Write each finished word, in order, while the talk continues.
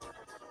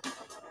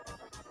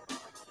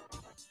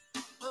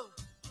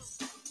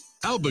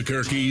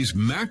Albuquerque's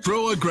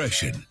macro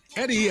aggression.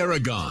 Eddie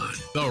Aragon,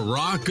 the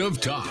Rock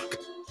of Talk.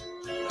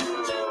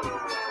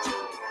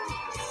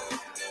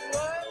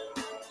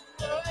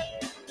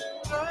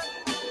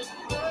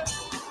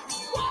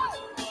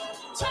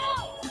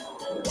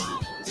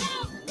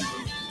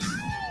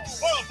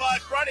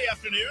 Friday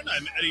afternoon,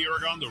 I'm Eddie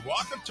Aragon, the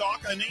Rock of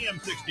Talk on AM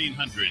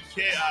 1600,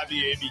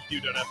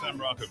 KIVABQ.FM,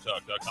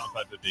 rockoftalk.com,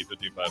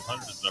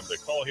 550-5500 is the number to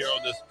call here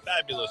on this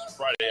fabulous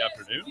Friday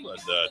afternoon. Glad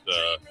that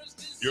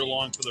you're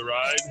along for the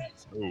ride.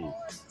 Ooh,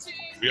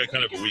 we got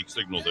kind of a weak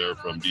signal there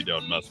from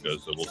D-Down Muska,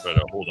 so we'll try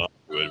to hold on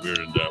to it.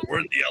 We're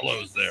in the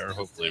yellows there.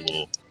 Hopefully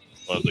we'll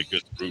have the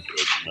good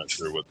throughput. I'm not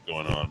sure what's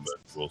going on, but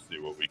we'll see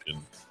what we can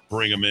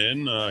bring him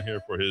in here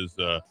for his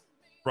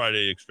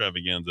Friday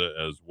extravaganza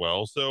as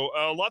well. So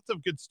lots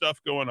of good stuff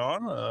going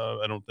on.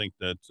 I don't think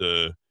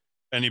that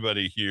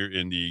anybody here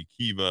in the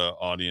Kiva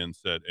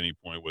audience at any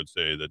point would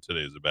say that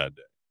today is a bad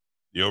day.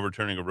 The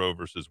overturning of Roe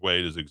versus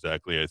Wade is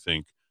exactly, I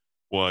think,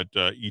 what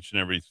each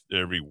and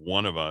every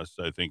one of us,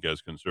 I think,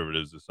 as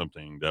conservatives, is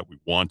something that we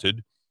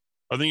wanted.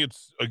 I think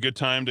it's a good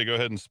time to go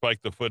ahead and spike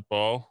the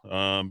football,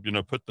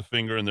 put the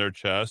finger in their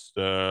chest,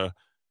 time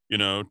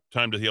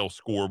to yell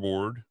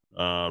scoreboard.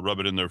 Rub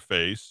it in their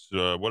face,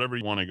 whatever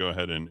you want to go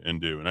ahead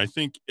and do. And I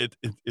think it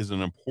is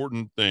an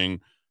important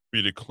thing for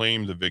you to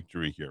claim the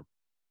victory here.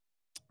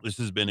 This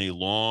has been a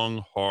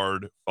long,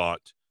 hard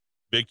fought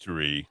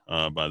victory,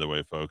 by the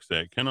way, folks,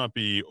 that cannot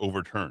be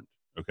overturned.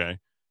 Okay.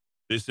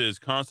 This is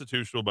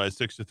constitutional by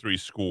 6-3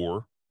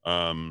 score.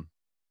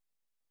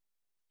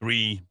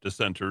 3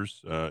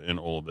 dissenters in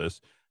all of this.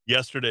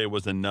 Yesterday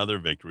was another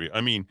victory.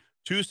 I mean,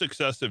 2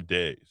 successive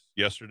days.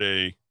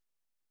 Yesterday,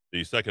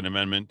 the Second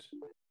Amendment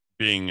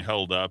being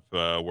held up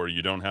where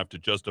you don't have to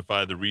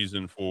justify the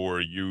reason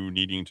for you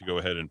needing to go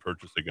ahead and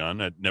purchase a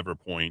gun. At no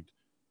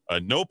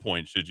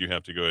point should you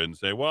have to go ahead and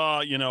say,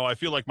 well, I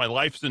feel like my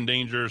life's in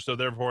danger, so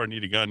therefore I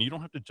need a gun. You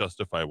don't have to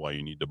justify why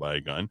you need to buy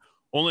a gun.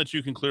 Only that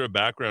you can clear a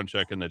background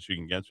check and that you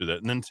can get through that.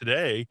 And then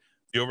today,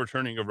 the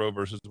overturning of Roe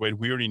versus Wade,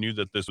 we already knew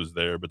that this was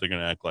there, but they're going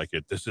to act like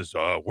it. This is,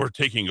 we're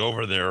taking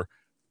over their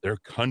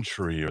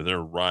country or their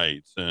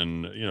rights.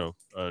 And,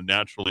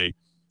 naturally,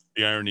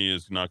 the irony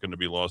is not going to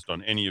be lost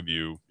on any of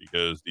you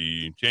because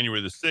the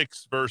January the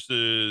 6th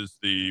versus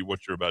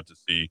what you're about to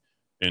see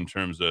in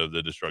terms of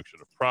the destruction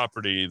of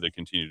property, the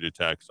continued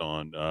attacks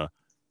on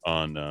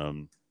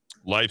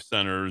life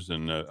centers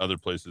and other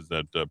places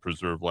that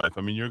preserve life.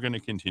 I mean, you're going to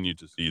continue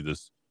to see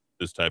this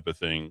type of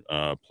thing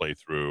play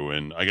through.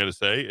 And I got to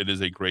say, it is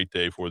a great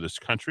day for this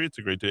country. It's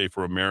a great day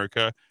for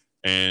America,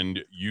 and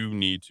you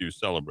need to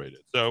celebrate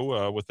it.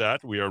 So with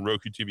that, we are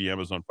Roku TV,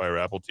 Amazon Fire,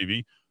 Apple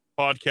TV,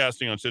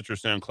 podcasting on Stitcher,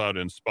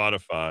 SoundCloud, and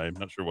Spotify. I'm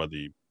not sure why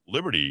the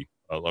Liberty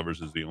Lovers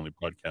is the only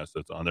podcast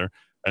that's on there.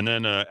 And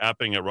then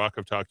apping at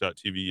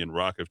rockoftalk.tv and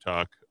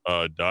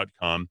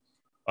rockoftalk.com.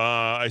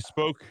 I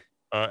spoke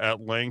at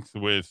length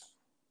with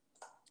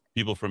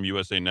people from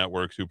USA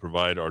Networks who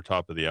provide our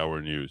top of the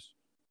hour news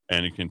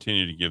and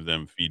continue to give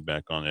them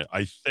feedback on it.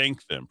 I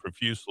thank them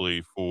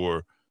profusely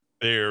for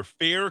their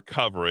fair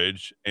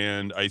coverage,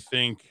 and I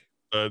think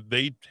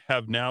they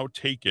have now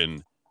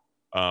taken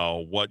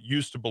what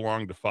used to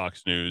belong to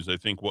Fox News, I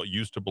think what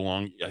used to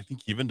belong,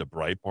 even to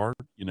Breitbart.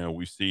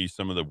 We see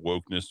some of the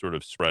wokeness sort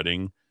of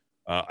spreading.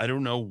 I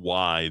don't know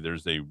why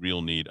there's a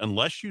real need.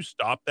 Unless you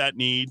stop that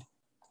need,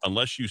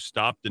 unless you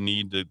stop the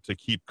need to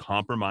keep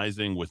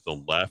compromising with the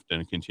left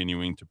and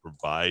continuing to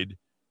provide,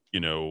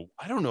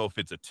 I don't know if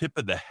it's a tip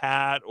of the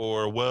hat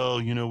or,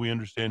 we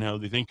understand how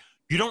they think.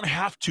 You don't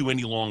have to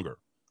any longer.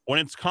 When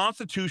it's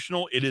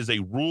constitutional, it is a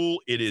rule.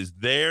 It is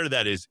there.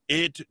 That is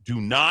it.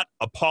 Do not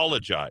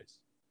apologize.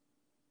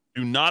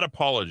 Do not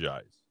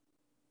apologize.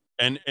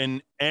 And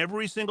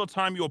every single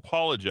time you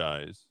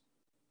apologize,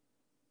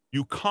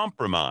 you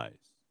compromise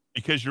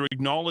because you're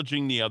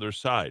acknowledging the other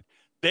side.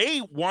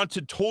 They want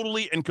to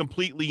totally and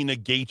completely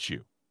negate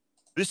you.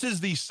 This is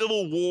the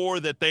civil war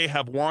that they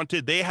have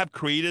wanted. They have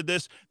created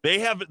this.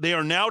 They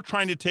are now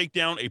trying to take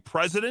down a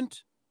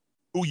president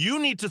who you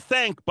need to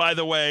thank, by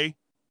the way.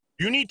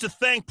 You need to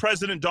thank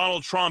President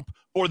Donald Trump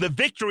for the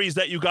victories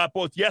that you got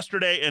both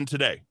yesterday and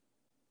today.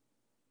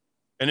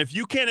 And if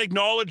you can't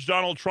acknowledge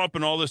Donald Trump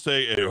and all this,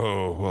 say,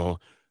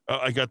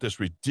 I got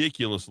this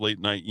ridiculous late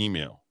night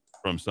email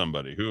from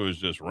somebody who was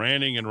just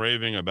ranting and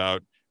raving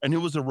about, and it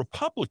was a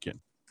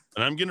Republican.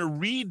 And I'm going to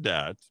read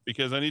that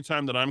because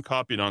anytime that I'm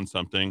copied on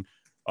something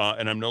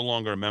and I'm no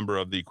longer a member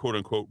of the quote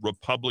unquote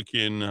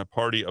Republican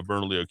Party of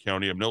Bernalillo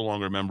County, I'm no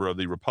longer a member of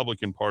the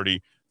Republican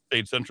Party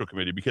State Central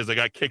Committee because I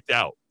got kicked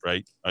out,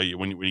 right?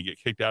 When you get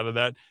kicked out of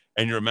that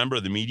and you're a member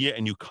of the media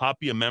and you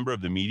copy a member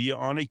of the media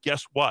on it,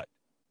 guess what?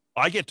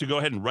 I get to go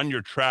ahead and run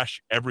your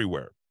trash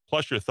everywhere,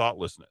 plus your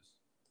thoughtlessness.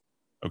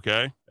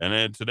 Okay? And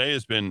then today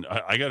has been,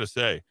 I got to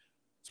say,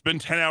 it's been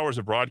 10 hours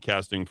of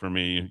broadcasting for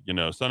me,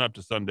 sun up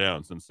to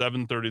sundown, since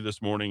 7:30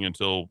 this morning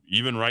until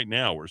even right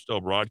now, we're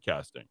still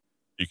broadcasting.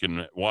 You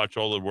can watch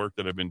all the work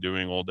that I've been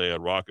doing all day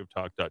at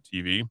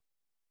rockoftalk.tv.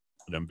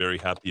 And I'm very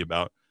happy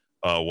about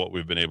what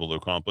we've been able to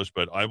accomplish.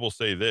 But I will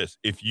say this,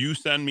 if you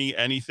send me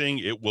anything,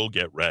 it will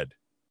get read.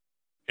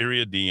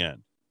 Period. The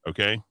end.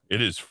 Okay.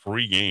 It is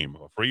free game,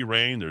 free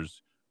reign.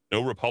 There's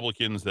no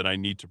Republicans that I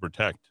need to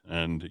protect.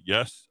 And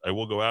yes, I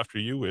will go after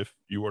you if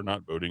you are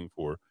not voting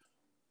for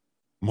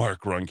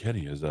Mark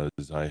Ronchetti,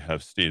 as I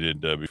have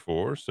stated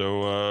before.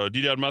 So,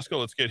 D-Dad Muska,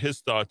 let's get his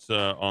thoughts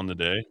on the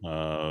day.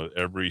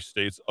 Every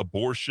state's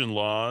abortion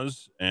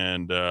laws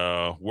and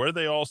where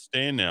they all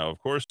stand now. Of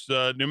course,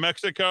 New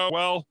Mexico,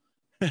 well,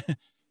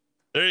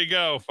 there you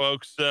go,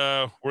 folks.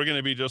 We're going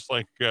to be just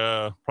like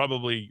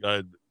probably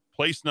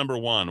place number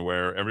one,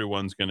 where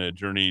everyone's going to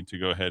journey to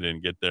go ahead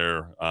and get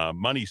their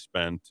money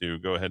spent to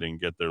go ahead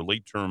and get their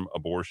late-term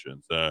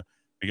abortions.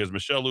 Because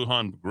Michelle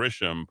Lujan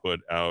Grisham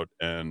put out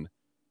an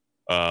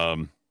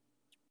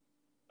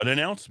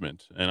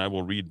announcement, and I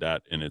will read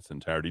that in its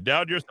entirety.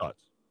 Dowd, your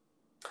thoughts?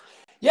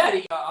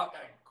 Yeah, I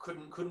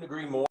couldn't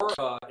agree more.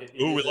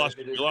 We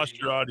lost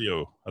your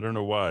audio. I don't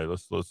know why.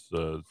 Let's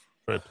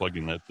try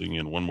plugging that thing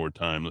in one more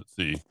time. Let's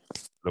see.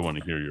 I want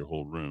to hear your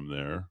whole room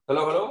there.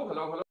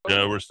 Hello.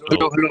 Yeah, we're still.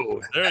 Hello.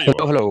 There you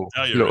are.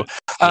 Hello.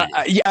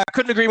 Yeah, I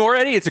couldn't agree more,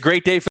 Eddie. It's a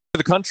great day for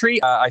the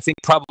country. I think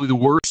probably the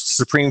worst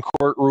Supreme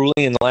Court ruling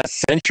in the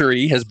last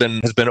century has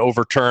been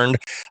overturned.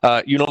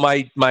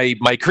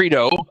 My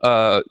credo,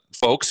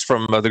 folks,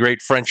 from the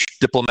great French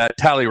diplomat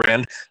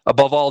Talleyrand: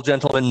 above all,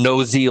 gentlemen,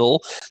 no zeal.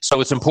 So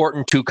it's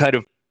important to kind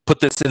of put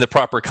this in the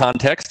proper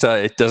context.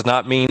 It does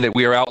not mean that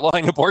we are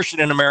outlawing abortion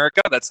in America.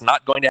 That's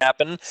not going to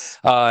happen.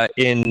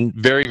 In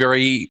very,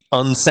 very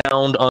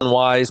unsound,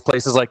 unwise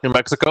places like New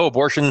Mexico,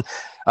 abortion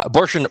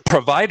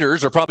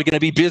providers are probably going to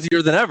be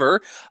busier than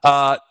ever.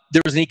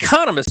 There was an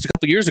economist a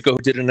couple of years ago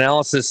who did an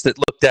analysis that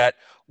looked at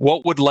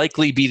what would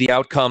likely be the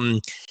outcome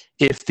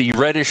if the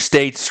reddish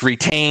states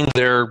retained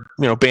their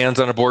bans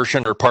on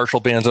abortion or partial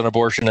bans on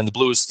abortion, and the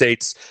blue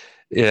states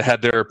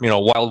had their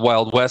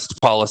wild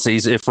west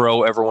policies if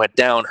Roe ever went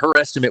down. Her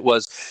estimate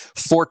was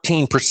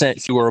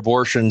 14% fewer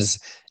abortions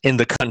in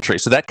the country.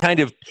 So that kind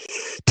of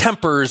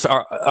tempers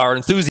our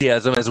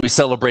enthusiasm as we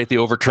celebrate the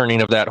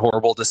overturning of that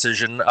horrible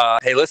decision.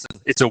 Hey,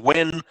 listen, it's a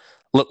win.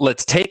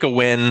 Let's take a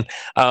win.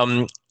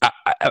 When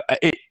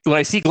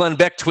I see Glenn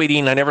Beck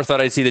tweeting, I never thought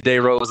I'd see the day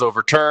Roe was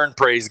overturned.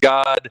 Praise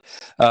God.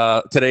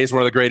 Today is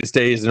one of the greatest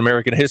days in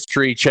American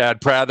history.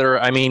 Chad Prather.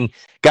 I mean,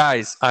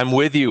 guys, I'm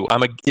with you.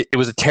 It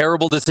was a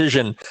terrible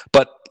decision,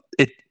 but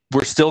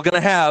we're still going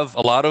to have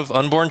a lot of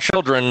unborn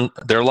children.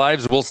 Their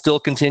lives will still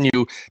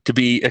continue to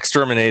be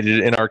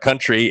exterminated in our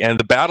country. And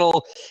the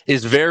battle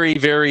is very,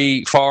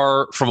 very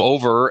far from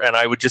over. And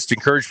I would just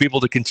encourage people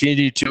to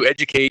continue to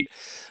educate.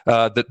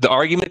 The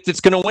argument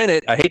that's going to win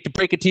it, I hate to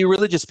break it to you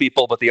religious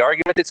people, but the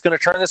argument that's going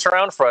to turn this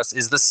around for us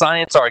is the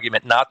science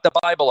argument, not the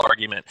Bible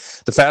argument.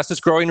 The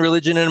fastest growing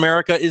religion in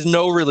America is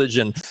no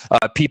religion.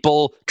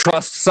 People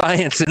trust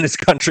science in this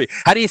country.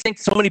 How do you think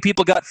so many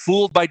people got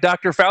fooled by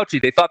Dr.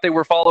 Fauci? They thought they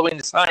were following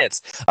the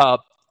science.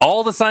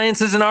 All the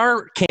sciences in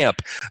our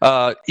camp,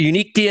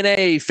 unique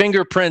DNA,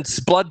 fingerprints,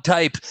 blood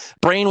type,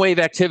 brainwave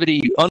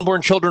activity,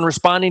 unborn children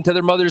responding to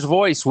their mother's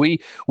voice.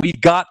 We've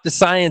got the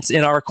science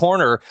in our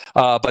corner,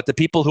 but the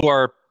people who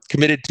are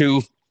committed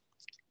to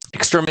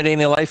exterminating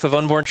the life of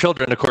unborn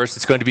children, of course,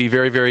 it's going to be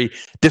very, very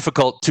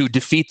difficult to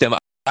defeat them.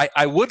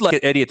 I would like,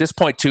 Eddie, at this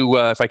point to,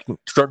 if I can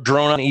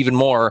drone on even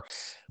more,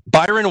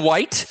 Byron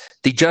White,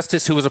 the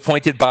justice who was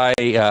appointed by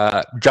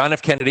John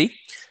F. Kennedy,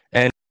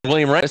 and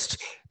William Rehnquist,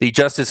 the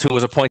justice who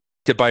was appointed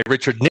by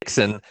Richard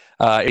Nixon,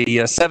 a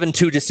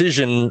 7-2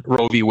 decision,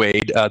 Roe v.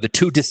 Wade. The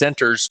two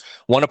dissenters,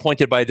 one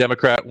appointed by a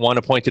Democrat, one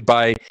appointed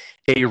by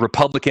a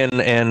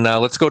Republican. And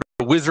let's go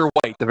to Whizzer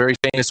White, the very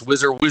famous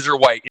Whizzer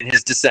White in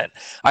his dissent.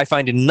 I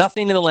find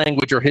nothing in the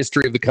language or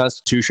history of the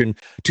Constitution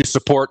to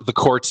support the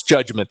court's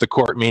judgment, the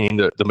court meaning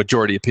the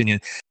majority opinion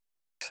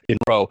in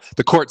Roe.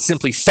 The court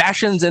simply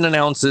fashions and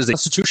announces a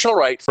constitutional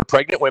right for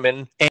pregnant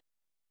women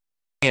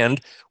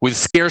and with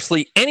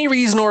scarcely any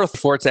reason or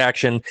for its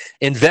action,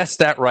 invest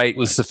that right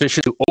was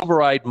sufficient to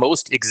override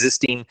most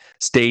existing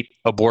state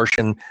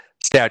abortion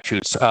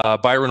statutes.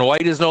 Byron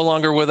White is no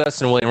longer with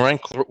us, and William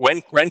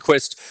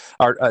Rehnquist,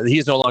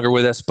 he's no longer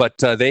with us, but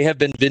they have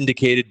been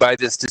vindicated by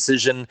this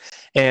decision.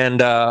 And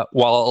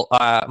while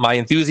my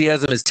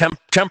enthusiasm is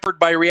tempered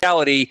by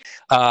reality,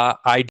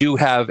 I do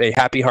have a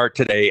happy heart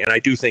today, and I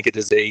do think it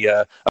is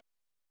a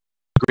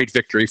great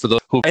victory for those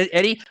who...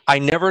 Eddie, I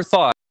never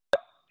thought,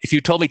 if you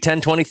told me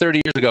 10, 20,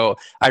 30 years ago,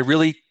 I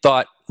really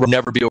thought would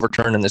never be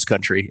overturned in this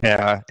country.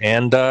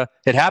 And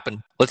it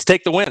happened. Let's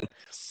take the win.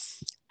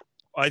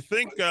 I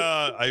think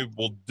I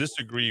will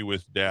disagree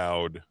with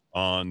Dowd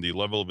on the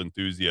level of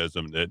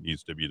enthusiasm that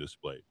needs to be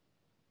displayed.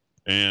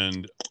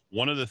 And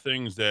one of the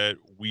things that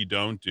we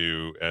don't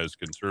do as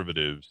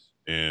conservatives,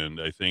 and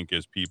I think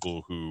as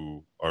people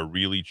who are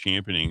really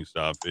championing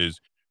stuff, is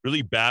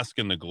really bask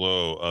in the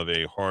glow of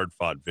a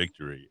hard-fought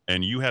victory.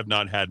 And you have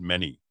not had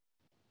many.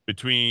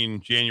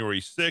 Between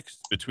January 6th,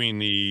 between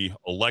the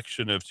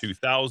election of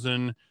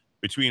 2000,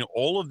 between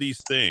all of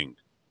these things,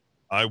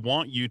 I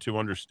want you to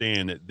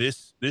understand that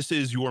this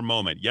is your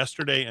moment.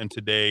 Yesterday and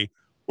today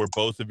were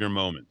both of your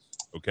moments,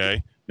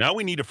 okay? Now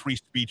we need a free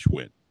speech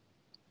win.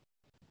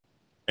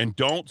 And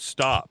don't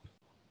stop.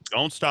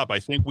 Don't stop. I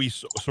think we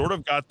sort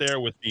of got there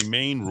with the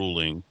main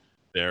ruling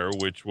there,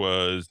 which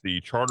was the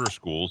charter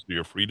schools,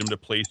 your freedom to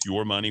place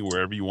your money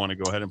wherever you want to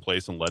go ahead and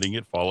place and letting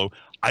it follow.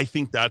 I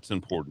think that's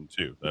important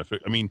too.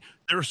 I mean,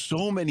 there are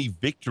so many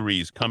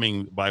victories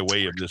coming by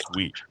way of this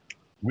week.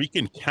 We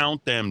can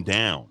count them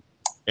down.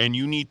 And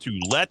you need to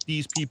let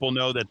these people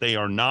know that they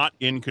are not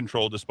in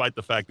control, despite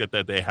the fact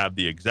that they have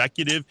the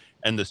executive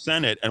and the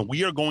Senate, and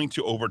we are going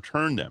to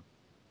overturn them.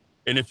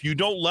 And if you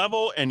don't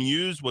level and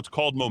use what's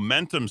called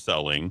momentum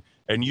selling,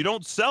 and you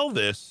don't sell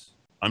this,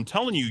 I'm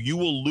telling you, you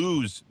will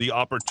lose the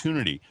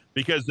opportunity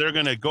because they're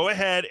going to go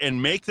ahead and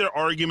make their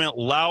argument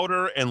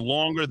louder and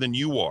longer than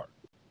you are.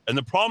 And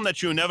the problem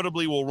that you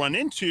inevitably will run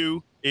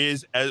into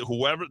is as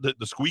whoever the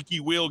squeaky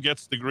wheel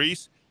gets the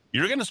grease,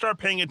 you're going to start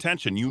paying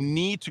attention. You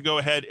need to go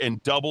ahead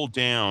and double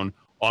down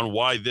on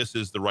why this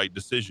is the right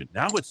decision.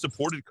 Now it's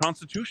supported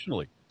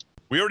constitutionally.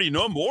 We already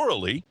know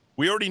morally.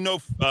 We already know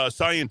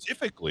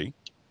scientifically.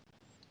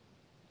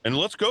 And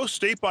let's go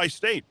state by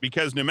state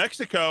because New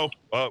Mexico,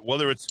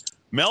 whether it's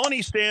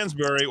Melanie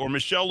Stansbury or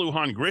Michelle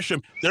Lujan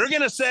Grisham, they're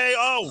going to say,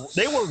 oh,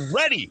 they were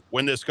ready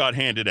when this got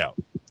handed out.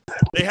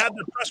 They had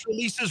the press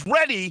releases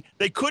ready.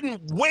 They couldn't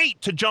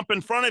wait to jump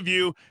in front of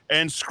you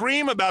and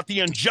scream about the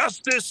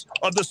injustice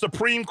of the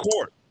Supreme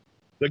Court.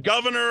 The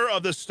governor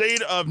of the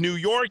state of New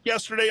York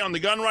yesterday on the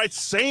gun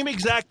rights, same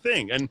exact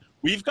thing. And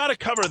we've got to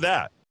cover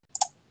that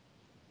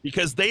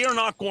because they are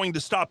not going to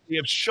stop. They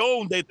have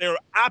shown that they're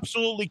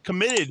absolutely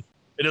committed.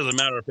 It doesn't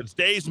matter if it's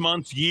days,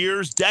 months,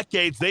 years,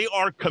 decades. They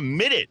are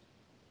committed.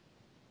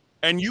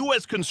 And you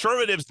as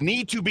conservatives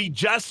need to be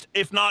just,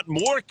 if not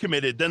more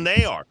committed than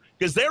they are,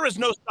 because there is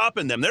no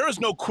stopping them. There is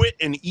no quit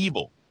in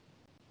evil.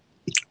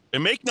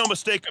 And make no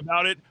mistake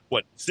about it,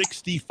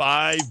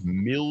 65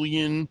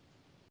 million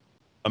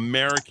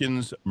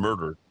Americans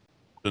murdered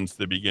since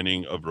the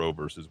beginning of Roe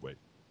versus Wade.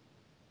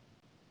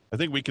 I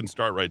think we can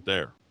start right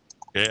there.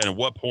 Okay, and at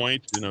what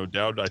point,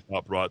 Dowd, I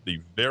thought, brought the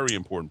very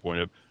important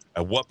point of,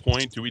 at what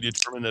point do we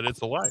determine that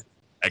it's a life?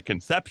 At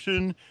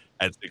conception,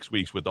 at 6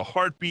 weeks with a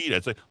heartbeat,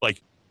 at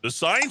like the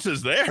science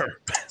is there.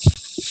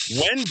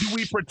 When do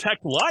we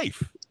protect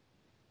life?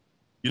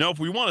 If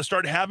we want to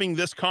start having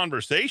this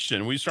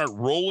conversation, we start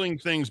rolling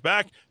things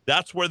back,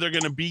 that's where they're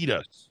going to beat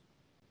us.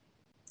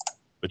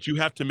 But you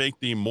have to make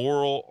the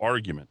moral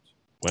argument.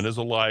 When is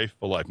a life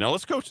a life? Now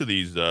let's go to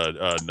these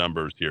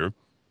numbers here.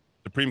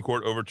 Supreme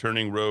Court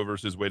overturning Roe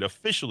versus Wade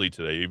officially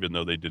today, even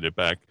though they did it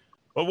back.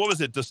 Well, what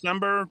was it?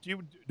 December? Do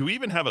we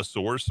even have a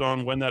source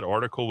on when that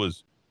article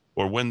was,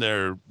 or when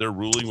their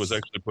ruling was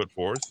actually put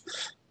forth?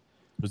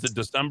 Was it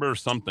December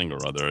something or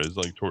other? It's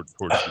like towards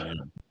the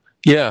end.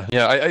 Yeah.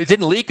 It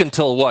didn't leak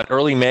until what?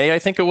 Early May, I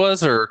think it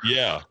was, or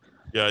yeah.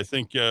 I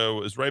think it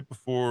was right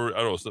before.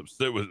 I don't know.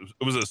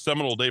 It was a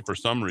seminal day for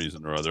some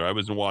reason or other. I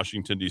was in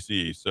Washington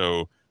D.C.,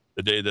 so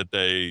the day that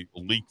they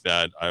leaked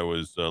that, I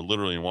was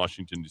literally in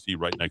Washington D.C.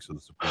 right next to the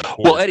Supreme Court.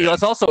 Well, Eddie,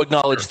 let's also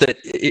acknowledge that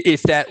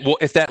if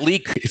that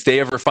leak, if they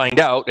ever find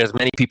out, as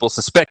many people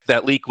suspect,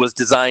 that leak was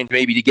designed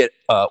maybe to get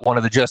one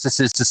of the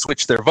justices to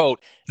switch their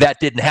vote, that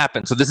didn't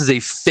happen. So this is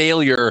a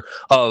failure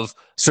of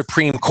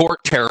Supreme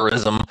Court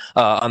terrorism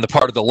on the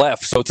part of the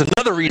left. So it's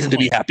another reason to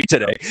be happy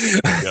today.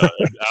 Yeah,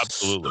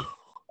 absolutely.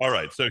 All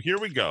right, so here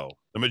we go.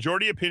 The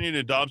majority opinion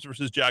in Dobbs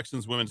versus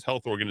Jackson's Women's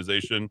Health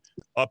Organization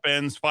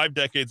upends 5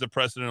 decades of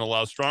precedent and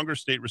allows stronger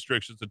state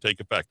restrictions to take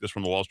effect. This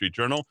from the Wall Street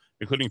Journal,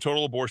 including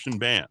total abortion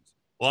bans.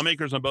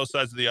 Lawmakers on both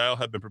sides of the aisle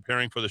have been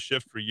preparing for the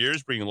shift for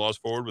years, bringing laws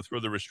forward with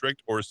further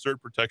restrict or assert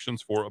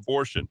protections for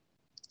abortion.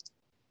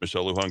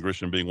 Michelle Lujan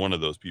Grisham being one of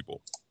those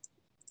people.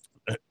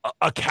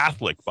 A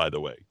Catholic, by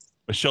the way.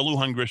 Michelle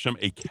Lujan Grisham,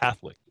 a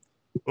Catholic.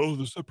 Oh,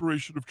 the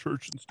separation of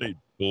church and state.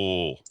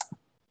 Bull.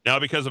 Now,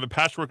 because of a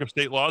patchwork of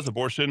state laws,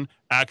 abortion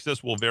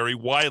access will vary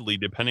widely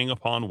depending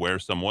upon where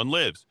someone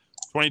lives.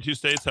 22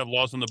 states have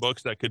laws in the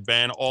books that could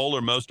ban all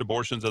or most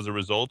abortions as a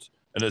result.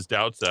 And as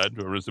Dowd said,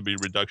 there is to be a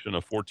reduction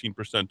of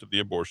 14% of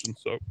the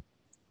abortions. So,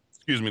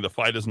 the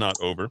fight is not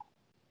over.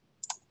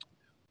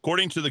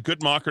 According to the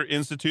Guttmacher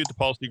Institute, the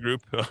policy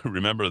group,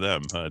 remember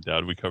them,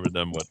 Dowd, we covered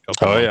them, a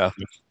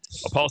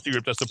policy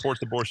group that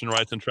supports abortion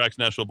rights and tracks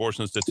national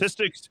abortion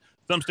statistics.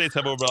 Some states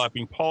have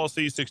overlapping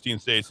policies. 16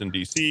 states and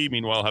D.C.,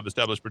 meanwhile, have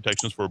established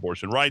protections for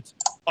abortion rights.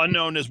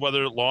 Unknown is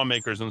whether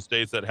lawmakers in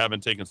states that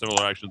haven't taken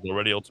similar actions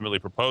already ultimately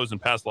propose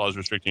and pass laws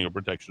restricting or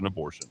protection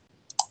abortion.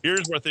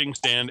 Here's where things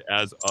stand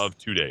as of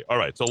today. All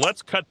right, so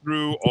let's cut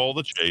through all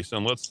the chase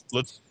and let's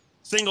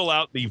single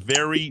out the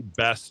very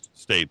best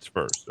states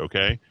first,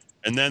 okay?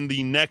 And then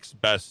the next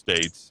best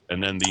states,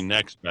 and then the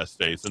next best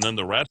states, and then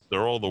the rest,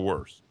 they're all the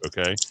worst,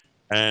 okay?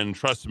 And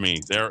trust me,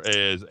 there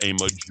is a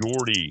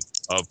majority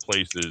of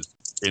places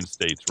in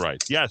states'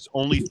 rights. Yes,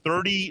 only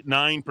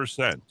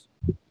 39%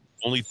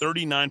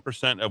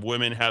 of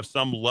women have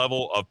some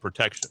level of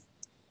protection,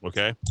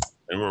 okay?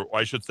 And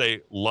I should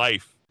say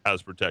life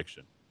has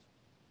protection.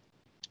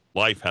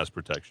 Life has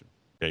protection.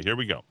 Okay, here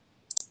we go.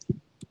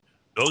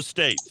 Those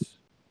states,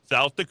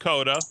 South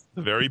Dakota,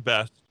 the very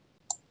best,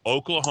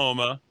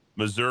 Oklahoma,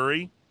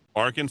 Missouri,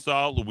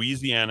 Arkansas,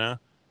 Louisiana,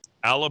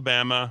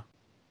 Alabama,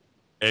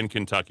 and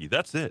Kentucky.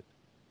 That's it.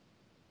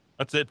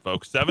 That's it,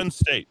 folks. 7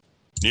 states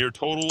near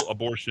total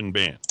abortion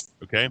ban.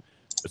 Okay?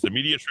 It's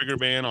immediate trigger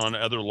ban on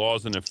other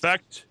laws in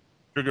effect.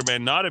 Trigger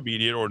ban not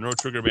immediate or no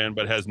trigger ban,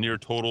 but has near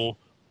total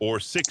or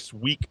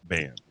 6-week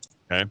ban.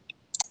 Okay?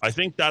 I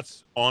think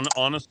that's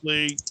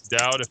honestly,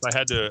 Dowd, if I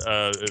had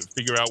to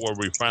figure out where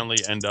we finally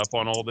end up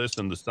on all this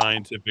and the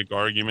scientific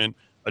argument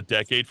a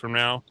decade from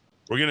now,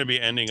 we're going to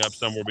be ending up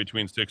somewhere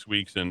between 6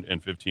 weeks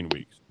and 15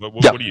 weeks.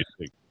 What do you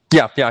think?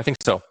 Yeah, I think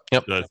so.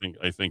 Yep.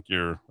 I think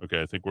you're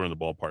okay. I think we're in the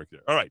ballpark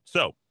there. All right.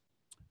 So,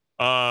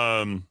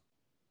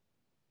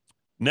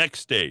 next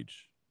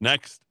stage,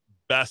 next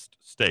best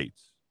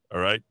states. All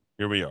right.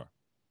 Here we are.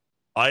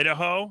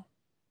 Idaho,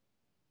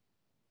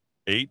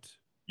 8.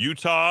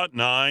 Utah,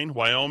 9.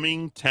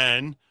 Wyoming,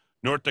 10.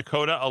 North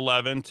Dakota,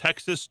 11.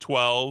 Texas,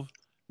 12.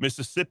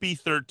 Mississippi,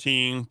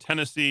 13.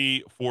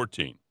 Tennessee,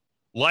 14.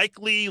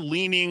 Likely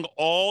leaning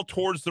all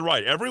towards the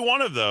right. Every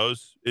one of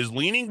those is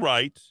leaning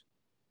right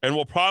and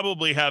will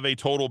probably have a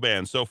total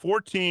ban. So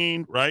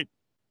 14, right,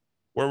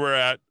 where we're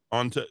at,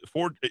 on to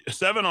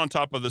 7 on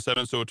top of the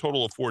 7, so a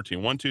total of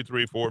 14. 1, 2,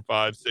 3, 4,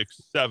 5,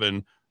 6,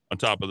 7 on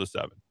top of the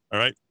 7. All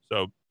right,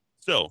 so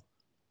still,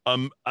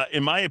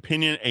 in my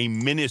opinion, a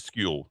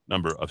minuscule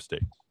number of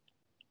states.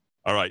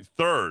 All right,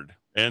 third,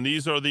 and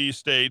these are the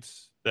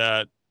states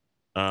that,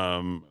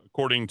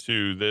 according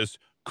to this,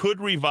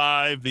 could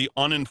revive the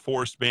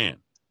unenforced ban.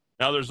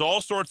 Now, there's all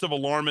sorts of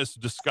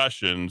alarmist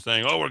discussion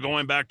saying, oh, we're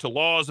going back to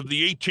laws of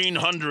the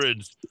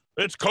 1800s.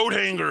 It's coat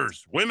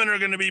hangers. Women are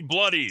going to be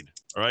bloodied.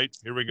 All right,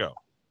 here we go.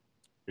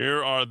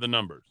 Here are the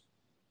numbers.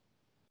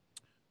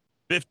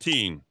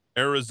 15,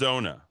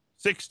 Arizona.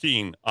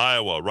 16,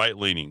 Iowa,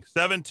 right-leaning.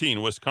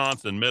 17,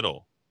 Wisconsin,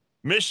 middle.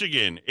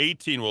 Michigan,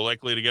 18, will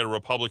likely to get a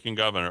Republican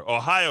governor.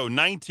 Ohio,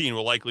 19,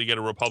 will likely get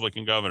a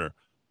Republican governor.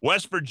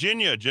 West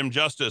Virginia, Jim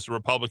Justice,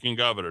 Republican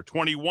governor.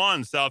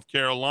 21, South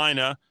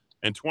Carolina.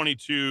 And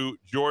 22,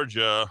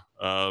 Georgia,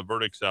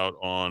 verdicts out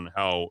on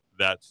how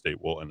that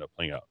state will end up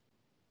playing out.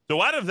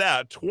 So out of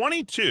that,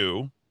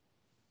 22, is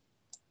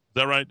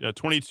that right?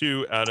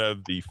 22 out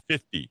of the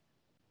 50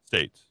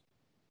 states,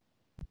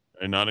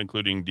 and not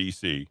including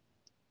D.C.,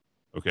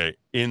 okay,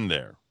 in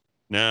there.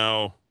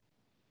 Now,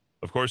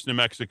 of course, New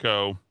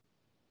Mexico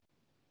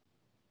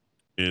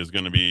is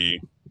going to be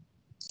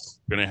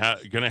going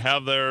to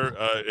have their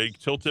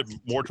tilted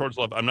more towards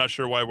left. I'm not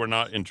sure why we're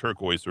not in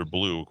turquoise or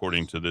blue,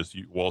 according to this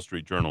Wall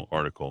Street Journal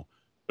article.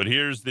 But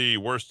here's the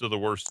worst of the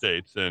worst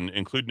states, and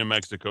include New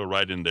Mexico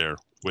right in there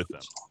with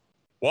them.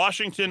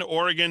 Washington,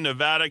 Oregon,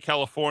 Nevada,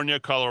 California,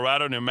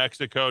 Colorado, New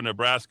Mexico,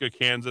 Nebraska,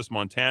 Kansas,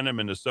 Montana,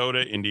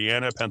 Minnesota,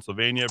 Indiana,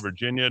 Pennsylvania,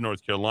 Virginia,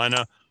 North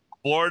Carolina,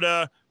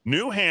 Florida,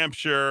 New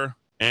Hampshire,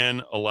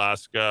 and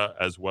Alaska,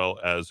 as well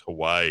as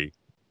Hawaii.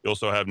 You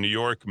also have New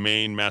York,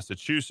 Maine,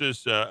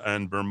 Massachusetts,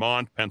 and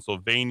Vermont,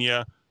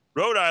 Pennsylvania,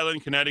 Rhode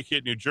Island,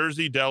 Connecticut, New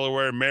Jersey,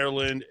 Delaware,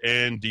 Maryland,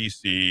 and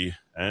D.C.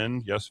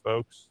 And yes,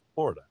 folks,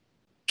 Florida.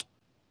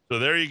 So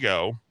there you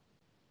go.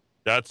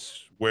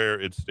 That's where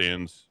it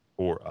stands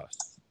for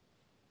us.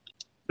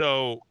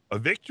 So a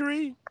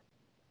victory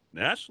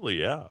nationally,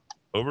 yeah.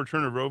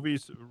 Overturn of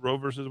Roe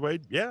versus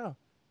Wade, yeah.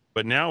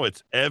 But now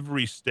it's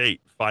every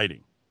state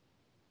fighting.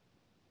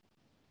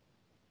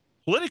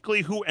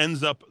 Politically, who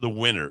ends up the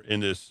winner in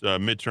this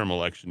midterm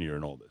election year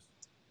and all this?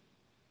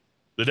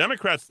 The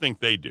Democrats think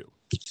they do,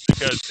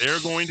 because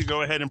they're going to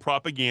go ahead and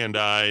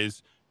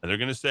propagandize, and they're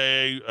going to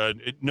say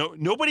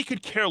nobody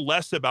could care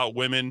less about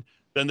women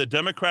than the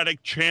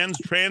Democratic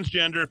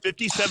transgender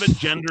 57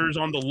 genders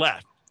on the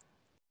left,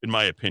 in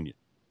my opinion.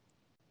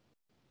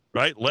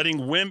 Right?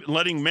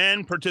 Letting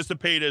men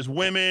participate as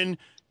women,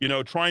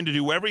 trying to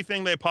do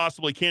everything they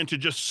possibly can to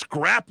just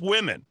scrap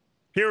women,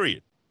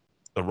 period.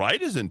 The right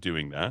isn't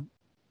doing that.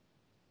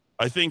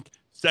 I think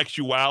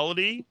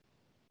sexuality,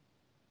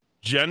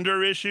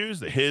 gender issues,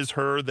 his,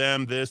 her,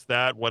 them, this,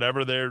 that,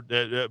 whatever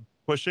they're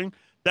pushing,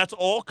 that's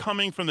all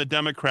coming from the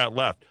Democrat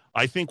left.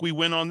 I think we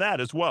win on that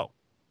as well.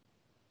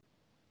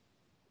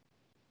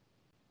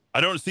 I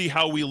don't see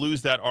how we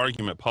lose that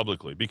argument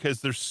publicly,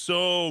 because there's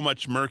so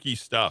much murky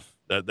stuff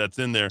that's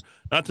in there,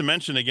 not to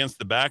mention against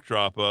the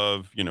backdrop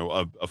of,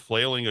 a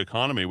flailing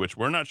economy, which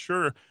we're not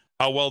sure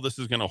how well this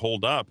is going to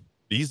hold up.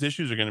 These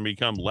issues are going to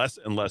become less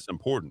and less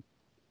important.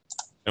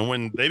 And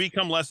when they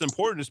become less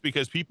important, it's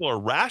because people are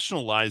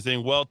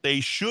rationalizing what they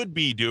should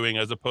be doing,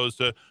 as opposed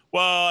to,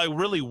 well, I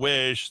really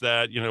wish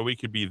that, we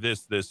could be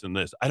this, this, and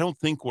this. I don't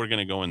think we're going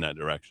to go in that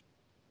direction.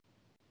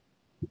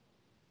 So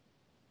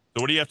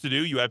what do you have to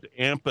do? You have to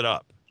amp it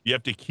up. You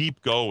have to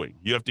keep going.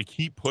 You have to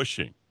keep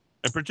pushing.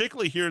 And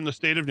particularly here in the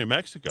state of New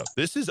Mexico,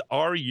 this is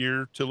our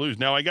year to lose.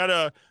 Now, I got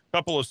a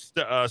couple of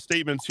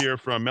statements here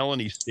from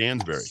Melanie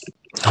Stansberry.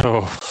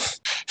 Oh.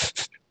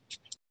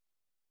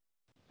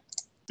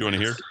 Do you want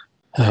to hear?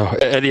 Oh,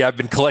 Eddie, I've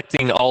been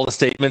collecting all the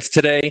statements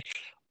today.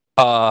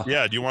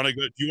 Yeah. Do you want to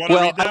go? Do you want to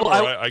read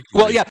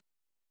them? Yeah.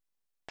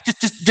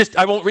 Just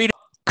I won't read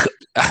it.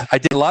 I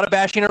did a lot of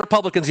bashing of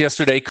Republicans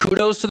yesterday.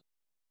 Kudos to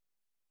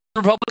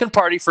the Republican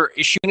Party for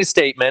issuing a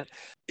statement.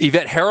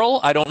 Yvette Harrell,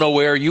 I don't know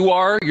where you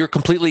are. You're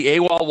completely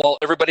AWOL while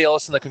everybody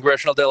else in the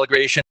congressional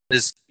delegation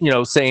is,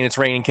 saying it's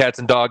raining cats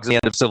and dogs, the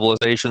end of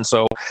civilization.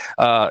 So,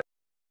 come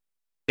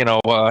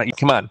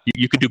on,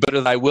 you can do better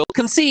than I will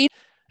concede.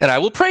 And I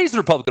will praise the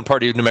Republican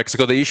Party of New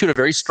Mexico. They issued a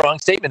very strong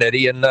statement,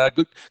 Eddie, and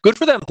good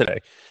for them today.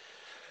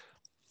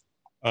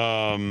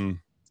 You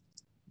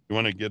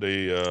want to get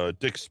a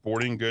Dick's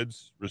Sporting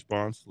Goods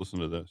response? Listen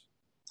to this.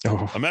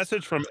 Oh. A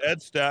message from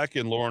Ed Stack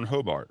and Lauren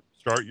Hobart.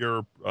 Start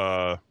your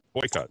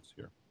boycotts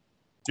here.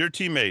 Dear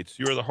teammates,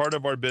 you are the heart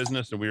of our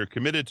business, and we are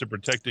committed to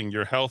protecting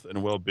your health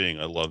and well-being.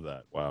 I love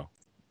that. Wow.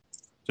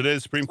 Today, the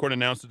Supreme Court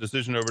announced a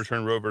decision to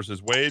overturn Roe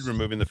versus Wade,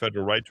 removing the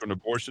federal right to an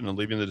abortion and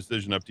leaving the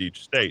decision up to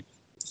each state.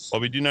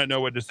 While we do not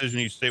know what decision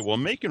each state will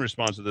make in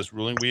response to this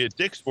ruling, we at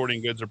Dick's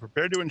Sporting Goods are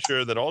prepared to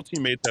ensure that all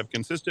teammates have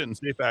consistent and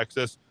safe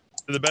access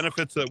to the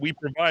benefits that we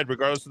provide,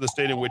 regardless of the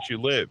state in which you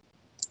live.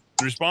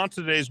 In response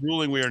to today's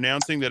ruling, we are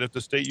announcing that if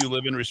the state you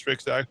live in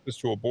restricts access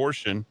to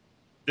abortion,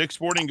 Dick's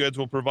Sporting Goods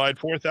will provide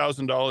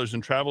 $4,000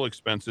 in travel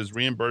expenses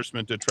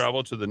reimbursement to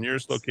travel to the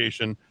nearest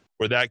location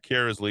where that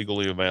care is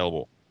legally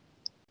available.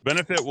 The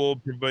benefit will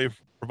be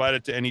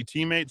provided to any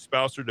teammate,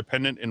 spouse, or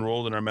dependent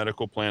enrolled in our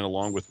medical plan,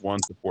 along with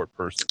one support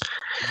person.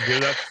 Did you hear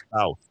that?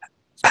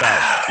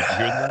 Spouse. Did you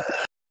hear that?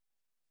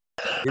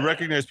 We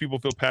recognize people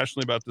feel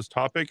passionately about this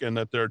topic and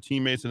that there are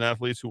teammates and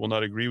athletes who will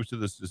not agree with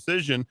this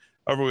decision.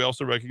 However, we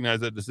also recognize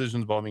that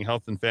decisions involving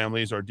health and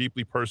families are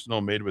deeply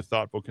personal, made with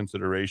thoughtful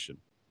consideration.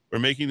 We're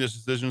making this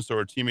decision so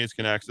our teammates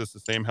can access the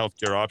same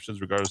healthcare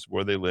options regardless of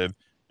where they live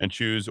and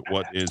choose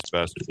what is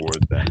best for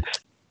them.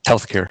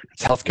 Healthcare.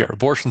 It's healthcare.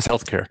 Abortion's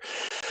healthcare.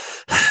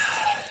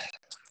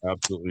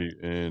 Absolutely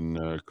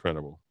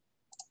incredible.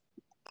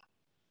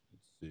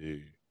 Let's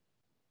see.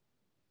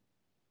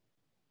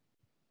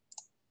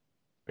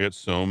 I got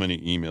so many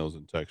emails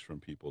and texts from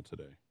people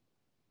today.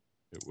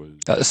 It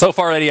was so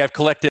far, Eddie, I've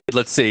collected,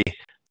 let's see,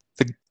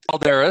 the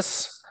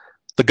Calderas,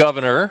 the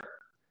governor,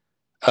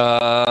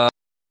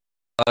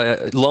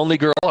 Lonely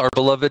Girl, our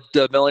beloved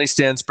Melanie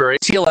Stansbury,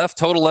 TLF,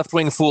 total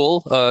left-wing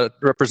fool,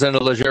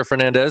 Representative Leger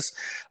Fernandez.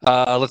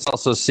 Let's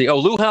also see,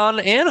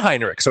 Lujan and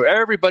Heinrich. So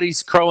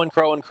everybody's crowing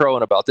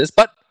about this.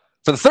 But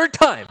for the third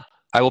time,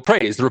 I will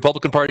praise the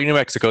Republican Party of New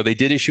Mexico. They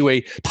did issue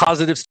a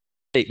positive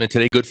statement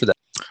today. Good for them.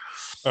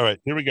 All right,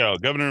 here we go.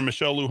 Governor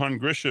Michelle Lujan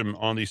Grisham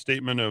on the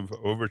statement of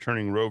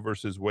overturning Roe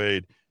versus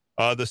Wade.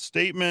 The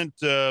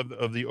statement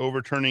of the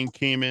overturning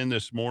came in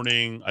this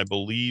morning, I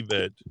believe,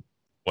 at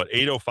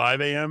 8:05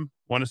 a.m.,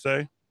 I want to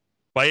say.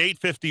 By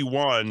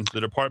 8:51,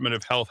 the Department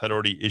of Health had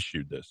already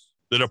issued this.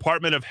 The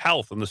Department of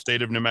Health in the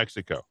state of New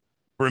Mexico.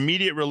 For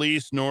immediate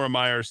release, Nora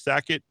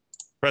Myers-Sackett,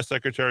 Press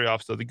Secretary,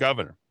 Office of the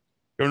Governor.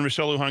 Governor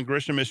Michelle Lujan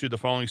Grisham issued the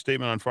following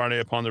statement on Friday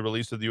upon the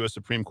release of the U.S.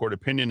 Supreme Court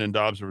opinion in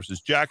Dobbs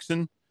versus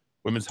Jackson,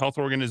 Women's Health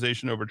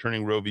Organization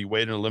overturning Roe v.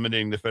 Wade and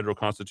eliminating the federal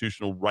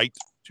constitutional right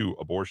to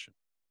abortion.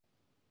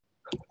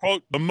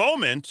 Quote, the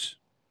moment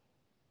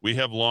we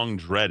have long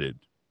dreaded.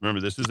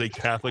 Remember, this is a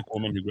Catholic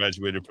woman who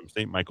graduated from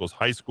St. Michael's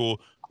High School,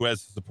 who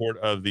has the support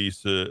of the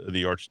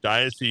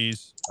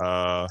Archdiocese,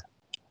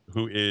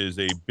 who is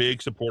a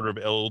big supporter of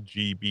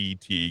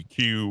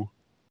LGBTQ.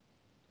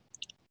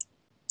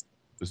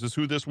 This is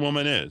who this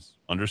woman is.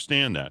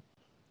 Understand that.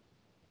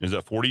 Is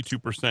at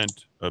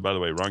 42%. By the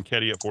way, Ron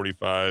Ketty at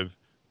 45,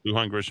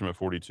 Lujan Grisham at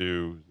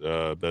 42,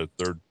 the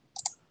third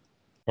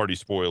party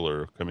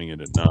spoiler coming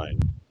in at 9.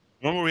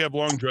 The moment we have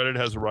long dreaded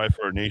has arrived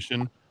for our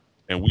nation,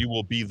 and we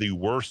will be the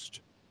worst.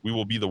 We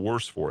will be the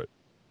worst for it.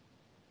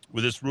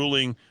 With this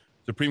ruling,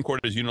 Supreme Court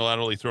has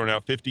unilaterally thrown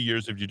out 50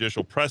 years of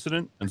judicial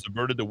precedent and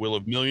subverted the will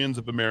of millions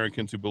of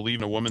Americans who believe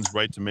in a woman's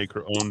right to make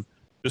her own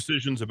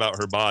decisions about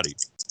her body.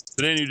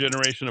 Today, a new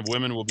generation of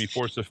women will be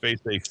forced to face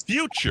a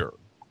future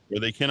where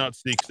they cannot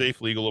seek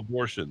safe legal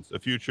abortions, a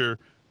future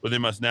where they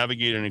must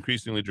navigate an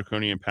increasingly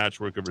draconian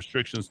patchwork of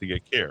restrictions to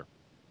get care,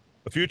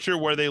 a future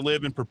where they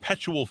live in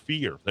perpetual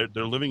fear.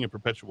 They're living in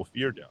perpetual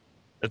fear now,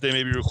 that they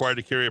may be required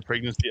to carry a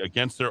pregnancy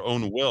against their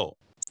own will,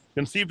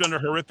 conceived under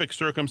horrific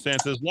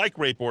circumstances like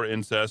rape or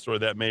incest, or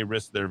that may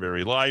risk their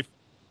very life,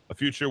 a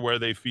future where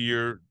they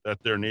fear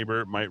that their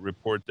neighbor might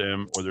report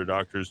them or their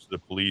doctors to the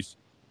police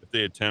if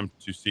they attempt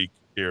to seek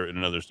care in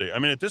another state. I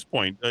mean, at this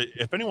point,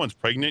 if anyone's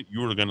pregnant,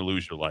 you are going to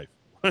lose your life.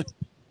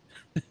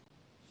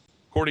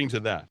 According to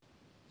that.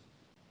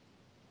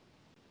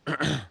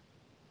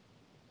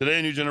 Today,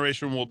 a new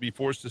generation will be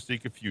forced to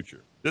seek a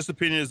future. This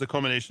opinion is the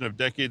culmination of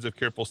decades of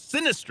careful,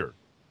 sinister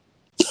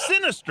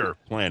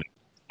planning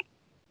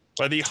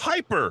by the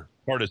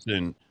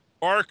hyper-partisan,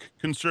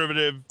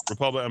 conservative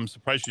Republican. I'm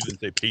surprised you didn't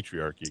say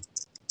patriarchy.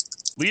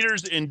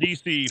 Leaders in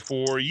D.C.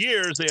 for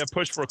years, they have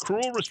pushed for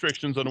cruel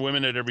restrictions on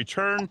women at every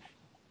turn,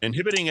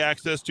 inhibiting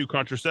access to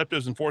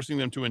contraceptives and forcing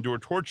them to endure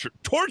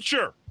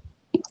torture!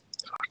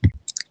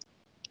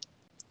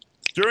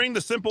 During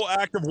the simple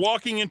act of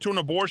walking into an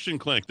abortion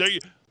clinic.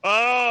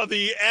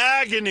 The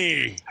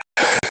agony!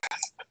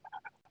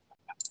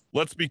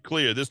 Let's be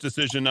clear. This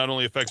decision not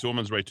only affects a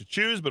woman's right to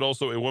choose, but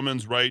also a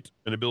woman's right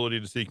and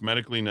ability to seek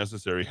medically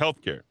necessary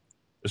health care.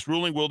 This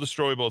ruling will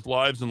destroy both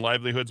lives and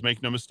livelihoods.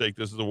 Make no mistake,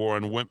 this is a war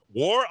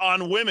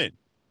on women.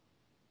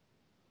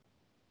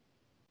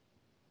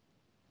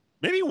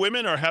 Maybe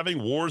women are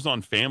having wars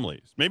on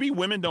families. Maybe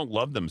women don't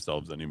love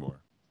themselves anymore.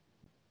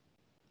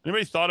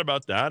 Anybody thought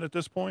about that at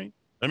this point?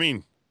 I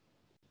mean,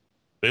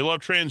 they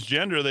love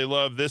transgender. They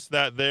love this,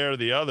 that, there,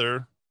 the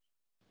other,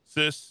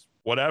 cis,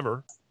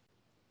 whatever,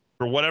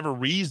 for whatever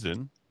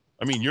reason.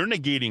 I mean, you're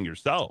negating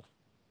yourself.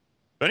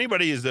 If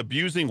anybody is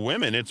abusing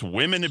women, it's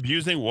women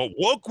abusing. Well,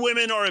 woke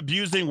women are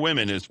abusing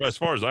women as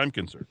far as I'm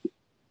concerned.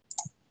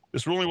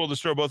 This ruling will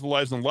destroy both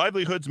lives and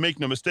livelihoods. Make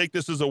no mistake,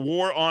 this is a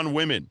war on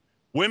women.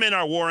 Women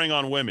are warring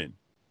on women.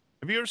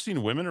 Have you ever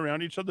seen women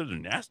around each other? They're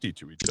nasty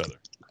to each other.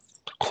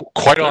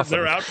 Quite often.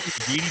 They're out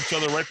to beat each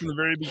other right from the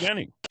very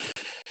beginning.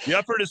 The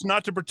effort is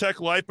not to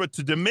protect life, but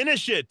to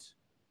diminish it.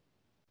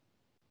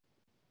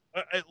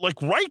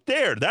 Like right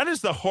there, that is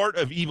the heart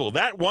of evil.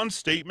 That one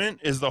statement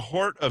is the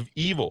heart of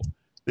evil.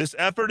 This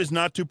effort is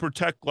not to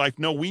protect life.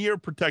 No, we are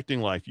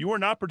protecting life. You are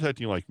not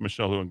protecting life,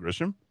 Michelle Lujan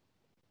Grisham.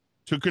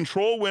 To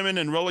control women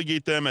and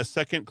relegate them as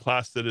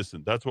second-class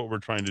citizens. That's what we're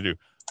trying to do.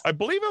 I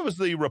believe it was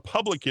the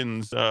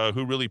Republicans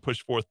who really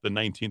pushed forth the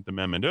 19th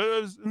Amendment.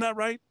 Isn't that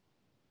right?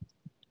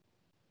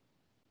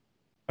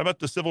 How about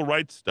the civil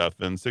rights stuff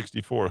in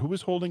 64? Who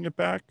was holding it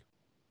back?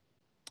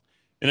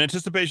 In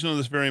anticipation of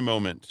this very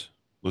moment,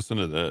 listen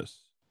to this.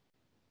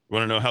 You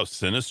want to know how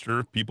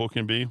sinister people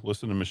can be?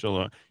 Listen to Michelle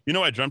Lujan. You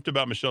know, I dreamt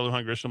about Michelle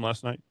Lujan Grisham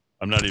last night.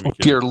 I'm not even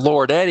kidding. Dear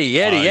Lord, Eddie.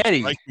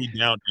 Strike me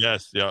down.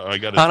 Yes, yeah, I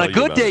got to. On a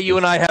good day, you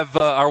and I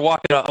are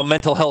walking a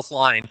mental health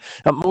line.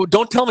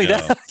 Don't tell me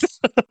that.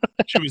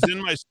 She was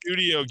in my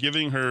studio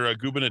giving her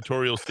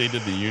gubernatorial State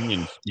of the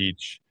Union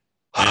speech,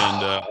 and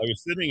I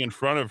was sitting in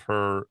front of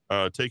her,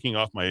 taking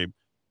off my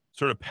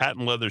sort of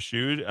patent leather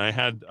shoe. I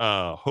had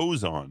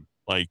hose on,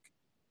 like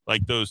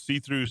those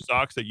see-through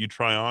socks that you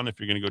try on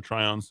if you're going to go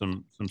try on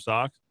some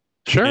socks.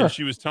 Sure. And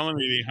she was telling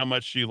me how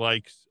much she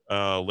likes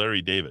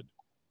Larry David.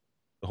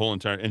 The whole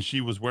entire, and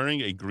she was wearing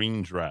a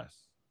green dress,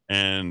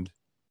 and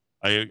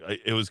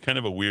it was kind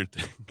of a weird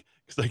thing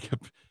because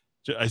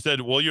I said,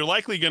 well, you're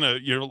likely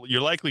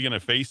gonna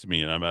face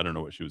me, and I don't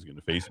know what she was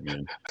gonna face me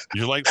in.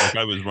 You're like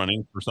I was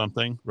running for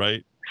something,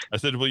 right? I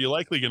said, well, you're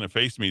likely gonna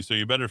face me, so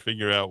you better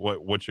figure out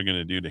what you're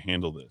gonna do to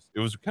handle this.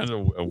 It was kind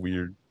of a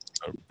weird.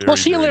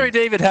 She and Larry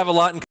David have a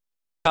lot in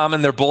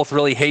common. They're both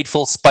really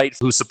hateful,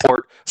 spiteful, who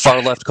support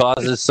far left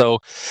causes. So,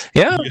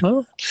 yeah.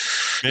 Well.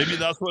 Maybe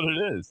that's what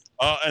it is.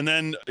 And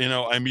then,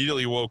 I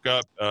immediately woke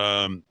up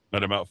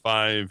at about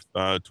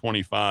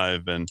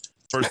 5:25, and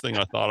first thing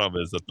I thought of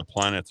is that the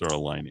planets are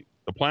aligning.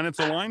 The planets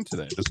aligned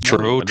today.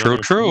 True.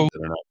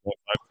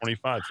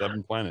 5:25,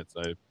 7 planets.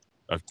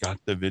 I've got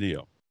the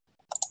video.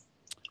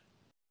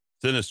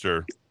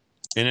 Sinister.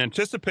 In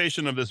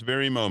anticipation of this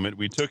very moment,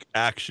 we took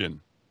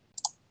action.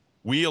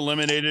 We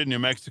eliminated New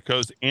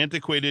Mexico's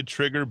antiquated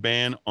trigger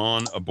ban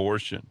on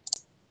abortion,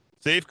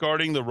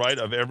 safeguarding the right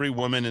of every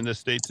woman in the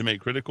state to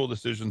make critical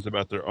decisions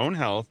about their own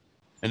health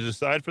and to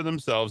decide for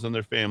themselves and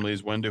their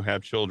families when to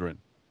have children.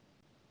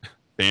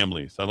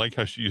 Families. I like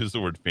how she used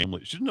the word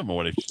family. She didn't know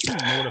what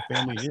a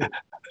family is.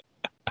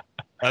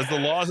 As the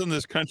laws in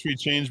this country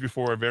change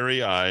before our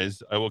very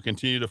eyes, I will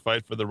continue to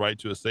fight for the right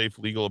to a safe,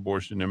 legal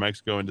abortion in New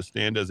Mexico and to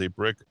stand as a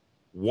brick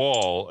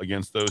wall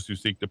against those who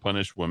seek to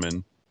punish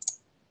women.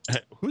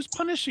 Who's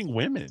punishing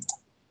women?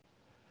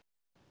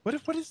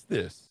 What is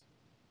this?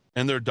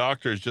 And their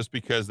doctors just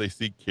because they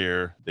seek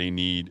care they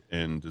need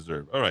and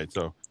deserve. All right,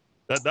 so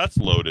that's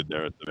loaded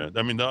there at the end.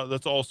 I mean,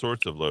 that's all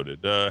sorts of loaded.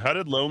 How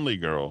did Lonely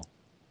Girl?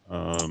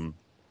 How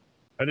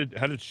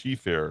did she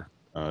fare,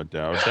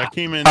 Dowd? That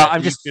came in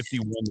at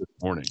 51 this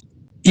morning.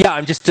 Yeah,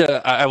 I'm just.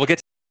 I will get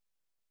to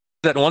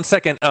that in 1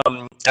 second.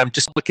 I'm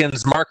just looking.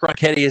 Mark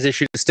Ronchetti has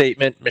issued a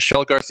statement.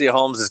 Michelle Garcia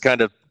Holmes is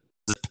kind of.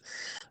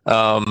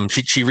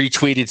 She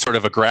retweeted sort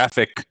of a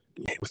graphic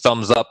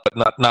thumbs up,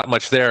 but not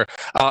much there.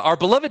 Our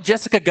beloved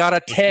Jessica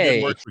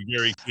Garate. Worked for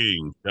Gary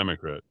King,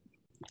 Democrat.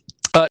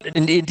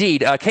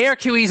 Indeed.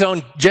 KRQE's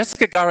own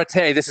Jessica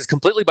Garate, this is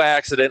completely by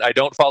accident, I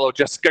don't follow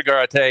Jessica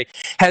Garate,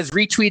 has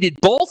retweeted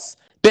both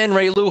Ben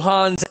Ray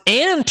Lujan's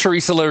and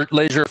Teresa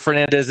Leisure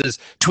Fernandez's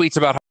tweets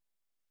about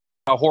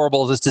how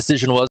horrible this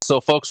decision was.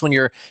 So, folks, when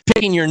you're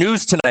picking your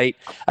news tonight,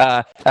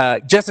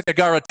 Jessica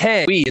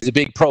Garate is a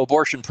big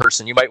pro-abortion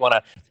person. You might want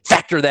to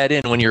factor that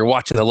in when you're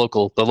watching the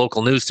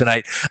local news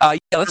tonight.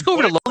 Let's go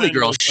over to Lonely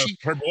Girl.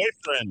 Her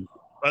boyfriend,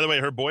 by the way,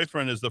 her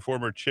boyfriend is the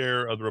former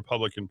chair of the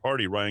Republican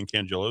Party, Ryan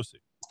Cangelosi.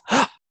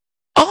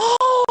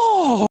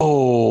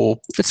 Oh,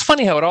 it's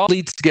funny how it all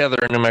leads together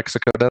in New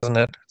Mexico, doesn't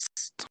it?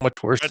 It's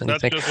much worse than you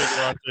think. That's just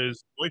what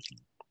Garate's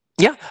boyfriend.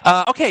 Yeah.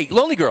 Okay.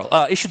 Lonely Girl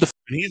issued the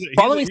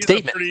following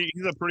statement.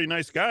 He's a pretty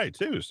nice guy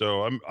too.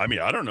 So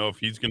I don't know if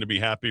he's going to be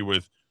happy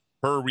with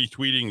her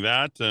retweeting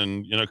that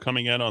and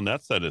coming out on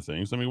that side of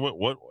things. I mean,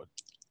 what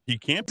he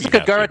can't be.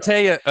 Jessica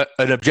Garate,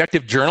 an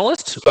objective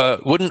journalist,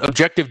 wouldn't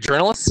objective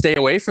journalists stay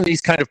away from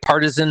these kind of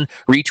partisan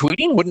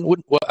retweeting?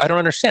 Wouldn't I don't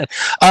understand.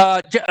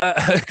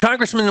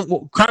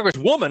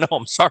 Congresswoman, oh,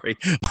 I'm sorry,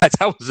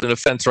 that was an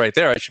offense right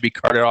there. I should be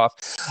carted off.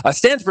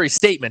 Stansbury's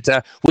statement: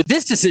 with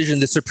this decision,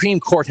 the Supreme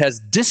Court has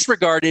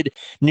disregarded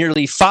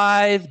nearly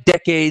 5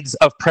 decades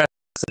of precedent.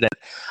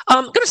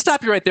 I'm going to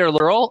stop you right there,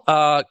 Laurel.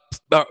 Going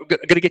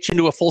to get you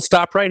into a full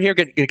stop right here.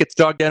 Going to get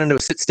the dog down into a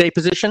sit-stay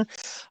position.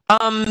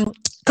 A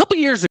couple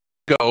years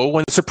ago,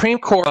 when the Supreme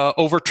Court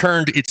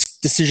overturned its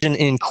decision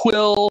in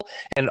Quill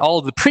and all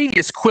of the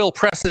previous Quill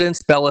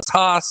precedents, Bellis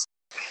Haas,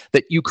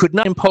 that you could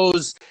not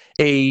impose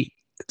a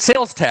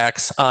sales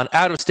tax on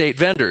out-of-state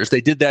vendors.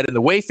 They did that in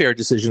the Wayfair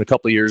decision a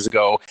couple of years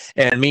ago,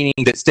 and meaning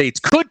that states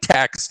could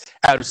tax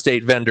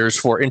out-of-state vendors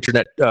for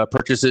internet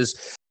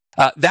purchases.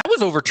 That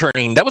was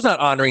overturning. That was not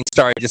honoring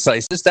stare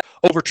decisis. That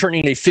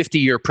overturning a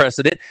 50-year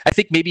precedent. I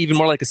think maybe even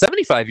more like a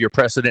 75-year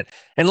precedent.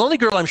 And Lonely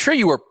Girl, I'm sure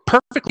you were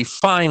perfectly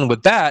fine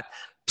with that.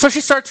 So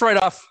she starts right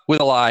off with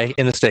a lie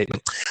in the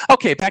statement.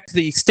 Okay, back to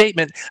the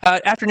statement.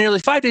 After nearly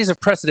 5 days of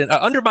precedent,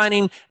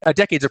 undermining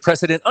decades of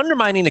precedent,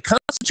 undermining the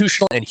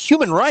constitutional and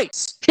human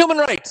rights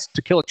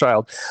to kill a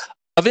child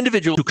of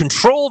individuals who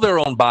control their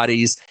own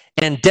bodies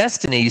and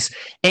destinies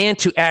and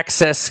to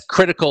access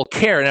critical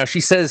care. Now, she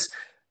says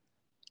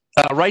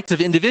rights of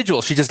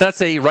individuals. She does not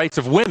say rights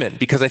of women,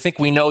 because I think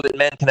we know that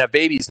men can have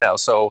babies now.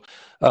 So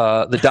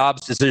the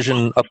Dobbs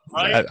decision,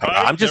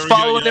 I'm just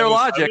following their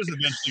logic. I was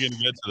eventually going to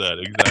get to that.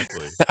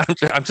 Exactly.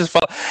 I'm just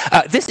following.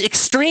 This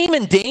extreme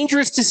and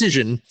dangerous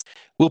decision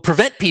will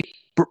prevent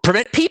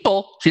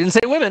people, she didn't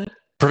say women,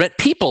 prevent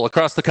people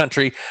across the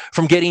country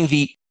from getting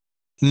the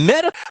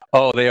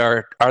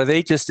are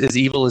they just as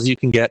evil as you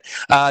can get?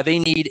 They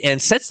need,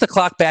 and sets the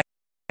clock back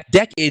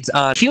decades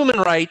on human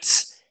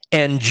rights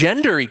and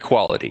gender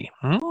equality.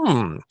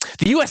 The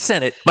U.S.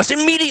 Senate must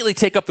immediately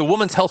take up the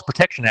Women's Health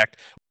Protection Act,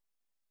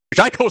 which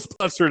I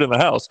co-sponsored in the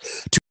House,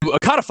 to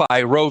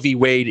codify Roe v.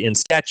 Wade in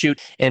statute,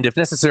 and if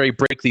necessary,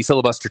 break the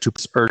filibuster to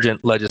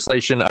urgent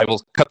legislation. I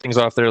will cut things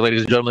off there,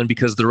 ladies and gentlemen,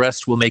 because the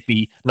rest will make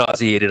me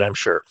nauseated, I'm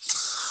sure.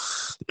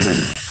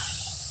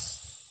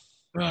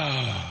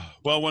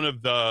 Well, one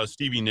of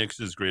Stevie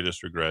Nicks'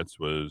 greatest regrets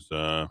was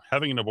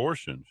having an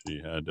abortion.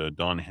 She had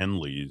Don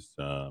Henley's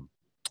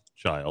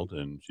child,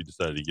 and she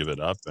decided to give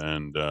it up.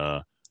 And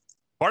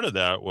part of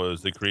that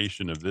was the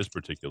creation of this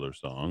particular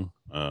song,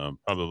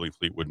 probably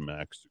Fleetwood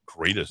Mac's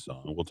greatest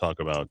song. We'll talk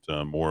about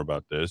more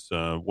about this.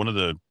 One of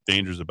the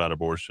dangers about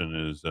abortion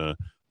is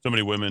so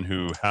many women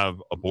who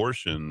have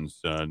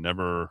abortions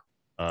never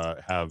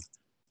have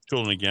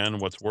children again.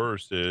 What's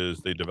worse is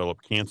they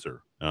develop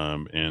cancer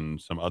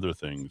and some other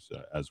things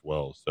as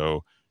well.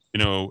 So,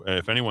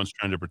 if anyone's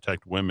trying to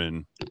protect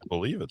women, I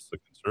believe it's the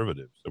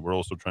conservatives. So we're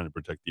also trying to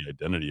protect the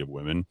identity of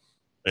women,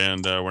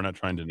 and we're not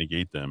trying to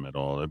negate them at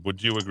all.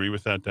 Would you agree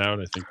with that, Dowd?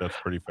 I think that's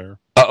pretty fair.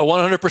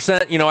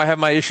 100%. I have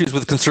my issues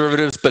with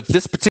conservatives, but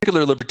this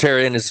particular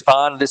libertarian is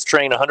on this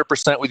train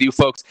 100% with you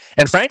folks.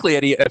 And frankly,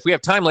 Eddie, if we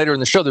have time later in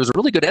the show, there's a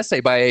really good essay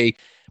by a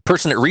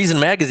person at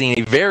Reason Magazine,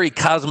 a very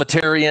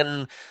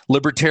cosmetarian,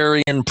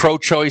 libertarian,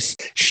 pro-choice.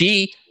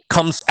 She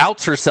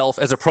outs herself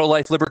as a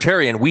pro-life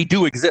libertarian. We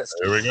do exist.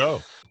 There we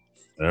go.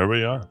 There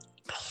we are.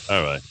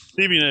 All right.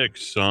 Stevie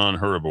Nicks on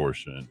her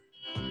abortion.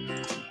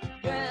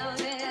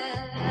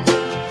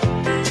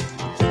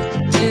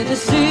 In a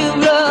sea of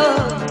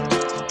love,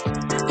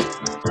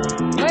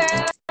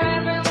 where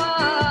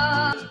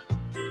everyone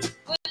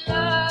would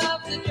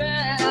love to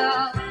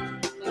drown,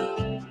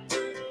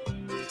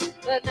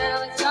 but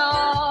now it's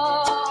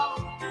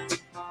gone.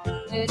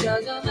 It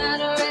doesn't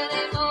matter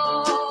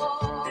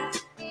anymore.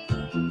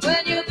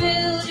 When you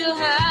build your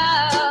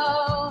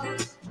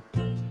house,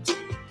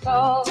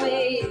 call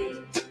me.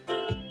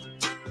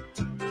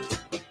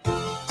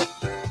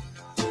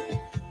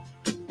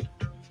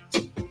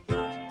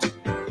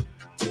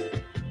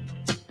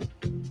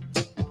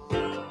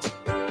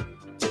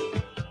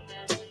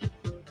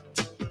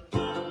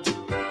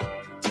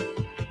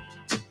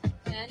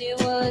 And it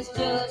was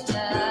just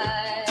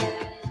like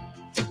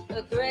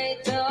a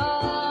great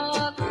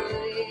dark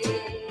way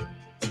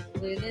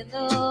within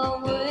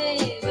the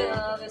waves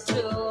of a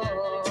storm.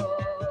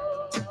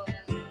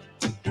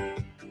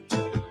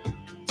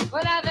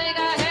 But I think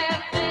I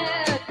have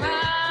met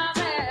my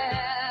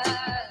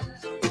match.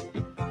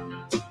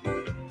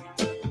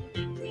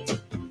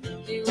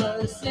 She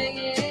was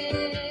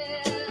singing.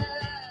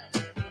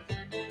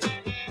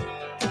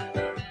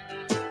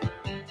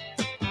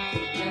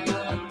 And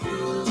I'm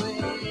doing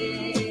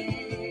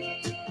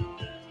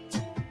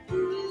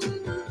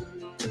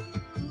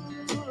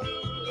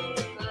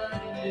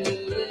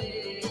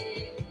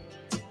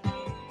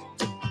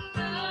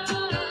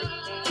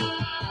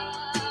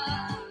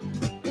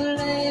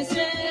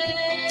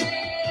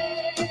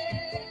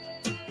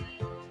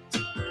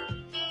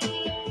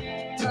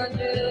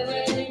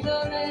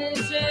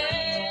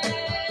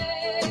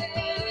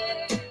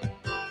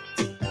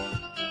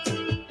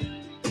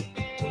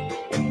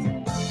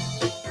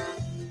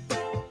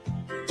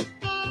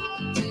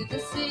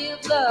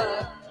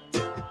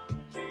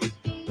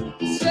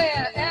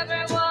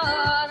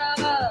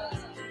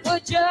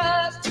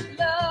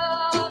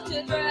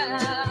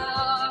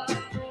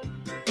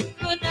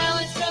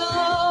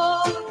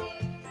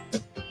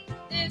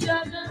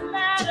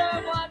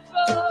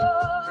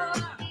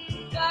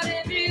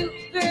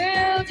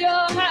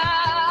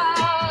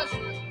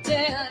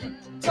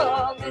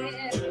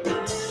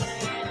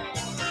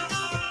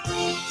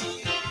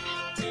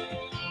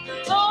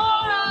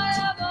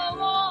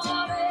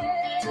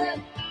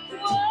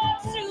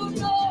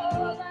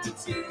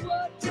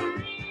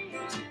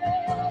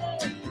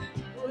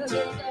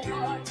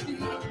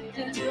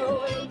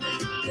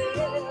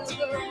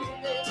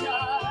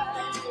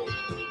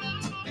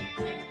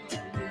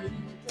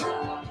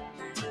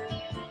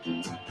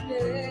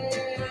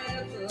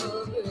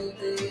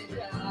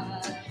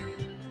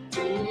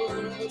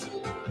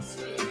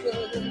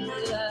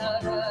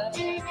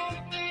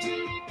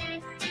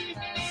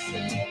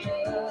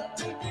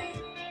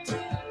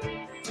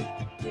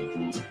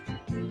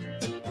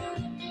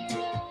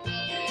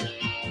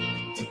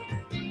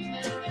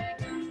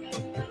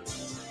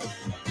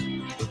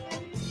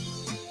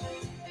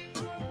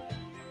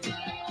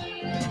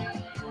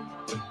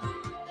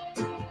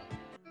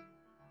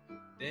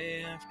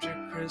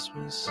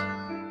Christmas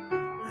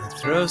and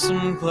throw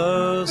some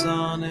clothes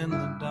on in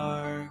the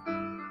dark.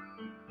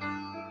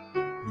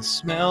 The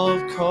smell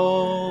of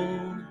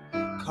cold,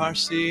 car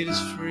seat is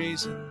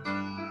freezing.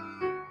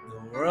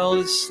 The world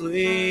is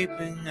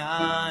sleeping,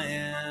 I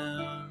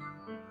am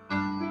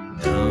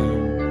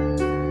numb.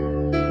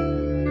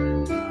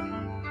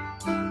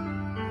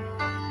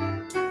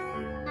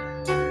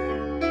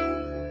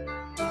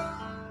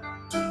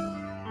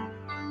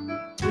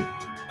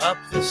 Up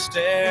the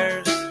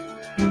stairs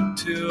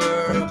to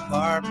her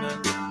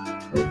apartment,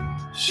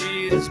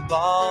 she is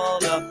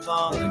balled up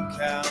on the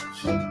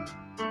couch.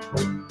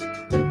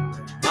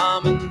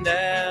 Mom and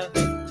Dad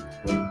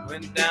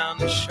went down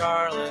to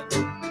Charlotte.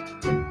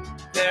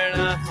 They're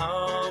not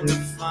home to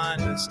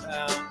find us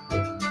out.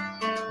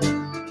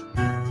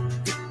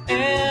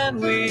 And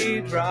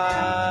we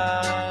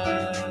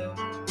drive.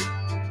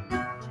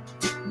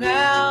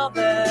 Now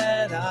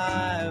that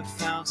I've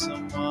found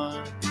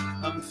someone,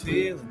 I'm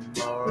feeling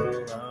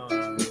more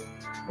alone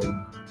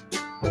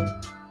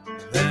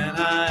than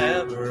I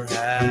ever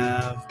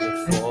have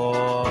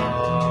before.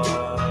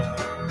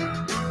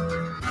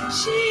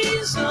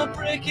 She's a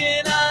brick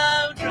and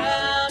I'm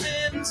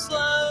drowning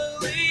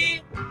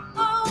slowly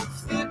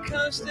off the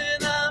coast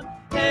and I'm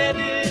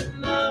headed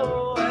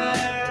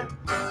nowhere.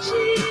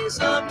 She's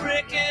a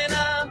brick and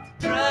I'm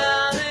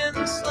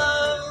drowning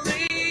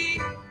slowly.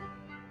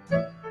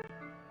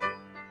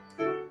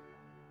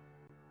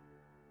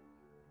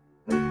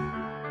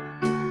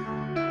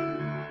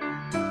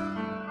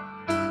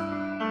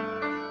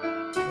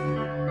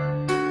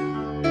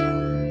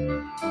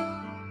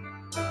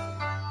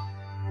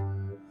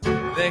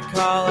 They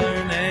call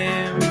her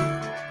name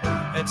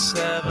at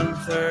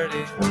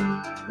 7:30.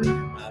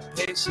 I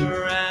pace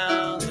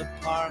around the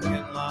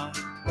parking lot.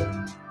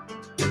 And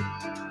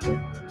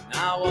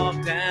I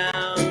walk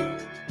down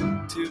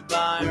to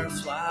buy her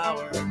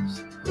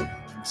flowers and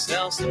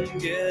sell some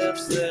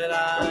gifts that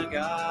I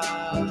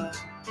got.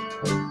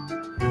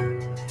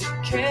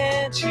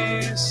 Can't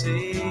you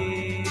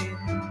see?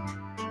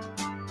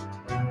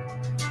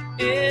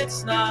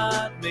 It's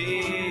not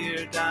me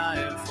you're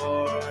dying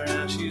for.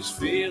 Now she's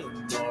feeling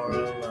more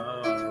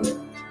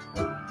alone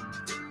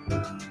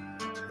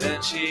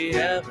than she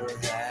ever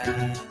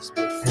has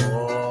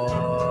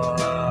before.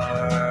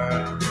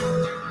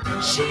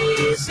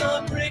 She's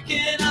a brick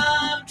and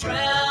I'm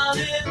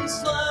drowning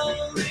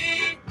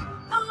slowly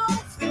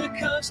off the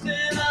coast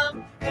and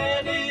I'm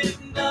headed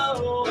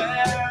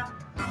nowhere.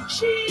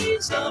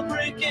 She's a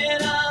brick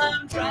and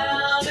I'm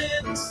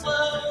drowning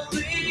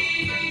slowly.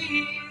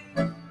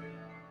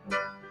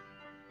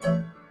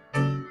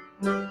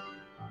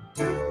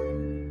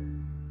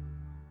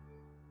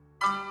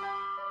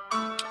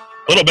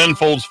 Little Ben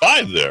Folds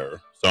 5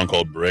 there. Song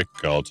called Brick.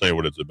 I'll tell you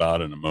what it's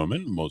about in a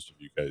moment. Most of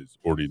you guys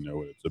already know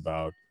what it's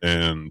about.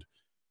 And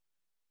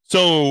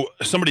so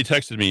somebody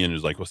texted me and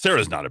was like, well,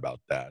 Sarah's not about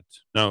that.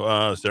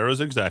 No,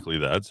 Sarah's exactly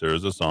that.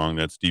 Sarah's a song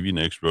that Stevie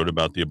Nicks wrote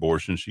about the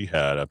abortion she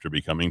had after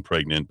becoming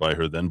pregnant by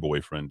her then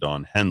boyfriend,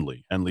 Don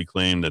Henley. Henley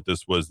claimed that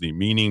this was the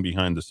meaning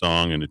behind the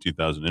song in a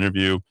 2000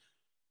 interview.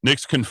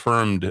 Nicks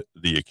confirmed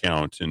the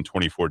account in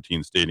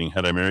 2014, stating,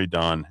 had I married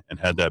Don and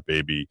had that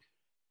baby,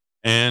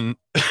 and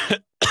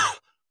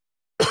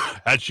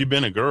had she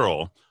been a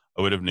girl,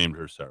 I would have named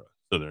her Sarah.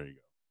 So there you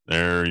go.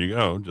 There you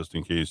go. Just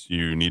in case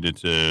you needed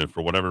to,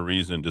 for whatever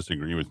reason,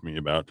 disagree with me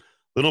about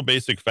little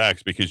basic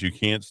facts because you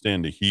can't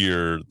stand to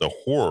hear the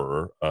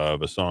horror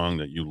of a song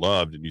that you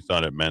loved and you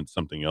thought it meant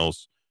something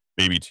else,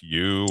 maybe to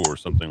you or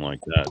something like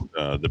that.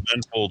 The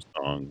Ben Folds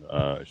song,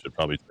 I should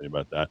probably say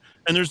about that.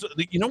 And there's,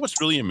 you know, what's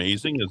really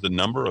amazing is the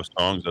number of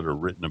songs that are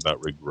written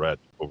about regret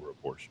over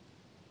abortion.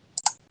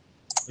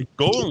 Like,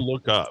 go and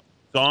look up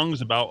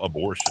songs about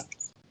abortion.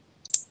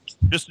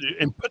 Just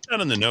and put that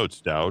in the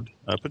notes, Dowd.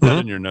 Put that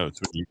in your notes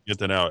when you get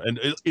that out. And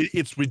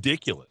it's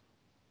ridiculous.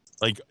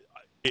 Like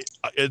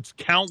it's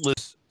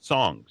countless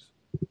songs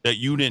that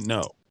you didn't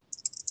know.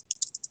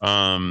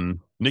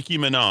 Nicki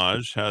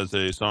Minaj has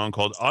a song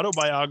called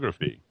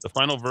Autobiography. The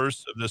final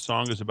verse of this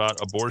song is about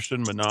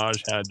abortion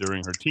Minaj had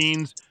during her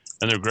teens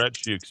and the regret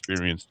she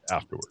experienced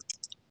afterward.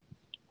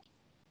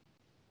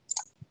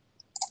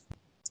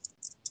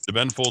 The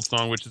Ben Folds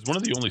song, which is one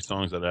of the only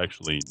songs that I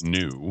actually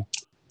knew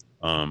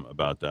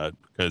about that,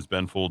 because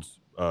Ben Folds,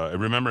 I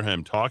remember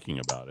him talking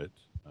about it.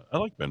 I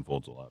like Ben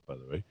Folds a lot, by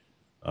the way.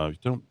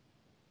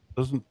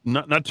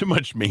 Not too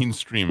much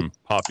mainstream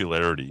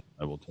popularity,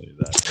 I will tell you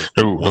that.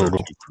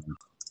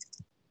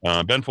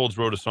 Ben Folds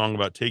wrote a song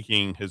about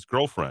taking his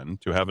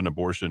girlfriend to have an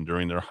abortion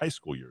during their high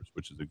school years,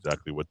 which is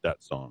exactly what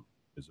that song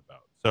is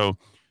about. So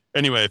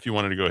anyway, if you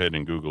wanted to go ahead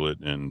and Google it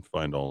and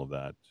find all of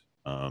that,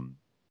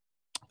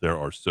 there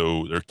are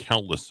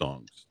countless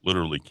songs,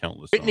 literally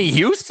countless songs. Whitney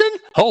Houston?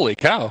 Holy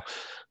cow.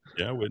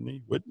 Yeah,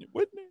 Whitney. You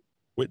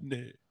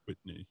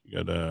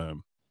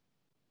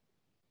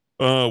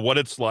got What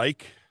It's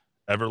Like,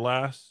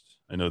 Everlast.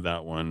 I know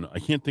that one. I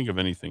can't think of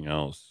anything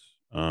else.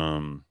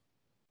 I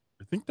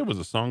think there was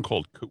a song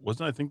called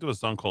I think there was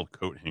a song called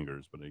Coat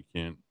Hangers, but I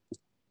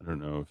don't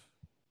know if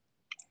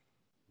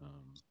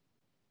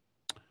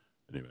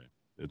anyway.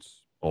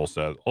 it's all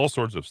sad, all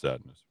sorts of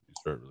sadness when you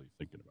start really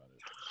thinking about it.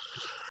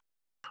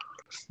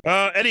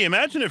 Eddie,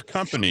 imagine if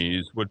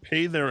companies would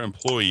pay their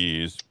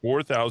employees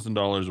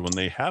 $4,000 when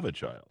they have a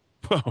child.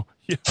 Oh,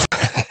 yeah.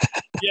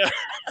 Yeah.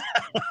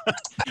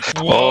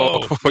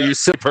 Whoa, you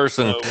sick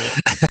person.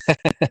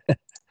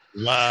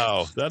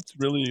 Wow, it's a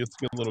good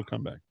little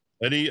comeback.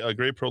 Eddie, a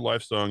great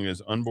pro-life song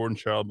is Unborn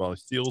Child by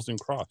Seals and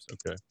Crofts.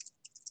 Okay.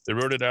 They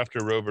wrote it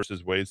after Roe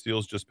versus Wade.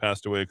 Seals just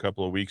passed away a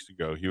couple of weeks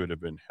ago. He would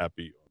have been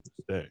happy on this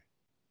day.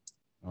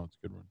 Oh, it's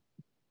a good one.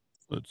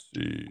 Let's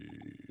see.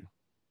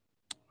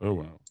 Oh,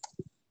 wow.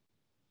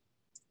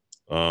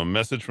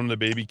 Message from the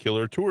Baby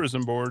Killer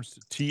Tourism Boards,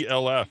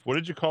 TLF. What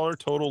did you call her?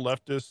 Total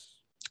leftist?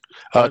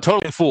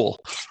 Totally fool.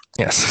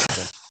 Yes.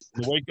 Okay.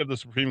 In the wake of the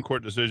Supreme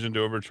Court decision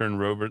to overturn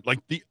Roe,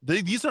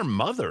 these are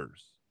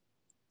mothers.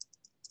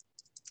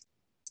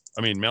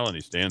 I mean,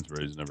 Melanie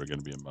Stansbury is never going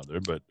to be a mother,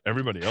 but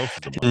everybody else is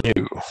a mother.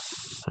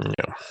 No.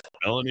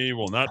 Melanie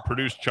will not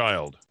produce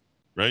child,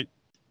 right?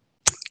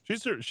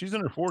 She's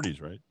in her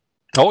 40s, right?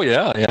 Oh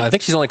yeah. I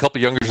think she's only a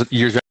couple years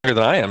younger than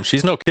I am.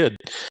 She's no kid.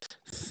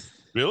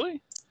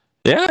 Really?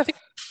 Yeah, I think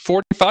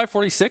 45,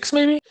 46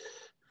 maybe.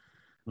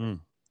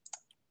 In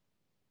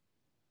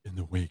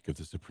the wake of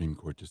the Supreme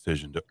Court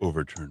decision to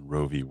overturn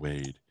Roe v.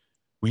 Wade,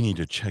 we need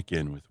to check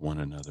in with one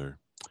another.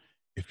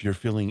 If you're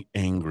feeling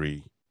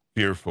angry,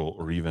 fearful,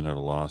 or even at a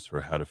loss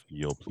for how to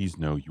feel, please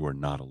know you are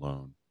not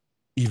alone.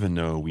 Even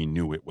though we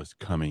knew it was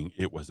coming,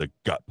 it was a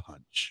gut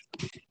punch.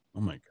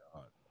 Oh my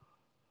God.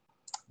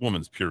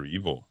 Woman's pure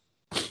evil.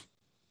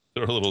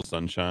 Throw a little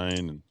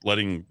sunshine and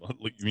letting,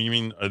 you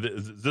mean,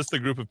 is this the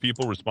group of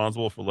people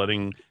responsible for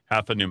letting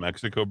half of New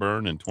Mexico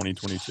burn in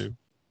 2022?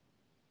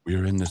 We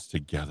are in this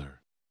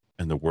together,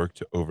 and the work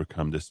to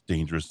overcome this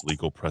dangerous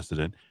legal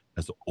precedent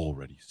has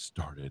already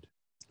started.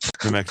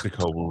 New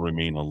Mexico will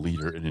remain a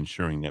leader in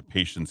ensuring that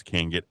patients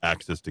can get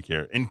access to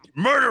care and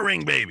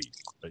murdering babies.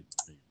 Right.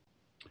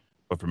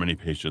 But for many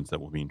patients,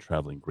 that will mean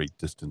traveling great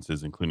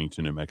distances, including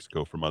to New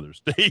Mexico from other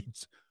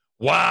states.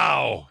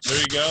 Wow. There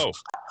you go.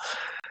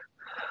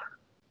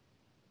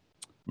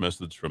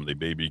 Message from the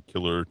Baby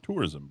Killer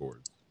Tourism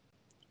Board.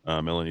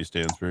 Melanie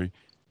Stansbury,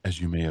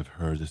 as you may have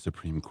heard, the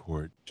Supreme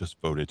Court just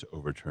voted to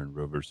overturn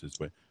Roe versus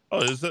Wade.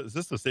 Oh, is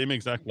this the same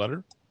exact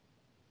letter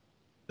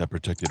that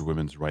protected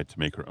women's right to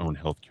make her own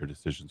healthcare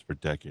decisions for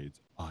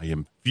decades? I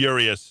am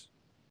furious.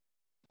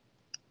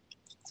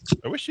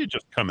 I wish you'd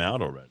just come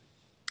out already.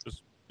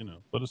 Just,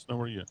 let us know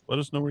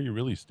where you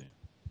really stand.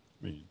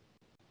 I mean,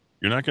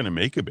 you're not going to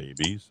make a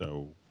baby,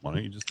 so why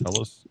don't you just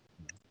tell us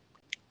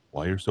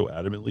why you're so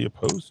adamantly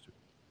opposed to it?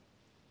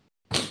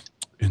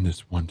 In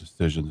this one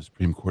decision, the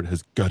Supreme Court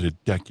has gutted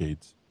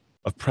decades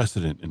of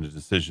precedent in a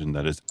decision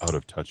that is out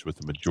of touch with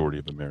the majority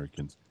of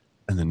Americans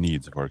and the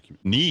needs of our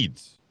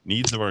communities.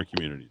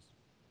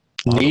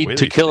 Need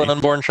to kill an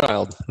unborn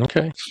child.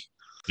 Okay.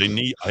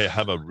 I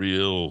have a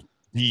real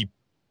deep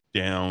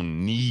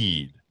down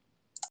need.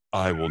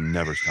 I will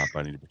never stop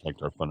fighting to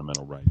protect our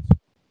fundamental rights.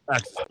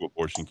 Access to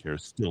abortion care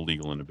is still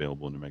legal and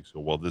available in New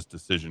Mexico. While this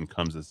decision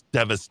comes as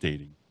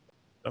devastating,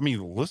 I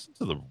mean, listen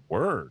to the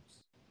words.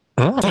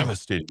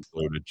 Devastating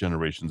blow to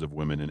generations of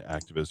women and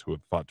activists who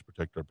have fought to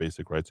protect our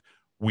basic rights.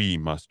 We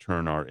must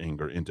turn our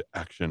anger into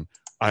action.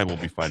 I will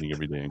be fighting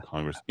every day in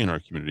Congress, in our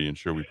community,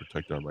 ensure we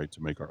protect our right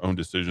to make our own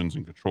decisions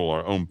and control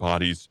our own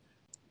bodies.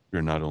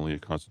 We're not only a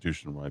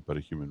constitutional right, but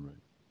a human right.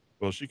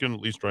 Well, she can at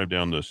least drive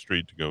down the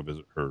street to go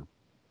visit her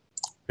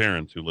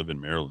parents who live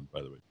in Maryland,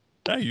 by the way.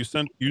 Yeah, you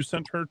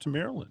sent her to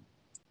Maryland.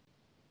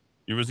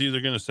 You was either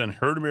going to send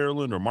her to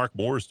Maryland or Mark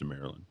Moores to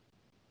Maryland.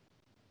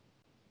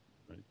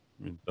 I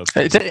mean,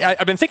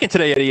 I've been thinking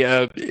today, Eddie.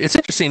 It's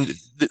interesting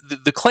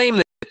the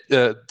claim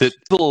that the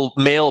little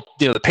male,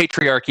 the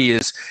patriarchy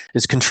is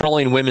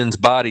controlling women's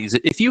bodies.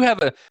 If you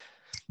have a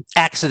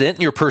accident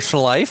in your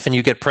personal life and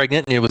you get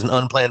pregnant and it was an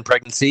unplanned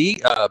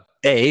pregnancy,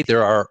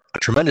 there are a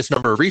tremendous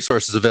number of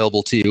resources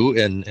available to you,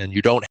 and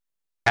you don't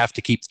have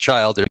to keep the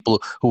child. There are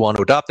people who want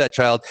to adopt that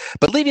child.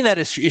 But leaving that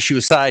issue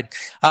aside,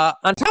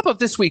 on top of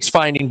this week's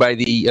finding by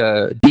the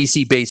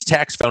DC-based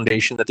tax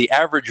foundation that the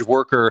average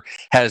worker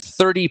has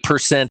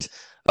 30%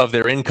 of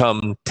their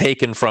income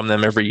taken from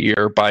them every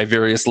year by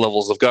various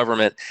levels of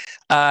government,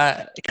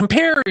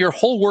 compare your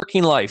whole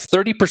working life,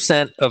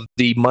 30% of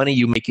the money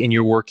you make in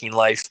your working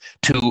life,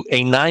 to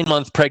a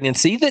 9-month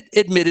pregnancy that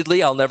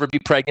admittedly I'll never be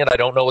pregnant. I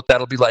don't know what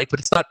that'll be like,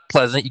 but it's not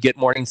pleasant. You get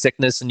morning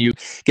sickness and you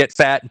get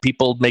fat and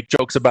people make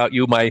jokes about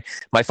you. My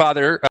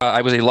father,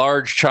 I was a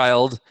large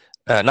child,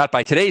 not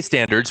by today's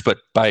standards, but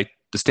by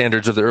the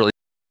standards of the early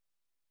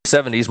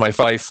 70s. My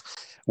wife,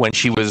 when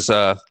she was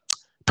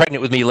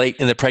pregnant with me late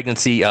in the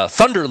pregnancy,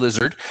 thunder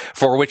lizard,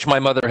 for which my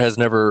mother has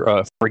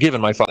never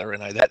forgiven my father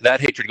and I. That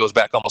hatred goes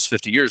back almost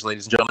 50 years,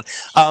 ladies and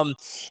gentlemen.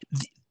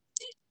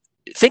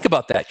 Think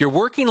about that. Your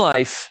working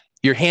life,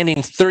 you're handing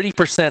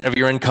 30% of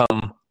your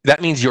income,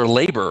 that means your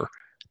labor,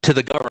 to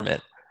the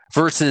government,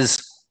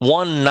 versus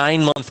one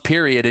 9-month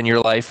period in your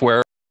life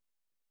where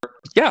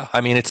yeah,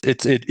 I mean,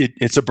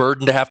 it's a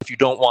burden to have if you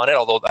don't want it.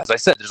 Although, as I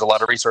said, there's a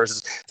lot of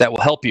resources that will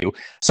help you.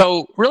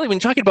 So, really, when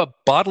you're talking about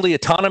bodily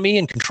autonomy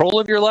and control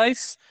of your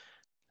life,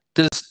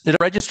 did it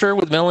register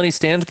with Melanie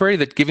Stansbury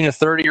that giving a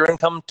third of your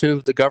income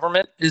to the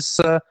government is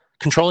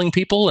controlling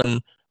people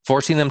and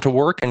forcing them to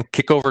work and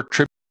kick over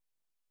tribute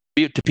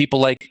to people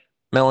like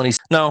Melanie?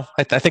 No,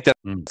 I think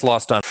that's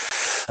lost on.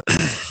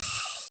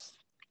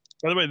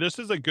 By the way, this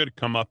is a good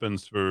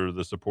comeuppance for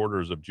the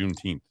supporters of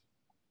Juneteenth.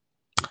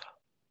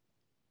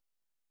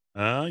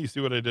 You see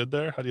what I did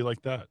there? How do you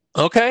like that?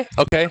 Okay.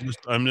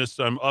 I'm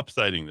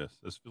upsiding this.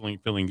 It's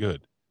feeling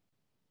good.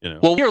 You know.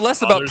 Well, we hear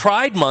less about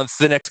Pride Month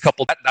the next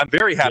couple. I'm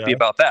very happy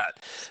about that.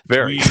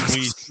 Very.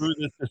 We threw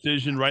this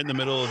decision right in the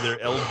middle of their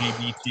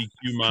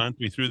LGBTQ month.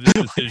 We threw this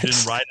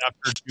decision right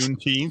after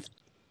Juneteenth,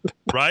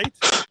 right?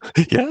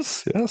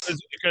 Yes.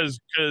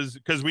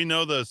 Because we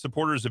know the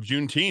supporters of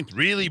Juneteenth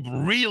really,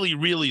 really,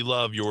 really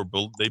love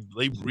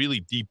they really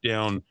deep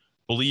down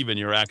believe in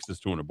your access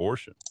to an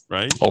abortion,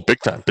 right? Oh, big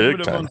time. That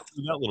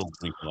little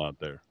wrinkle out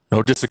there.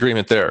 No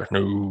disagreement there.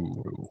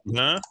 No.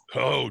 Huh?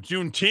 Oh,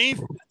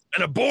 Juneteenth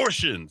and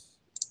abortions.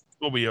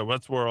 Well,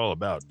 that's what we're all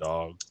about,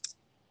 dog.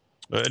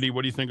 Eddie,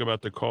 what do you think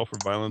about the call for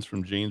violence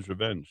from Jane's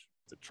Revenge?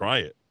 Try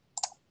it.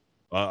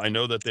 I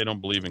know that they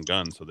don't believe in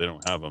guns, so they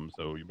don't have them.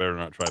 So you better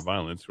not try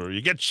violence, or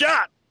you get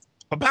shot.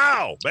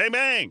 Pow, bang,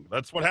 bang.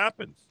 That's what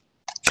happens.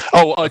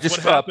 Oh, just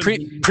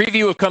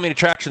preview of coming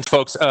attractions,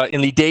 folks.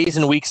 In the days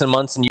and weeks and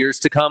months and years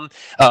to come,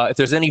 if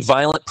there's any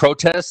violent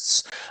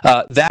protests,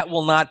 that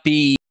will not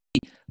be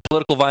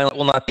political violence,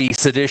 will not be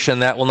sedition,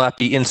 that will not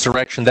be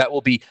insurrection, that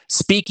will be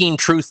speaking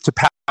truth to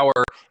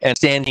power and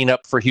standing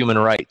up for human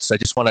rights. I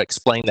just want to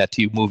explain that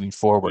to you moving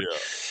forward.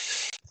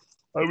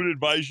 Yeah. I would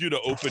advise you to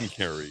open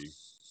carry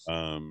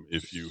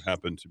if you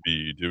happen to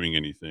be doing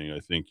anything. I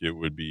think it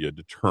would be a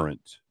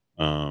deterrent.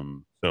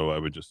 So I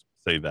would just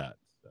say that.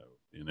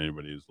 And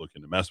anybody who's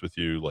looking to mess with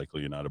you,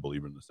 likely you're not a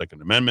believer in the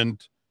Second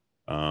Amendment.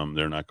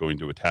 They're not going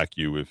to attack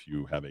you if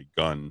you have a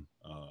gun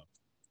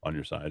on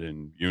your side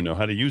and you know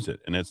how to use it.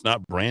 And it's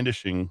not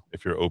brandishing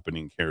if you're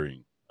open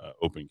carry. So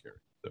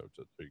there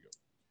you go.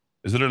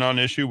 Is it a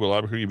non-issue? Will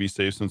Albuquerque be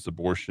safe since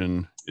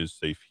abortion is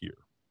safe here?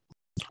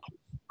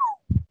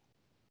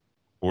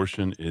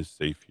 Abortion is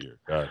safe here.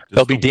 God,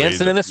 they'll be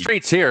dancing in the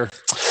streets here.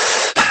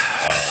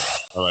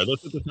 All right,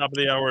 let's at the top of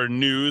the hour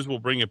news. We'll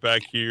bring it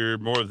back here.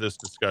 More of this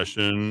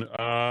discussion.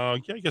 I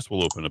guess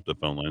we'll open up the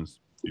phone lines.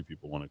 See if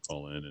people want to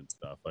call in and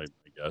stuff. I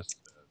guess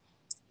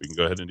we can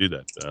go ahead and do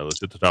that. Let's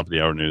hit the top of the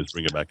hour news.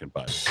 Bring it back in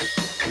 5.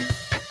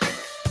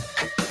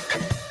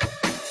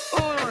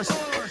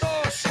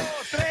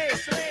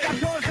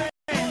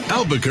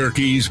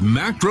 Albuquerque's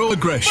macro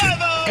aggression.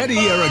 Eddie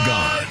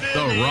Aragon,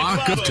 the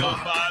Rock of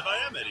Talk.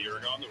 I am Eddie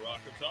Aragon, the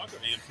Rock of Talk on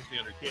AM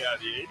 1600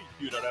 KID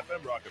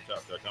 82.fm,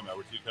 rockoftalk.com.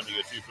 Hour 2 coming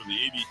at you from the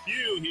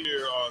ABQ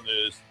here on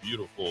this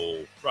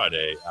beautiful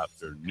Friday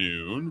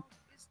afternoon.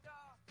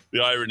 The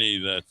irony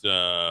that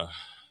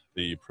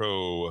the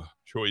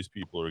pro-choice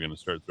people are going to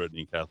start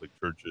threatening Catholic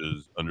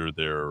churches under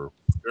their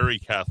very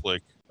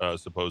Catholic,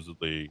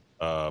 supposedly,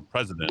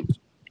 president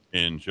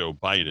in Joe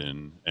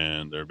Biden,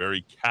 and their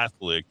very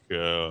Catholic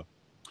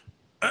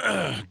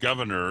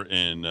governor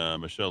in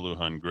Michelle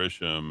Lujan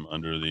Grisham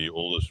under the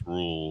oldest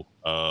rule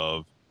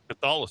of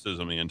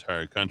Catholicism in the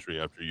entire country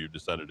after you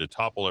decided to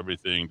topple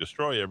everything,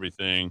 destroy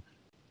everything,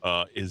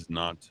 is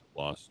not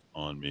lost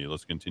on me.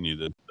 Let's continue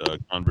the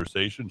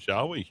conversation,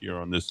 shall we, here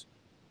on this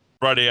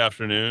Friday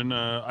afternoon.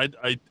 I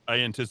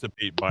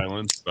anticipate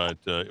violence, but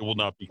it will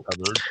not be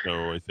covered.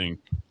 So I think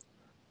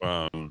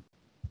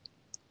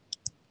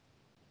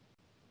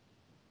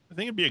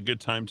it'd be a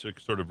good time to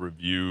sort of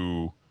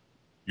review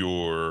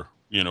your,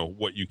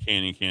 what you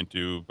can and can't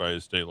do by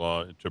state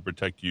law to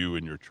protect you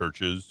and your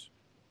churches,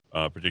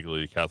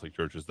 particularly Catholic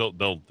churches. They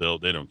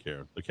don't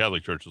care. The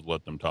Catholic churches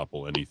let them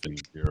topple anything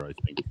here. I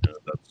think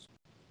that's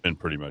been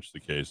pretty much the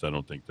case. I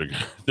don't think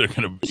they're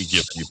going to be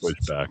giving you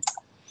pushback,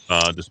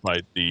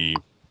 despite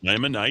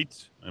I'm a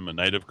knight. I'm a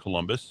knight of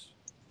Columbus.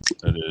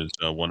 That is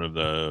one of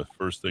the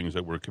first things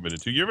that we're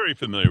committed to. You're very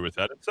familiar with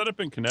that. It's set up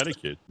in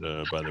Connecticut,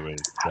 by the way,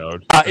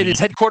 Dowd. It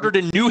is headquartered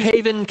in New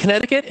Haven,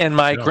 Connecticut, and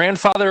my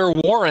grandfather,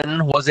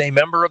 Warren, was a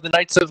member of the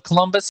Knights of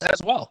Columbus as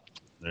well.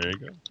 There you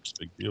go.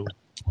 Big deal.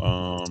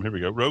 Here we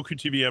go. Roku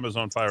TV,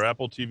 Amazon Fire,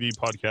 Apple TV,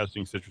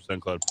 podcasting, Citrus,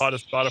 SoundCloud,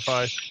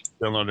 Spotify.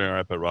 Downloading our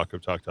app at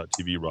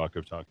rockoftalk.tv,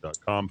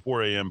 rockoftalk.com,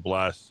 4 a.m.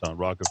 blasts on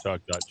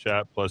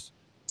rockoftalk.chat, plus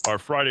our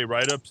Friday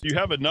write-ups. You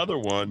have another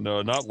one,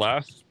 not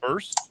last,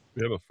 first.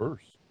 We have a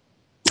first.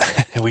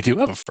 We do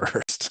have a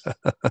first.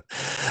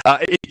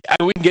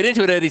 We can get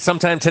into it, Eddie,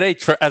 sometime today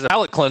as a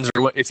palate cleanser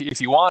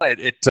if you want it.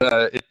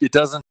 It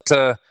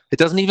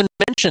doesn't even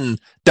mention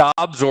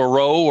Dobbs or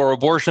Roe or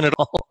abortion at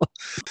all.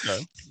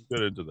 Okay,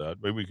 get into that.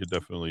 Maybe we could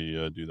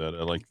definitely do that.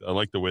 I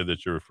like the way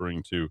that you're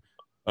referring to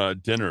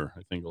dinner.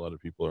 I think a lot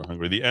of people are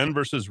hungry. The N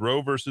versus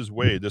Roe versus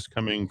Wade. This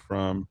coming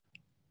from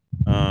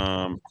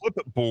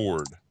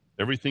Flipboard.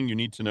 Everything you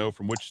need to know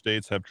from which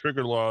states have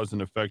trigger laws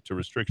in effect to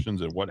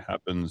restrictions and what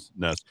happens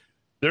next.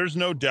 there's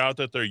no doubt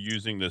that they're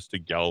using this to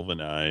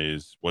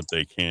galvanize what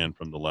they can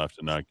from the left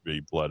and not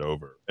be bled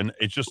over. And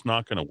it's just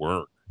not going to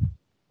work.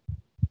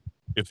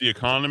 If the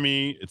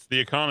economy, it's the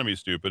economy,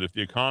 stupid. If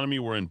the economy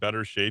were in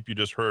better shape, you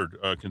just heard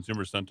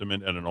consumer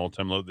sentiment at an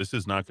all-time low. This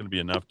is not going to be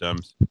enough,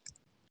 Dems.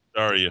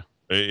 Sorry,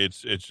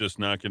 it's just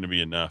not going to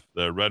be enough.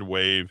 The red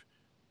wave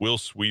will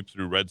sweep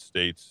through red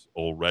states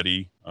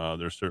already.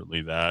 There's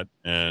certainly that.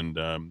 And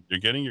you're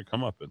getting your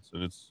comeuppance,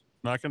 and it's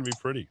not going to be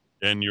pretty.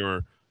 And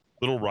your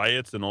little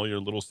riots in all your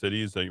little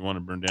cities that you want to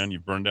burn down,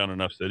 you've burned down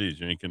enough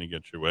cities. You ain't going to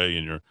get your way.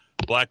 And your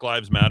Black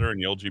Lives Matter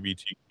and the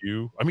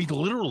LGBTQ. I mean,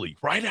 literally,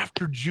 right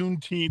after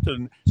Juneteenth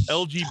and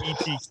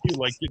LGBTQ,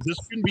 like, this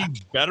can be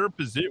better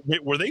position.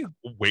 Were they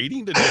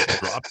waiting to just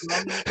drop it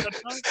on them at that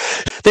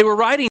time? They were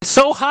riding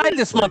so high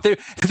this month.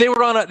 They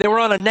were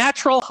on a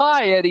natural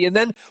high, Eddie, and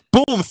then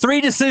boom,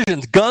 3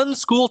 decisions: gun,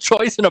 school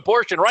choice, and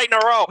abortion, right in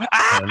a row.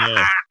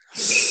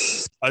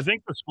 I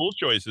think the school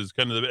choice is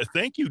kind of the best.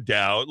 Thank you,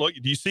 Dow. Look,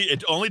 do you see?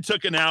 It only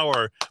took an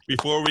hour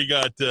before we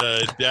got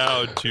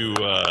Dow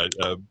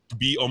to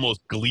be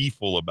almost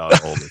gleeful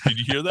about all this. Did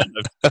you hear that?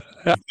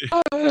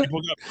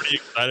 People got pretty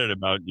excited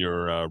about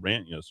your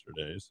rant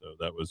yesterday, so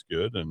that was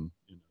good. And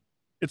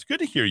it's good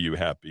to hear you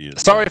happy. And,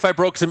 sorry if I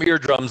broke some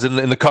eardrums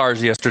in the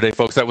cars yesterday,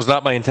 folks. That was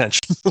not my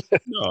intention.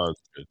 No,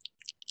 it's good.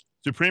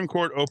 Supreme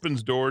Court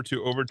opens door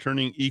to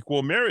overturning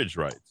equal marriage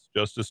rights.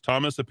 Justice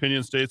Thomas'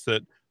 opinion states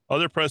that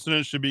other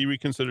precedents should be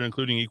reconsidered,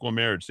 including equal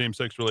marriage,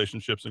 same-sex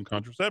relationships, and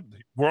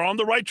contraception. We're on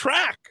the right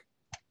track.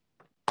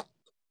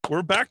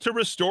 We're back to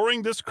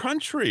restoring this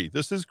country.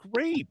 This is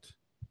great.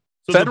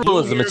 So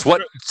federalism. It's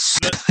what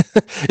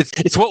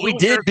it's what we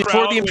did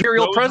before the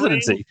imperial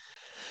presidency.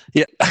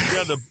 Yeah.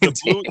 Yeah,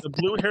 the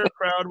blue hair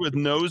crowd with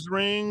nose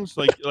rings,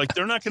 like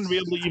they're not going to be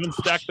able to even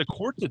stack the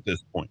courts at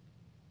this point.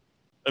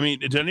 I mean,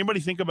 did anybody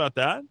think about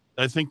that?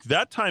 I think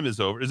that time is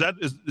over. Is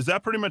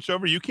that pretty much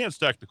over? You can't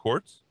stack the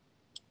courts.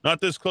 Not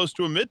this close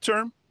to a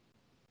midterm.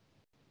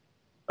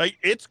 Like,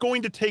 it's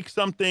going to take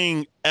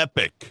something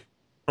epic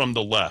from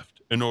the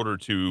left in order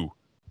to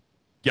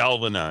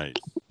galvanize.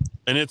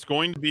 And it's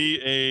going to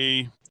be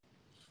a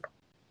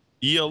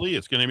ELE.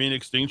 It's going to be an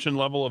extinction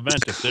level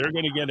event. If they're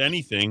going to get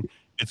anything,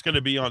 it's going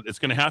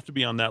to have to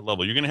be on that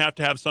level. You're going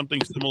to have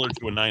something similar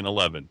to a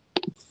 9/11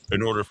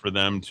 in order for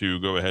them to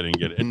go ahead and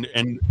get it.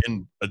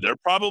 And they'll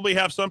probably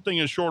have something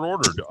in short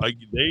order.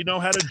 They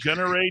know how to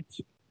generate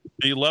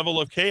the level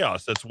of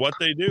chaos. That's what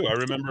they do. I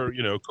remember,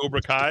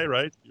 Cobra Kai,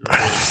 right?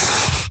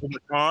 Cobra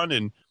Khan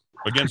and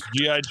against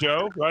G.I.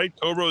 Joe, right?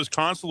 Cobra is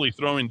constantly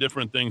throwing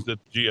different things at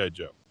G.I.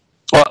 Joe.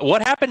 Well,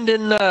 what happened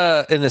in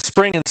the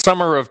spring and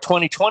summer of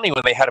 2020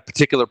 when they had a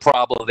particular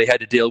problem they had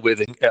to deal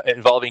with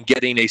involving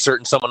getting a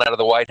certain someone out of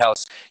the White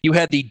House? You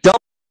had the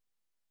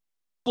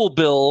double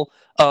bill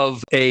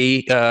of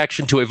a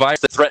action to a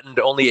virus that threatened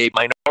only a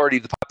minority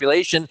of the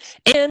population,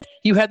 and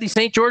you had the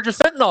St. George's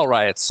fentanyl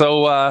riots.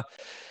 So,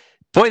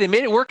 boy, they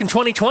made it work in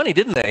 2020,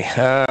 didn't they?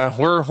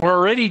 We're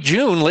already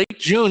late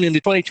June into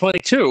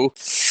 2022.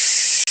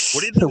 What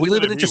do you think we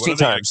live in interesting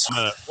times.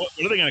 What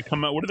are they going to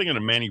come out? What are they going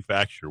to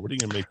manufacture? What are you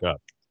going to make up?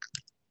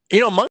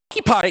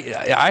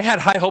 Monkeypox. I had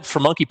high hopes for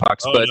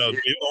monkeypox, but no,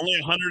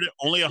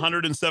 only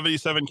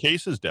 177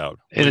 cases, Dowd.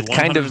 It is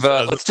kind of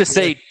let's just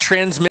say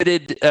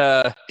transmitted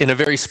in a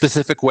very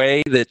specific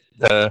way that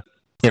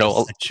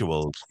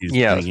sexuals. He's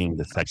bringing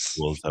the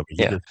sexuals up. He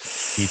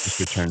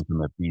just returned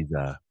from a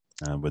visa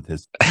with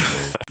his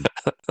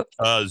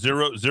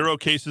zero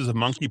cases of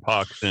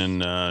monkeypox in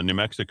New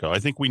Mexico. I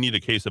think we need a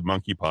case of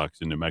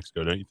monkeypox in New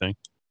Mexico, don't you think?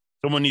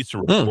 Someone needs to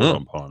report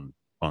upon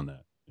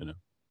that. Just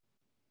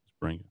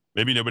bring it.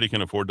 Maybe nobody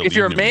can afford to. If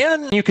you're a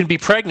man, you can be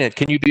pregnant.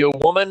 Can you be a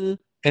woman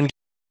and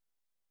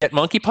get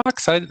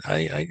monkeypox?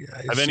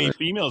 Have any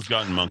females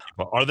gotten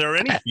monkeypox? Are there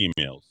any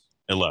females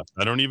left?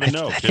 I don't even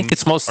know. I think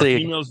it's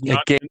mostly a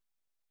gay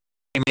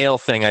male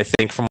thing, I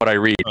think, from what I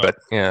read. But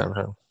yeah.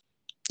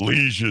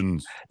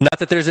 Lesions. Not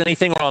that there's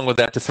anything wrong with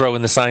that to throw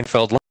in the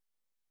Seinfeld.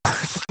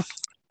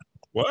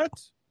 What?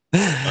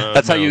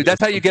 That's how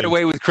you get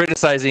away with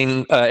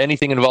criticizing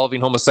anything involving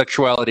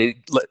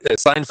homosexuality.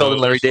 Seinfeld and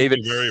Larry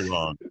David very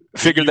wrong.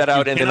 Figured that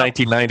out in the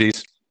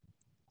 1990s.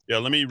 Yeah,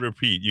 let me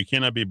repeat. You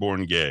cannot be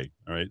born gay.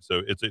 All right,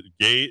 so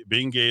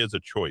being gay is a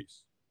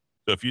choice.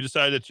 So if you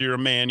decide that you're a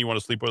man, you want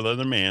to sleep with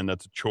another man,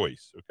 that's a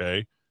choice. Okay.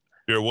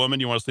 If you're a woman,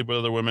 you want to sleep with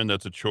other women,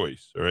 that's a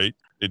choice. All right.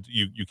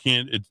 You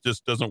can't. It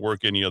just doesn't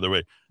work any other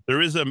way.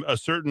 There is a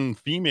certain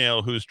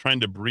female who's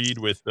trying to breed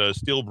with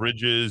steel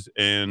bridges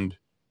and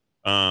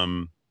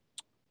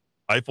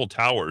Eiffel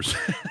Towers.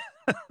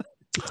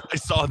 I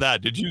saw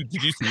that. Did you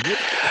see this?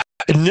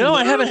 No,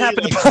 I haven't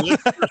happened.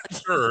 Her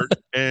shirt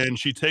and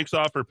she takes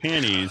off her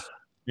panties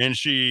and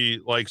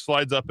she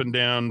slides up and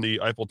down the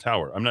Eiffel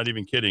Tower. I'm not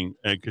even kidding,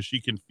 because she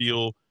can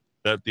feel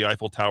that the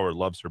Eiffel Tower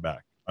loves her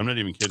back. I'm not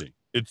even kidding.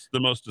 It's the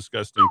most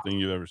disgusting thing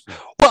you've ever seen.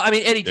 Well, I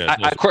mean, Eddie,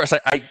 of course,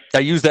 I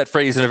use that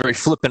phrase in a very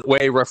flippant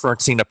way,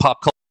 referencing a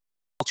pop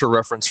culture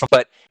reference,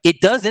 but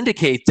it does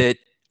indicate that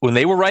when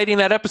they were writing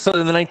that episode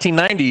in the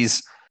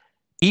 1990s,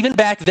 even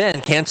back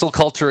then, cancel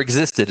culture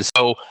existed.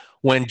 So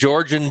when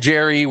George and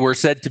Jerry were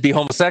said to be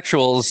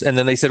homosexuals, and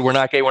then they said, we're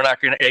not gay, we're not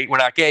gay, we're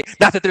not gay.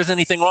 Not that there's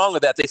anything wrong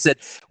with that. They said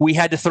we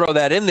had to throw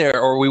that in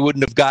there or we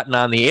wouldn't have gotten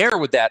on the air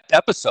with that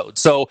episode.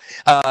 So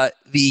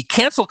the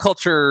cancel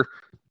culture,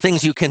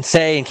 things you can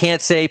say and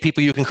can't say,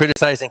 people you can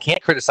criticize and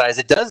can't criticize,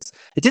 it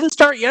didn't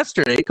start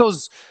yesterday. It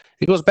goes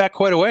back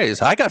quite a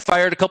ways. I got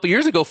fired a couple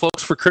years ago,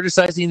 folks, for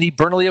criticizing the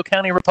Bernalillo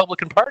County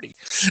Republican Party.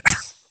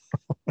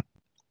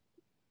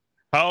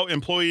 How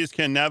employees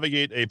can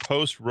navigate a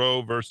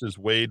post-Roe versus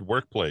Wade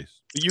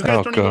workplace. You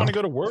guys don't even want to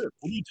go to work.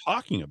 What are you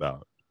talking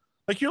about?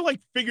 Like, you're like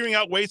figuring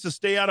out ways to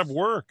stay out of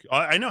work.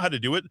 I know how to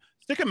do it.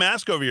 Stick a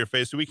mask over your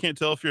face so we can't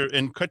tell if you're,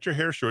 and cut your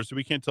hair short so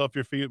we can't tell if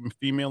you're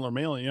female or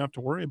male. And you don't have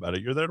to worry about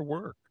it. You're there to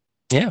work.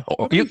 Yeah,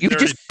 you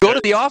just go to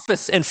the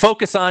office and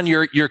focus on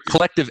your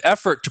collective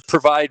effort to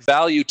provide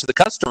value to the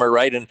customer,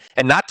 right? And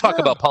not talk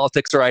about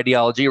politics or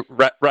ideology,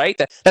 right?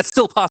 That's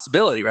still a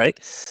possibility, right?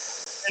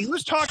 And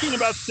who's talking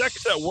about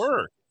sex at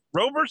work?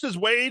 Roe versus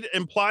Wade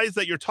implies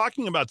that you're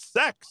talking about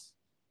sex.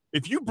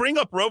 If you bring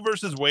up Roe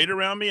versus Wade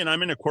around me and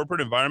I'm in a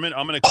corporate environment,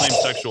 I'm going to claim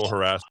sexual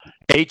harassment.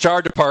 HR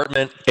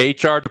department.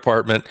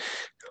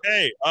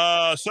 Hey,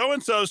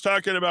 so-and-so's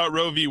talking about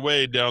Roe v.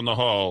 Wade down the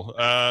hall.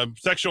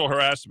 Sexual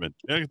harassment.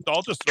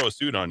 I'll just throw a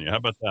suit on you. How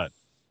about that?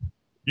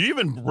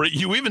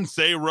 You even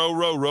say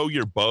row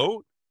your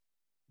boat?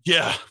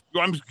 Yeah,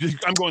 I'm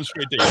going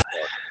straight to your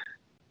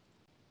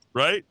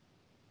right?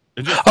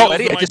 It just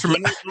Eddie, I just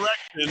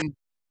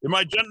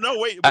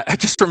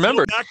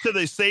remembered. Back to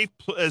the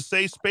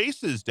safe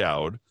spaces,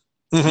 Dowd.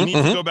 Mm-hmm, we need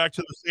to go back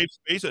to the safe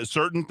spaces.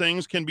 Certain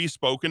things can be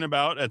spoken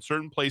about at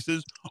certain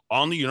places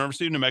on the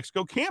University of New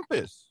Mexico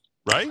campus,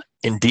 right?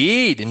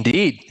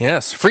 Indeed.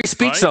 Yes. Free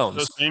speech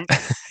zones.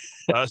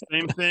 So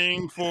same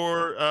thing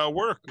for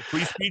work.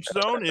 Free speech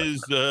zone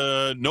is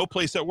no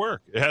place at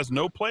work. It has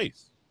no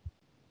place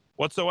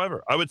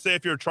whatsoever. I would say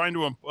if you're trying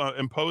to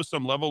impose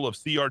some level of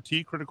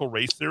CRT, critical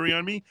race theory,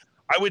 on me,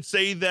 I would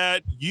say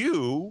that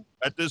you,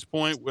 at this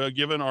point,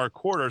 given our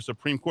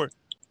Supreme Court,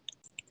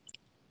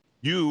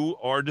 you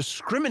are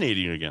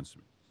discriminating against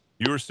me.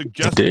 You're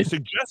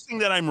suggesting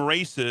that I'm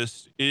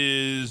racist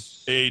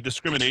is a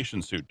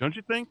discrimination suit, don't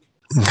you think?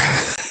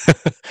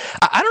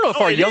 I don't know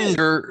if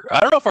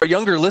our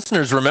younger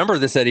listeners remember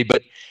this, Eddie,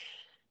 but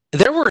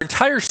there were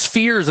entire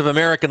spheres of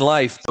American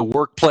life, the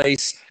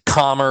workplace,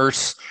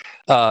 commerce,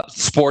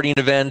 sporting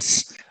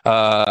events.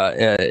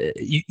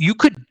 You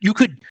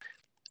could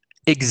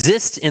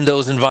exist in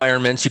those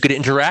environments. You could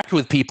interact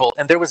with people,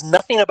 and there was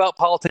nothing about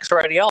politics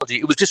or ideology.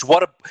 It was just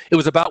it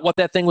was about what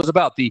that thing was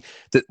about.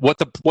 What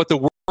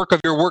the work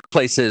of your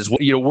workplace is.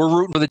 We're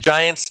rooting for the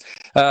Giants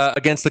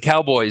against the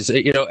Cowboys.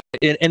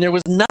 And there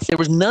was nothing. There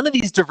was none of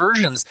these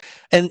diversions,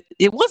 and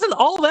it wasn't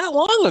all that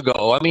long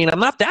ago. I mean, I'm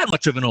not that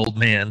much of an old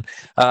man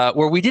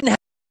where we didn't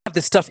have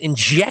this stuff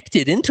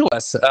injected into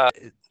us.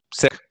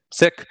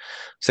 Sick.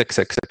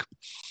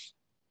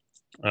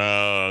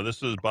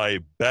 This is by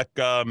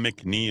Becca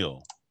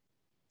McNeil.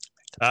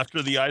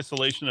 After the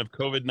isolation of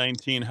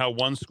COVID-19, how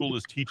one school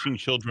is teaching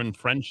children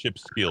friendship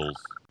skills.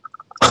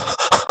 You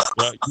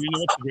know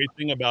what's the great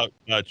thing about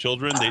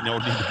children? They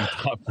don't need to be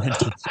taught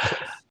friendship skills.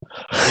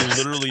 They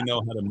literally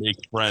know how to make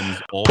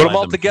friends. Put them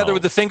all together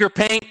with the finger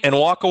paint and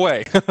walk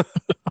away.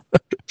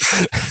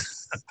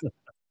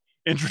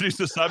 Introduce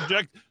a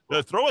subject.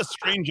 Throw a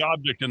strange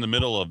object in the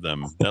middle of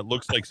them that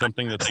looks like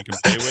something that they can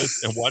play with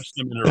and watch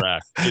them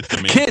interact. It's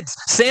amazing. Kids,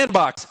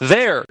 sandbox,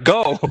 there,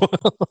 go.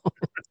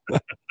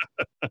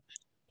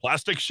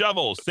 Plastic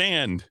shovel,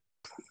 sand.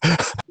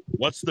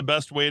 What's the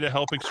best way to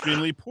help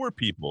extremely poor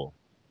people?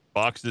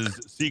 Fox's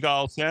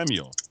Seagal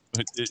Samuel.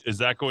 Is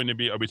that going to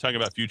be, are we talking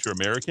about future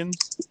Americans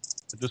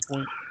at this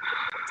point?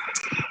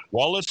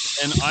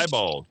 Wallace and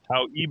Eyeball,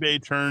 how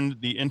eBay turned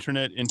the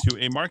internet into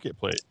a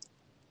marketplace.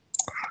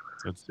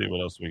 Let's see what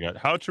else we got.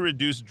 How to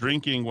reduce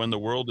drinking when the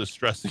world is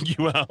stressing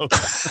you out.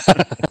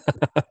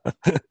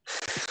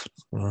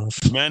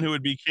 Man Who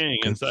Would Be King,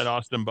 inside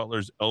Austin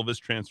Butler's Elvis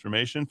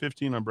transformation.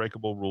 15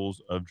 unbreakable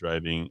rules of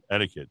driving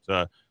etiquette.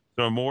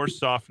 So more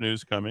soft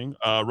news coming.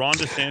 Ron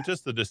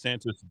DeSantis, the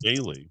DeSantis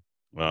Daily.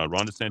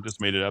 Ron DeSantis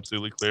made it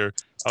absolutely clear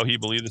how he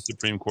believed the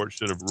Supreme Court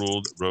should have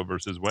ruled Roe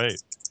versus Wade.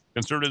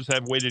 Conservatives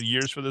have waited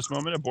years for this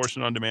moment.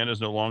 Abortion on demand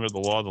is no longer the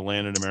law of the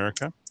land in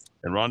America.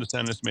 And Ron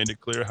DeSantis made it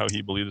clear how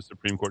he believed the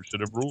Supreme Court should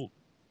have ruled.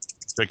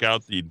 Check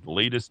out the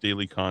latest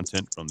daily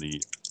content from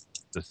the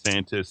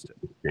DeSantis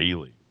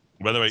Daily.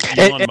 By the way,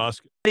 Elon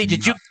Musk. Hey,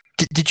 did you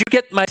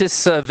get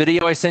this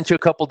video I sent you a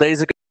couple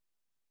days ago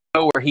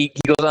where he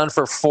goes on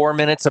for 4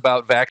 minutes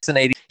about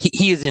vaccinating?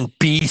 He is in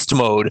beast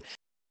mode.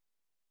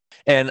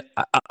 And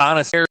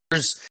honestly,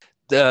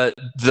 the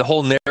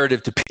whole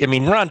narrative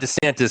Ron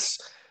DeSantis,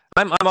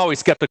 I'm always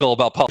skeptical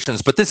about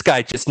politicians, but this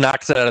guy just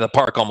knocks it out of the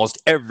park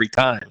almost every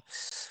time.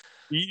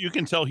 You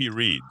can tell he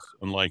reads,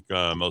 unlike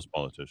most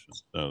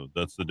politicians. So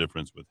that's the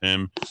difference with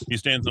him. He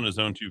stands on his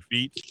own 2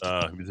 feet.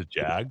 He's a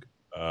jag.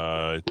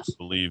 I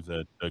believe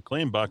that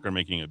Clay and Buck are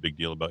making a big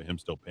deal about him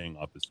still paying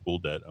off his school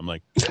debt. I'm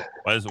like,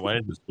 why is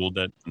the school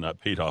debt not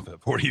paid off at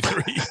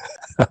 43?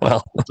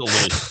 Well, it's a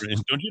little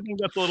strange. Don't you think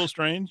that's a little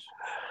strange?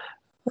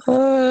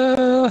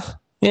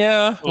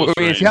 Yeah. A little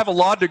I mean, if you strange. have a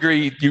law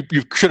degree, you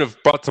should have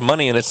brought some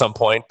money in at some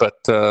point. But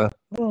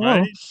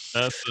Right?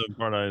 That's the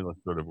part I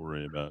sort of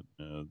worry about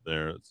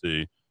there. Let's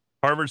see.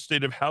 Harvard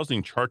State of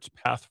Housing charts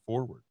path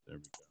forward. There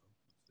we go.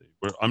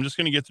 Let's see. I'm just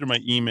going to get through my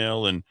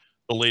email and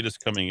the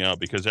latest coming out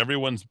because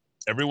everyone's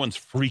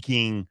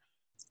freaking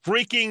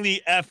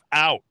the F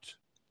out.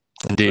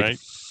 Indeed. Right?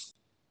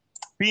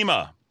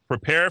 FEMA,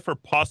 prepare for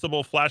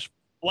possible flash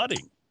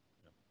flooding.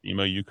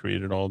 FEMA, you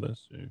created all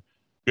this.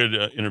 Good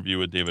interview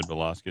with David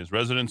Velasquez.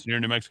 Residents near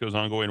New Mexico's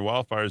ongoing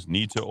wildfires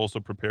need to also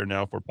prepare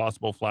now for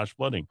possible flash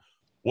flooding.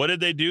 What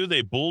did they do?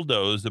 They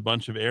bulldozed a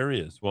bunch of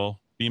areas. Well,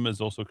 FEMA has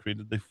also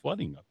created the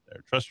flooding up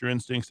there. Trust your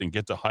instincts and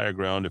get to higher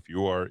ground if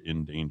you are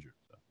in danger.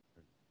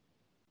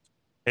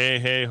 Hey,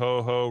 hey,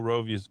 ho, ho,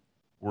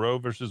 Roe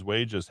versus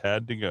Wade just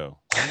had to go.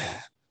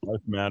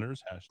 Life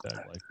matters. Hashtag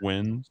life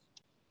wins.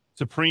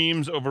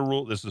 Supremes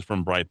overrule. This is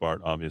from Breitbart,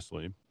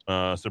 obviously.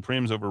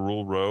 Supremes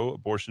overrule Roe.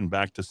 Abortion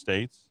back to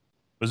states.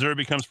 Missouri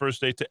becomes first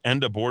state to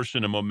end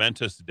abortion. A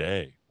momentous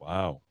day.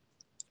 Wow.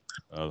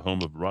 The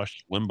home of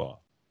Rush Limbaugh.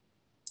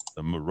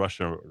 The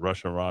Russia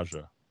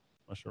Raja.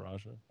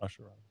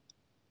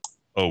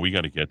 Oh, we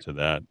got to get to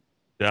that.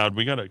 Dad,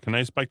 can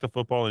I spike the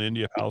football in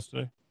India Palace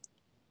today?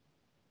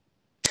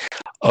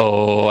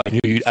 Oh, I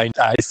knew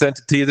I sent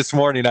it to you this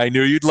morning. I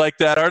knew you'd like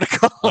that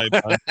article. I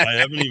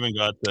haven't even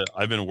got to.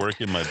 I've been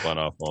working my butt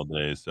off all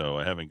day, so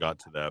I haven't got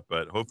to that.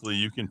 But hopefully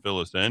you can fill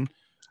us in.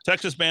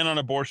 Texas ban on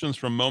abortions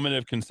from moment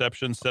of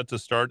conception set to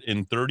start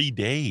in 30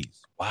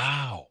 days.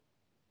 Wow.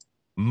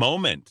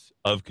 Moment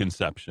of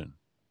conception.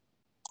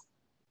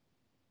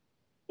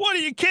 What are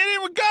you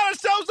kidding? We got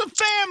ourselves a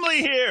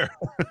family here.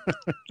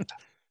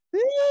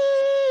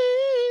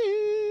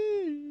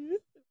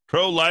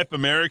 Pro-life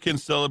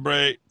Americans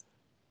celebrate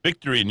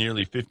victory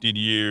nearly 50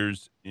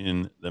 years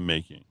in the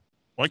making.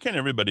 Why can't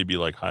everybody be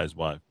like High's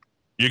wife?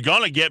 You're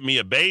gonna get me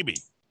a baby.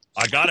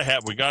 We gotta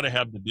have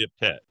the dip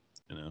tet.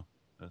 You know,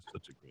 that's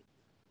such a great.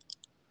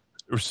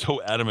 They were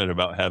so adamant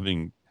about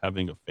having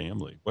a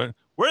family. Where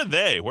are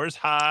they? Where's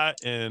High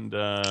and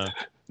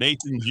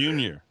Nathan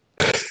Jr.?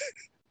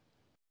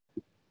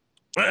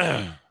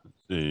 Let's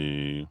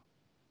see.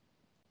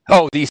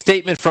 Oh, the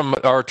statement from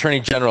our Attorney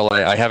General.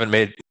 I haven't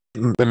made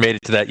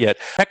it to that yet.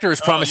 Hector is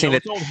promising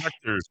that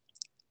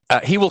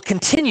he will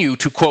continue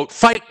to, quote,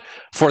 fight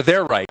for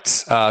their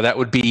rights. That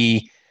would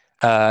be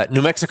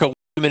New Mexico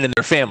women and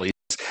their families.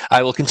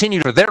 I will continue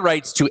for their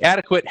rights to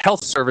adequate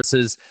health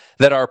services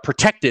that are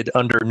protected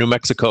under New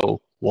Mexico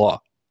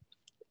law.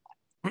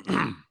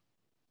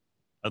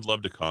 I'd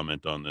love to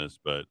comment on this,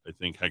 but I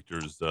think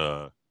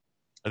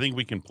I think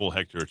we can pull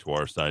Hector to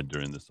our side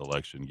during this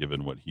election,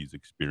 given what he's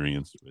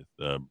experienced with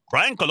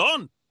Brian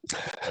Colon.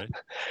 Right?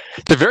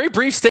 It's a very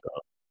brief statement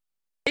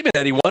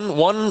that he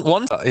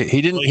won.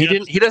 He didn't. He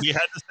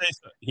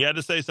had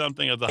to say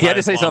something as the He had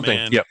to say something.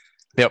 Man. Yep.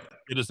 He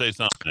had to say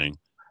something.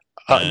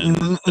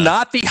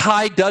 Not the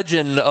high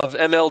dudgeon of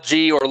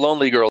MLG or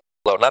Lonely Girl,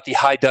 though. Not the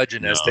high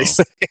dudgeon, as they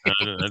say.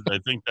 I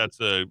think that's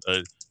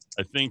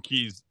I think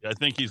he's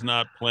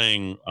not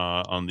playing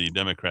on the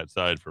Democrat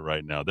side for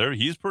right now.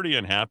 He's pretty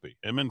unhappy.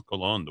 Him and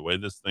Colon, the way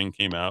this thing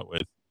came out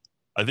with,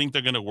 I think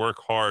they're going to work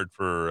hard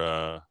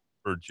for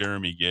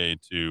Jeremy Gay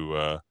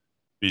to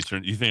be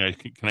turned. You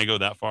think can I go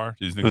that far?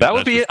 Do you think that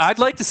would be? I'd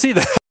like to see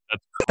that.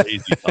 That's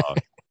crazy talk.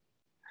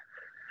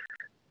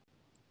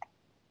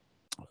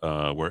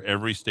 Where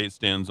every state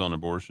stands on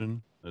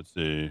abortion. Let's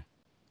see.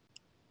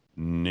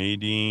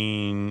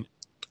 Nadine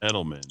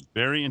Edelman.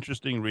 Very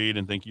interesting read,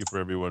 and thank you for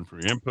everyone for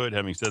your input.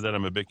 Having said that,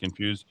 I'm a bit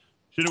confused.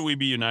 Shouldn't we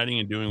be uniting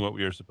and doing what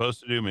we are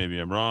supposed to do? Maybe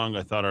I'm wrong.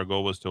 I thought our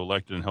goal was to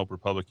elect and help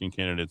Republican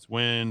candidates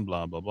win,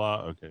 blah, blah,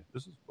 blah. Okay,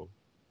 this is cool.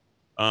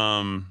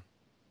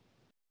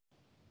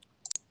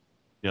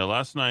 Yeah,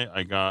 last night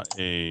I got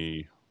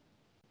a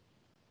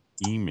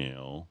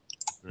email.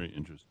 Very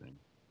interesting.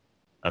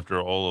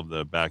 After all of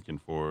the back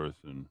and forth,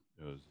 and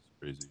it was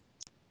crazy.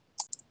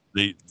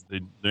 The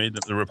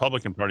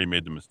Republican Party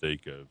made the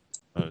mistake of.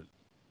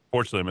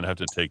 Fortunately, I'm going to have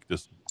to take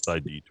this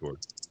side detour.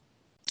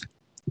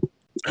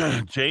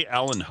 J.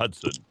 Allen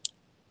Hudson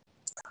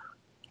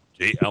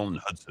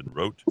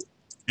wrote,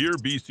 "Dear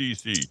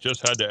BCC,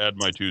 just had to add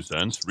my 2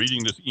 cents.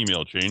 Reading this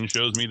email chain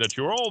shows me that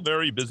you're all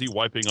very busy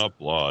wiping up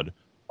blood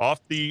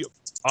off the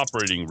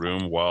operating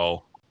room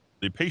while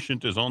the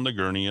patient is on the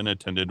gurney and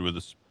attended with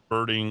a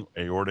spurting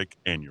aortic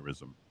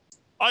aneurysm.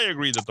 I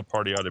agree that the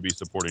party ought to be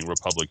supporting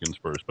Republicans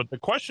first, but the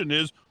question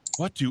is,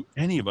 what do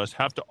any of us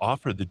have to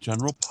offer the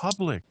general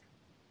public?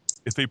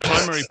 If a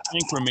primary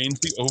plank remains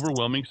the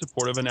overwhelming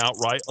support of an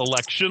outright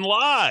election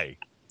lie."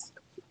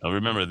 Now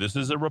remember, this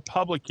is a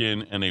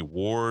Republican and a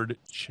ward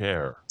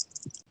chair.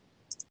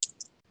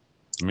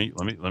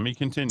 Let me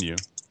continue.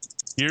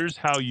 Here's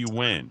how you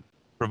win.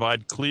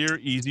 Provide clear,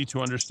 easy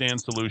to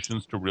understand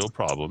solutions to real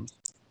problems.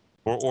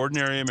 For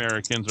ordinary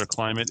Americans, our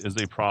climate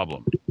is a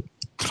problem.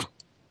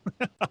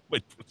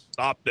 Wait,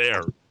 stop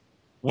there.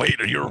 Wait,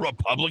 are you a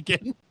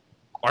Republican?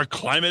 Our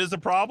climate is a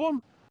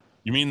problem?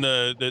 You mean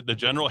the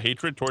general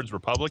hatred towards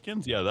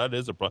Republicans? Yeah, that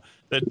is a problem.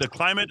 The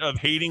climate of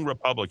hating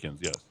Republicans,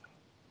 yes.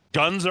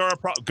 Guns are a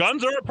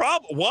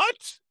problem.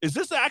 What? Is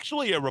this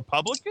actually a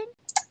Republican?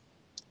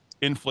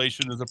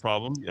 Inflation is a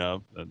problem. Yeah,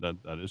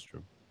 that is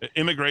true.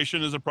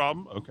 Immigration is a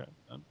problem. Okay,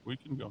 we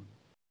can go.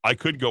 I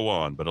could go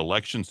on, but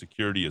election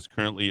security is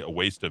currently a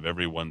waste of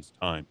everyone's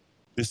time.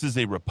 This is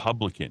a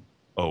Republican.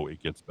 Oh,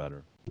 it gets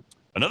better.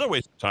 Another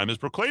waste of time is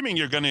proclaiming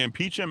you're going to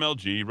impeach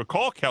MLG,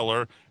 recall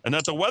Keller, and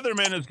that the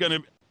weatherman is going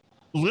to,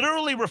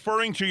 literally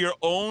referring to your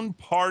own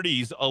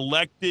party's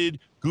elected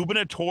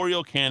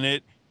gubernatorial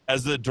candidate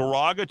as the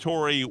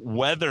derogatory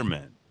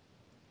weatherman,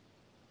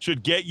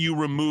 should get you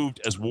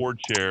removed as ward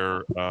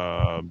chair,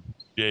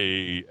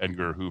 J.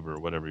 Edgar Hoover,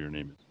 whatever your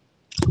name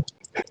is.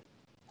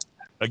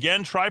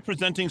 Again, try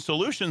presenting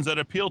solutions that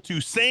appeal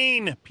to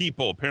sane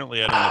people.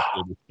 Apparently, I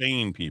don't appeal to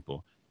sane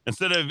people.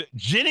 Instead of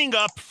ginning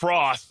up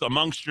froth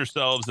amongst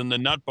yourselves in the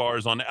nut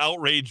bars on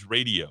outrage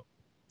radio.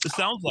 This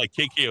sounds like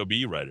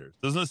KKOB writers.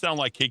 Doesn't it sound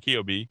like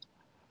KKOB?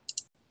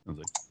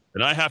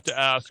 And I have to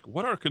ask,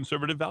 what are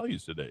conservative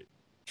values today?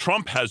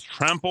 Trump has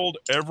trampled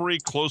every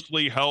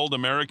closely held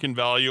American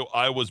value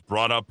I was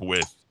brought up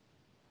with,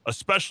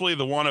 especially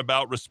the one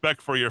about respect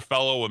for your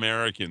fellow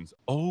Americans.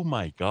 Oh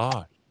my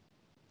God.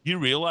 You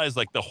realize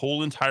like the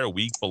whole entire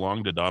week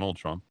belonged to Donald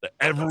Trump? That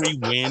every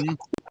win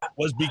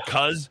was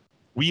because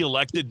we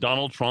elected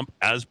Donald Trump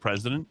as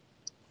president?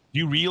 Do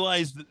you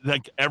realize that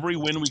like every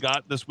win we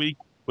got this week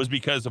was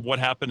because of what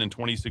happened in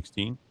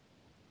 2016?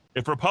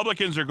 If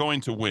Republicans are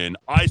going to win,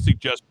 I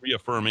suggest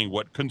reaffirming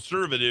what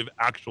conservative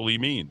actually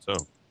means. So,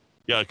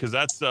 yeah, because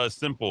that's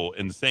simple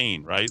and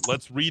sane, right?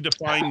 Let's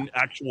redefine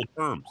actual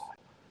terms.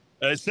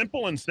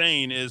 Simple and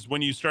sane is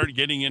when you start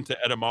getting into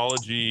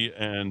etymology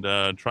and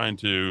trying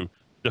to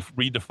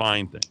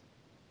redefine things.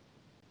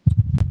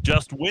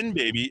 Just win,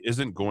 baby,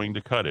 isn't going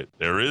to cut it.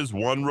 There is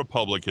one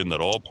Republican that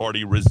all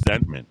party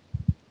resentment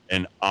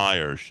and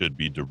ire should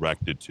be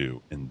directed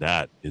to, and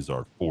that is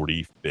our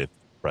 45th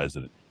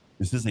president.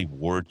 This is a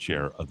ward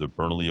chair of the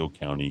Bernalillo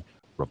County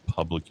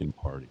Republican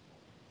Party.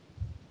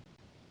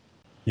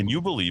 Can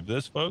you believe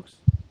this, folks?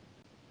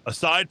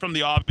 Aside from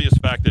the obvious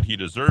fact that he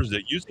deserves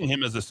it, using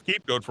him as a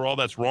scapegoat for all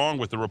that's wrong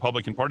with the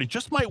Republican Party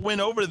just might win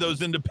over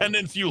those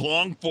independents you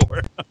long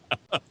for.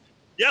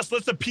 Yes,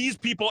 let's appease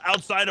people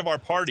outside of our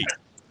party.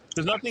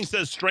 Because nothing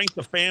says strength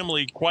of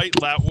family quite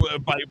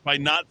by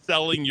not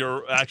selling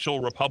your actual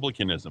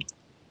Republicanism.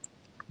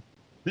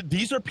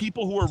 These are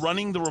people who are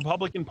running the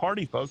Republican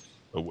Party, folks.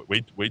 Oh,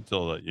 wait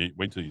till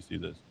you see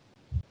this.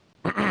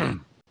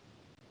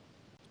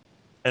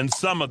 And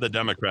some of the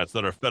Democrats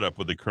that are fed up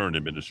with the current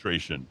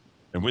administration,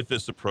 and with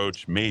this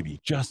approach,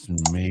 maybe, just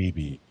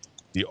maybe,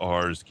 the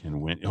R's can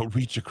win. It'll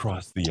reach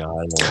across the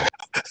aisle.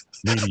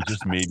 Maybe,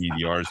 just maybe,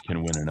 the R's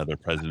can win another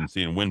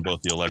presidency and win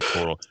both the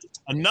electoral.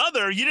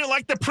 Another? You didn't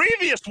like the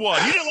previous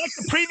one. You didn't like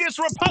the previous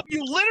Republic.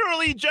 You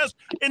literally just,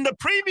 in the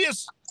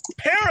previous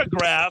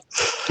paragraph,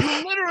 you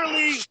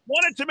literally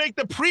wanted to make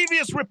the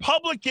previous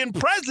Republican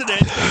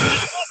president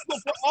responsible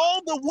for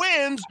all the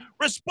wins,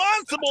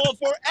 responsible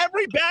for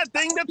every bad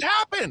thing that's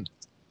happened.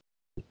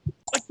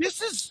 Like,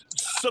 this is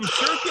some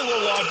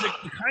circular logic,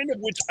 the kind of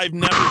which I've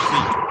never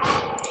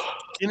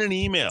seen in an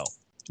email,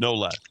 no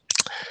less.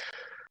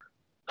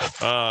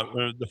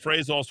 The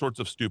phrase "all sorts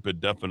of stupid"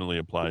 definitely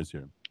applies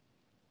here.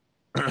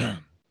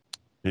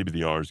 Maybe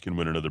the R's can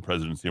win another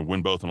presidency and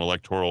win both an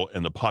electoral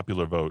and the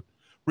popular vote.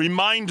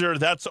 Reminder,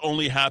 that's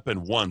only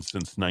happened once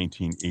since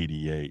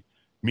 1988.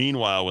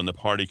 Meanwhile, when the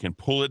party can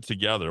pull it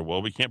together,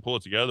 well, we can't pull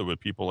it together with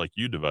people like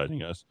you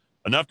dividing us.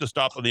 Enough to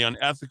stop the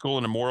unethical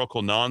and immoral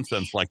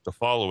nonsense like the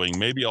following.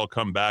 Maybe I'll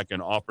come back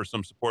and offer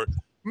some support.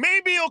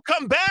 Maybe you'll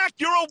come back.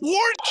 You're a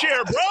ward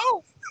chair,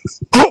 bro.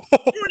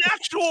 You're an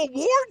actual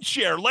ward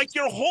chair. Like,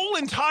 your whole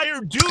entire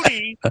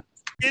duty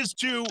is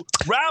to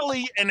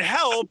rally and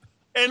help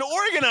and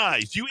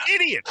organize. You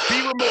idiot.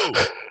 Be removed.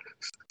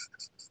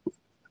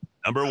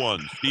 Number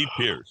one, Steve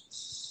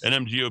Pierce,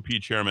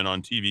 NMGOP chairman,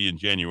 on TV in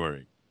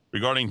January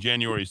regarding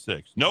January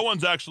 6th. No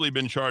one's actually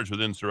been charged with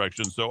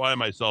insurrection, so I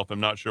myself am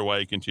not sure why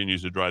he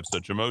continues to drive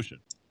such emotion.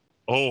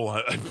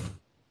 Oh,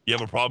 you have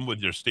a problem with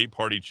your state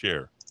party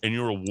chair, and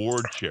you're a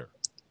ward chair.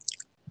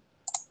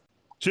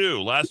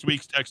 2, last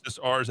week's Texas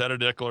R's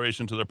added a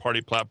declaration to their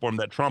party platform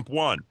that Trump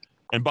won,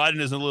 and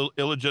Biden is an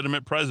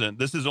illegitimate president.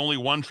 This is only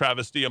one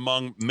travesty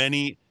among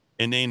many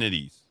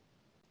inanities.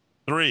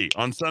 3,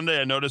 on Sunday,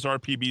 I noticed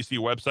RPBC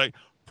website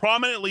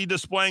prominently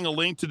displaying a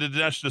link to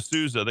Dinesh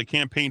D'Souza, the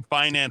campaign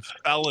finance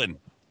felon.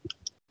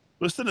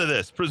 Listen to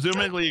this.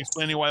 Presumably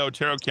explaining why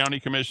Otero County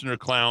Commissioner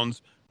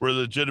clowns were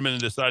legitimate in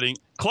deciding,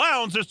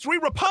 clowns, there's 3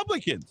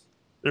 Republicans.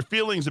 Their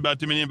feelings about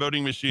Dominion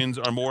voting machines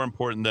are more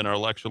important than our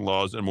election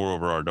laws and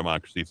moreover our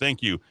democracy.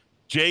 Thank you.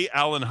 J.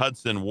 Allen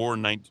Hudson, Ward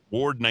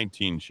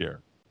 19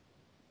 chair.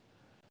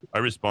 I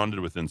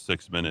responded within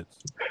 6 minutes.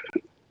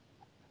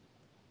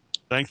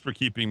 Thanks for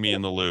keeping me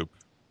in the loop.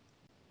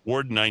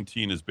 Ward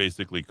 19 is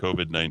basically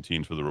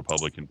COVID-19 for the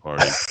Republican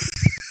Party.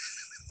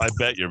 I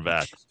bet you're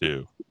vaxxed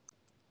too.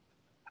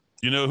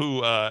 You know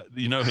who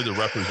the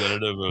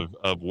representative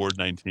of Ward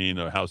 19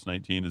 or House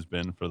 19 has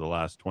been for the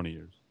last 20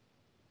 years?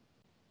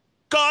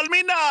 Call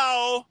me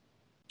now,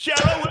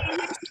 Cheryl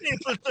Williams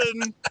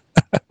Stapleton.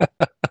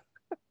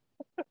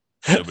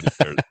 Nobody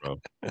cares, bro.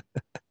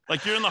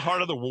 Like, you're in the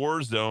heart of the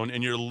war zone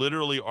and you're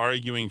literally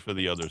arguing for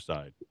the other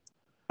side.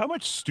 How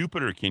much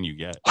stupider can you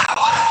get?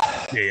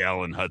 J.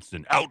 Allen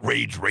Hudson,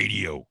 Outrage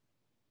Radio.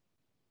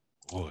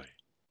 Boy.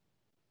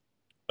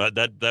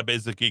 That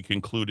basically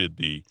concluded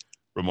the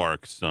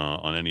remarks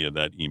on any of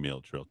that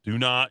email trail. Do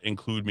not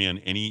include me on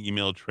any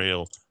email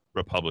trail,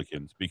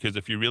 Republicans, because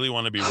if you really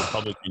want to be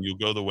Republican, you'll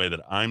go the way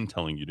that I'm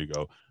telling you to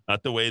go,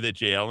 not the way that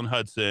J. Allen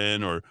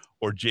Hudson or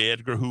J.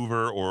 Edgar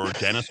Hoover or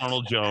Dennis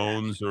Arnold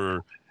Jones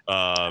or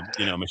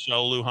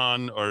Michelle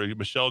Lujan or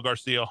Michelle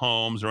Garcia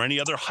Holmes or any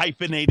other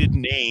hyphenated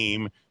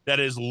name that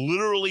is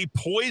literally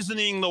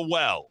poisoning the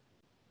well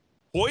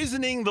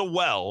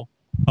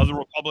of the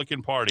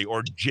Republican Party,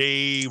 or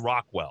Jay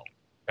Rockwell.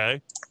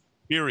 Okay,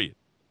 period.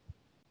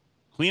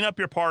 Clean up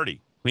your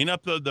party. Clean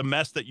up the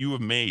mess that you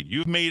have made.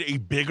 You've made a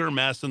bigger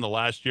mess in the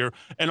last year,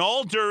 and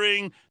all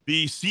during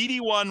the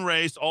CD1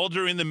 race, all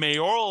during the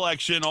mayoral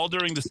election, all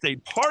during the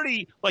state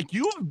party. Like,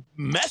 you have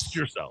messed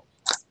yourself.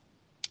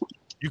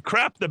 You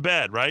crapped the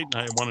bed, right?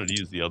 I wanted to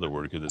use the other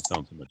word because it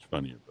sounds so much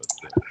funnier, but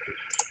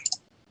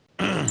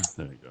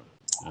there you go.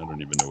 I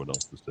don't even know what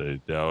else to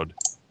say, Dowd.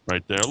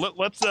 Right there.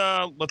 Let's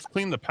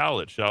clean the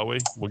palate, shall we?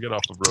 We'll get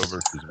off of Roe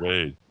versus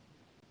Wade.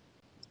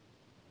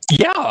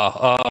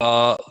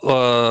 Yeah,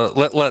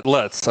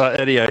 let's.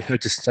 Eddie, I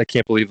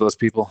can't believe those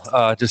people.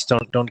 Just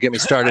don't get me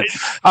started.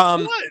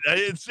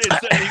 You see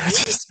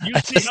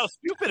how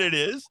stupid it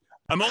is.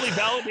 I'm only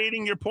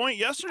validating your point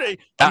yesterday.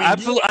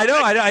 Absolutely, I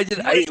know. I did.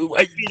 I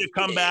need to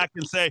come back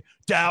and say,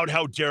 Dowd,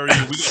 how dare you?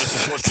 We got to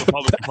support the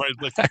Republican Party.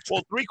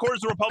 Well, 3/4 of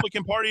the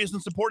Republican Party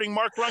isn't supporting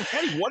Mark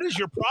Ronchetti. What is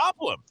your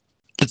problem?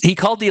 He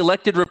called the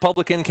elected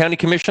Republican county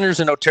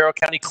commissioners in Otero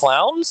County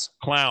clowns.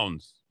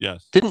 Clowns,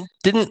 yes.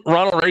 Didn't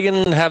Ronald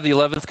Reagan have the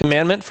 11th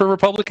commandment for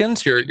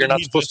Republicans? You're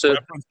not supposed to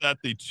reference that.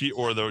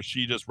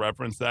 She just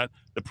referenced that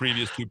the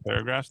previous two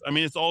paragraphs. I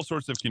mean, it's all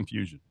sorts of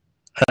confusion.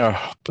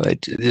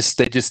 But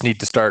they just need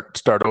to start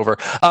over,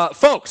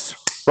 folks.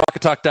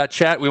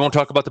 RocketTalk.chat. We won't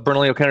talk about the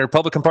Bernalillo County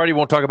Republican Party. We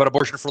won't talk about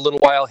abortion for a little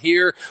while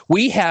here.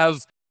 We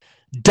have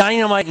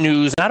dynamite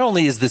news. Not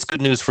only is this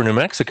good news for New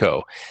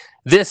Mexico,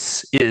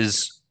 this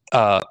is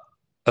the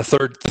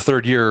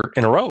third year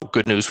in a row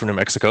good news for New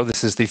Mexico.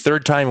 This is the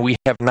third time we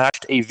have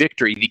notched a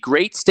victory. The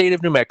great state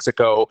of New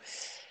Mexico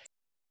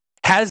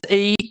has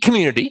a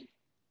community,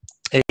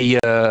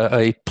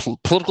 a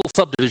political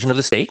subdivision of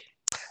the state.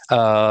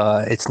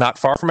 It's not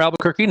far from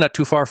Albuquerque, not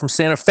too far from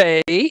Santa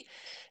Fe.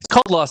 It's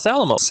called Los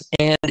Alamos,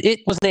 and it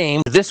was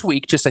named this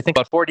week, just I think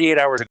about 48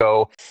 hours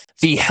ago,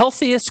 the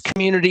healthiest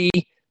community,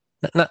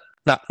 not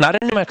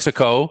in New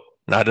Mexico,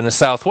 not in the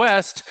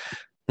Southwest,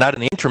 not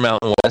in the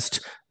Intermountain West,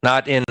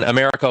 not in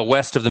America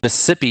west of the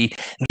Mississippi,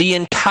 the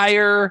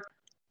entire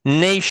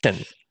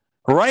nation.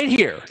 Right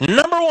here,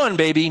 number one,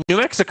 baby, New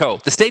Mexico,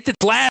 the state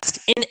that's last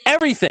in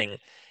everything,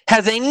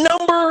 has a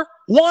number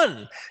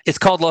one. It's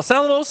called Los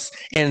Alamos,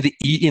 and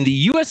in the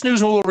U.S.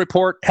 News and World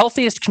Report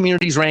Healthiest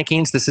Communities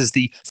Rankings, this is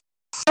the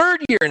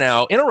third year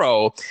now in a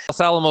row, Los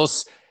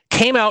Alamos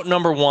came out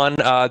number one.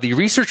 The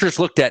researchers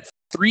looked at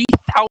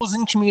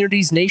 3,000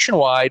 communities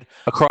nationwide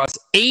across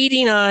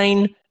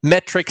 89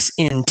 metrics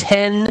in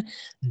 10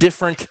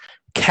 different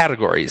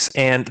categories,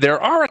 and there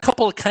are a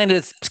couple of kind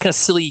of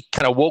silly,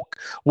 kind of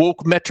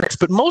woke metrics,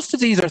 but most of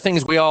these are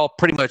things we all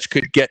pretty much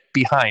could get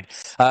behind.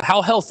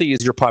 How healthy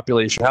is your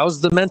population?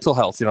 How's the mental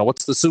health?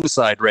 What's the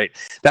suicide rate?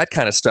 That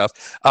kind of stuff.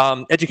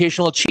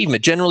 Educational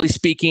achievement. Generally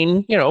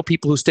speaking,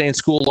 people who stay in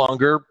school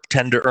longer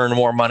tend to earn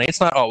more money.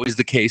 It's not always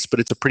the case, but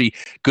it's a pretty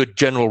good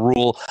general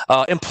rule.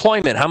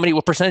 Employment.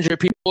 What percentage of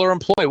people are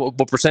employed?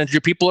 What percentage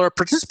of people are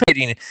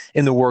participating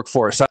in the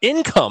workforce?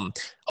 Income.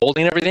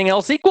 Holding everything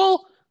else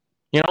equal,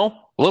 a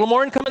little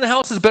more income in the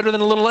house is better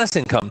than a little less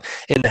income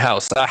in the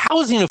house.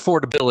 Housing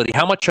affordability,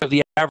 how much of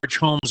the average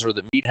homes or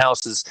the mean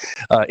house's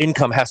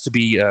income has to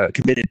be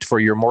committed for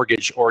your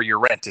mortgage or your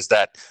rent? Is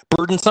that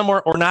burdensome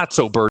or not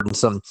so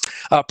burdensome?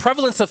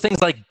 Prevalence of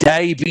things like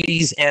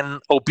diabetes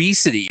and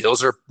obesity.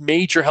 Those are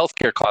major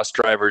healthcare cost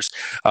drivers.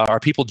 Are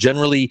people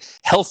generally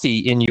healthy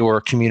in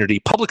your community?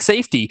 Public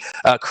safety,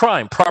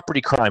 crime,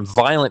 property crime,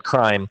 violent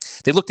crime.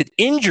 They looked at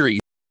injuries.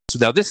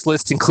 Now, this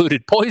list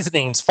included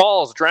poisonings,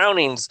 falls,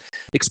 drownings,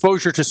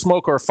 exposure to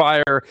smoke or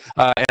fire,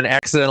 and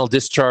accidental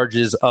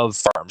discharges of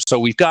firearms. So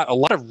we've got a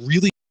lot of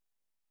really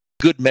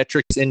good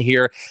metrics in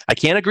here. I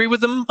can't agree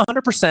with them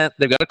 100%.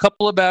 They've got a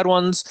couple of bad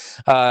ones.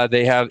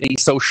 They have a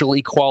social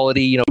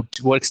equality.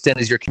 To what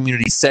extent is your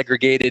community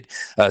segregated?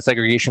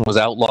 Segregation was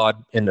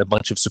outlawed in a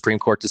bunch of Supreme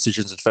Court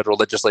decisions and federal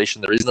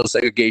legislation. There is no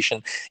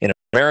segregation in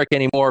America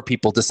anymore.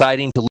 People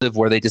deciding to live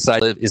where they decide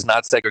to live is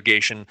not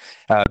segregation.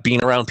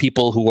 Being around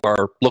people who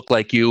look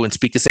like you and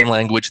speak the same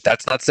language,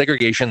 that's not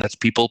segregation. That's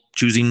people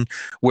choosing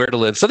where to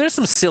live. So there's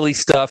some silly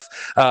stuff.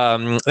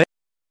 They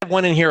have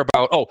one in here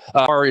about,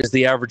 far is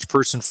the average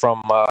person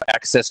from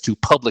access to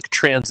public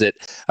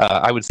transit.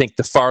 I would think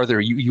the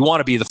farther you want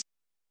to be, the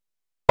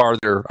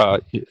farther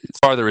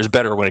is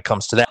better when it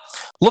comes to that.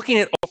 Looking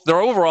at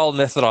their overall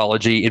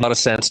methodology, in a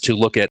sense, to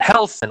look at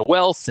health and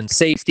wealth and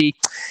safety,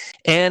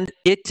 and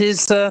it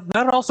is not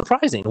at all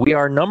surprising. We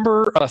are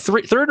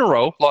third in a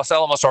row. Los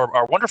Alamos,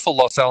 our wonderful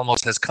Los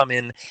Alamos, has come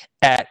in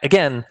at,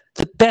 again,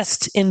 the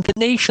best in the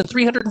nation.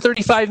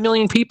 335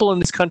 million people in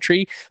this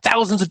country,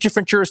 thousands of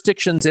different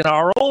jurisdictions. In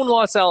our own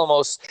Los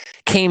Alamos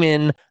came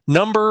in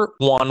number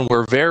one.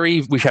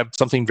 We have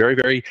something very,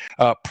 very,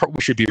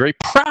 we should be very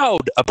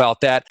proud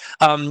about that.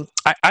 I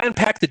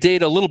unpacked the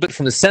data a little bit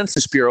from the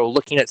Census Bureau,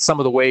 looking at some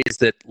of the ways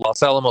that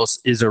Los Alamos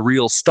is a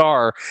real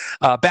star.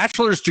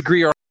 Bachelor's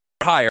degree or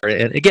higher.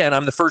 And again,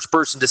 I'm the first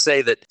person to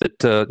say that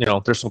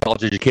there's some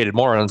college-educated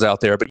morons out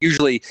there, but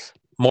usually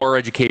more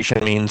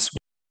education means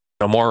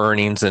more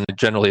earnings and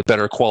generally a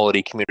better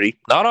quality community.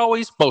 Not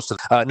always, most of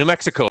them. New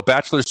Mexico,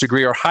 bachelor's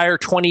degree or higher,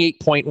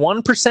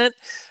 28.1%.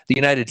 The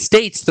United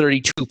States,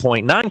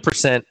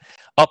 32.9%.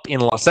 Up in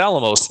Los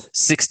Alamos,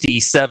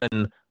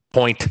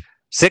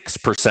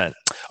 67.6%.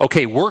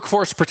 Okay,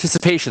 workforce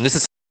participation. This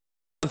is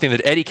something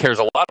that Eddie cares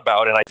a lot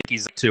about, and I think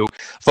he's too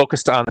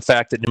focused on the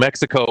fact that New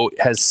Mexico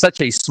has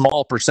such a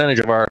small percentage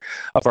of our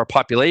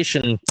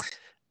population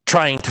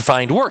trying to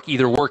find work,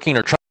 either working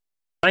or trying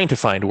to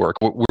find work.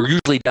 We're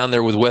usually down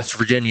there with West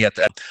Virginia at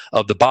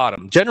the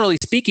bottom. Generally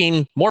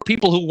speaking, more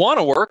people who want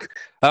to work,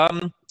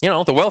 the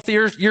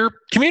wealthier your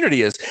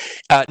community is.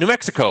 New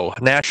Mexico,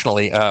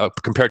 nationally,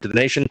 compared to the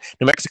nation,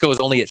 New Mexico is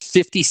only at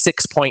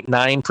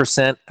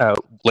 56.9%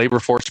 labor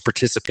force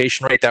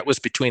participation rate. That was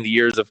between the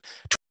years of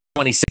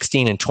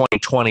 2016 and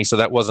 2020, so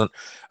that wasn't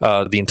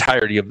the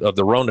entirety of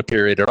the Rona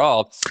period at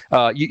all.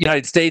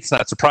 United States,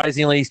 not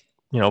surprisingly,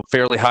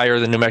 fairly higher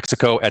than New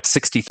Mexico at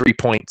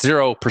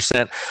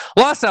 63.0%.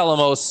 Los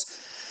Alamos,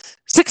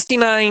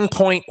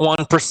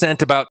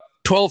 69.1%, about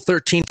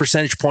 13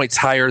 percentage points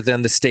higher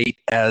than the state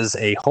as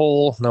a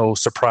whole. No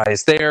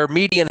surprise there.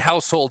 Median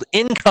household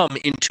income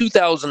in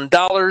 $2,000,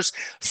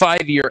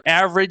 5-year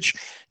average.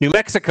 New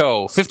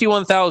Mexico,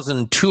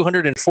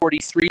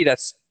 $51,243.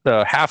 That's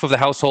half of the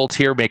households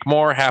here make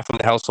more, half of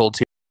the households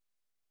here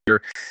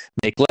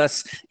make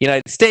less.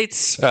 United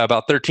States,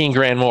 about 13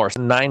 grand more, so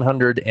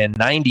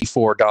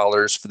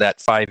 $994 for that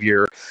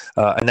 5-year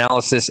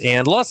analysis.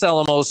 And Los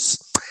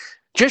Alamos,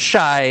 just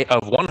shy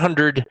of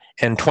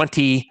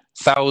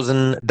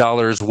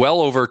 $120,000,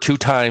 well over 2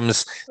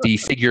 times the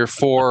figure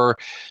for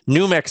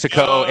New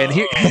Mexico. And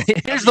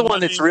here's the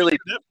one that's really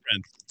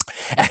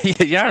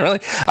yeah, really.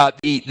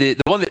 The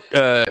one that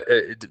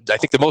I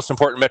think the most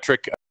important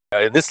metric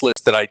in this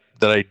list that I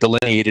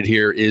delineated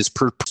here is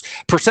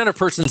percent of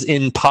persons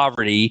in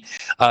poverty.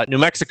 New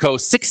Mexico,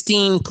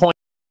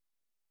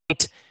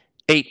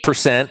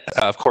 16.8%.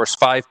 Of course,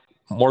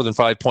 more than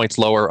 5 points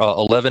lower,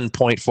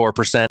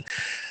 11.4%.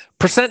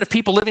 Percent of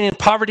people living in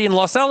poverty in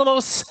Los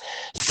Alamos,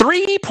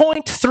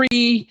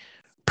 3.3%.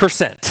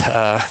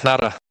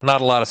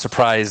 Not a lot of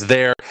surprise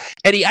there.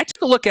 Eddie, I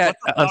took a look at,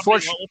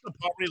 unfortunately, what's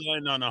the poverty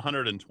line on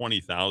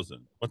 120,000?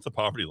 What's the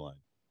poverty line?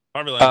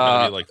 Poverty line is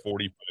going to be like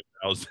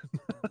 45,000.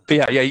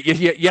 Yeah.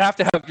 You have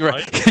to have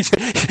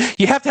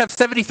you have to have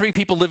 73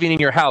 people living in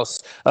your house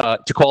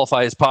to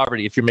qualify as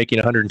poverty if you're making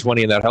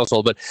 120 in that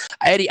household. But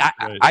Eddie,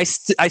 I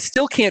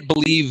still can't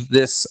believe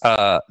these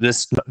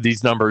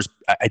numbers.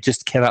 I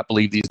just cannot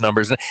believe these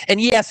numbers.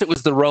 And yes, it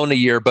was the Rona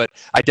year, but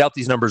I doubt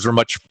these numbers are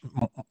much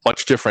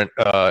different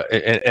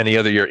any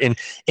other year. In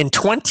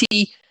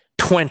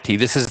 2020,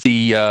 this is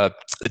the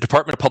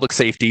Department of Public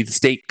Safety, the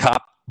state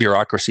cop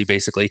bureaucracy,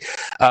 basically,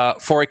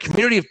 for a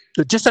community of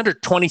just under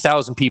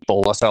 20,000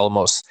 people, Los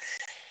Alamos.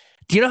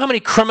 Do you know how many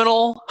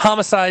criminal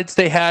homicides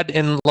they had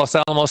in Los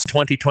Alamos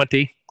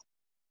 2020?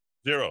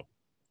 0.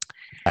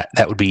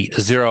 That would be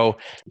 0.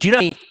 Do you know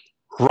how many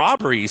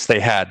robberies they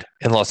had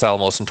in Los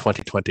Alamos in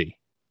 2020? I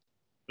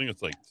think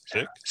it's like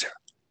 6.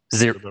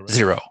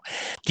 0.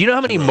 Do you know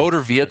how many motor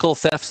vehicle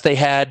thefts they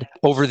had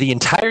over the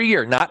entire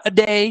year? Not a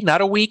day,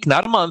 not a week,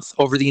 not a month.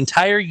 Over the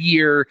entire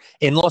year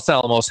in Los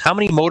Alamos, how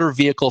many motor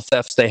vehicle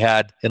thefts they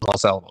had in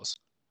Los Alamos?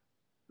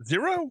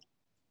 0?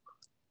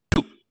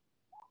 2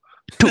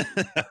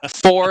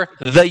 for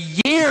the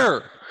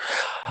year.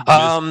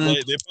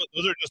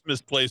 Those are just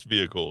misplaced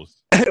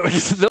vehicles.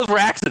 Those were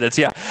accidents,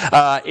 yeah.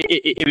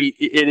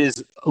 It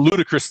is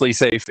ludicrously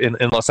safe in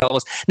Los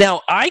Alamos.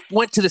 Now, I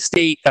went to the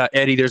state,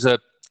 Eddie,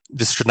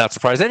 this should not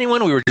surprise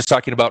anyone. We were just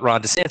talking about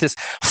Ron DeSantis.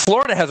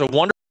 Florida has a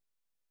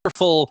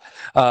wonderful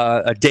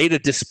data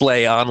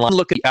display online.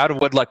 Look at the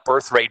out-of-wedlock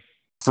birth rate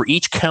for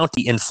each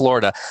county in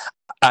Florida.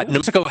 New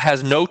Mexico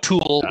has no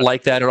tool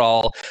like that at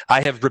all.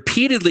 I have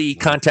repeatedly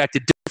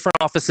contacted different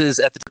offices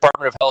at the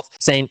Department of Health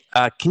saying,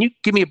 can you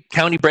give me a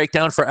county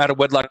breakdown for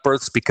out-of-wedlock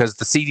births? Because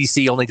the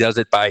CDC only does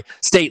it by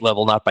state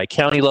level, not by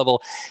county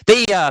level.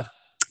 They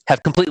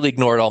have completely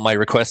ignored all my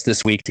requests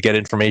this week to get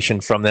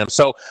information from them.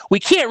 So we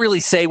can't really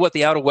say what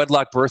the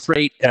out-of-wedlock birth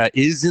rate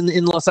is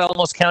in Los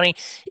Alamos County.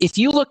 If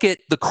you look at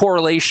the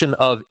correlation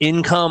of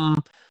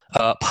income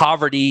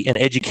poverty and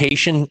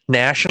education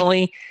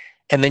nationally,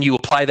 and then you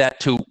apply that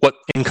to what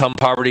income,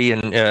 poverty,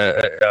 and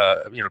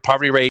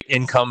poverty rate,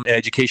 income, and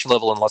education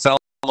level in Los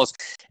Alamos,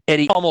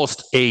 Eddie,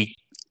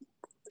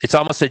 it's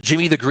almost a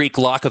Jimmy the Greek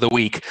lock of the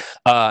week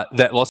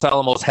that Los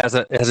Alamos has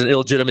an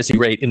illegitimacy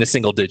rate in the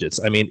single digits.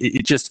 I mean,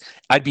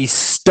 I'd be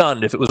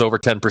stunned if it was over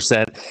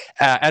 10%,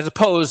 as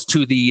opposed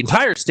to the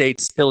entire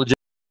state's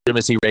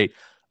illegitimacy rate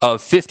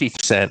of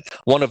 50%,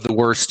 one of the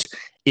worst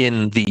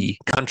in the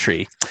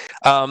country.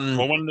 Well,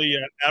 when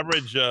the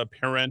average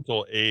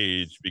parental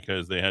age,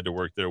 because they had to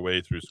work their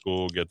way through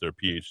school, get their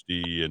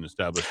PhD, and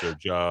establish their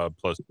job,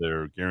 plus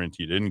their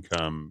guaranteed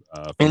income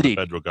from the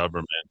federal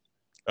government,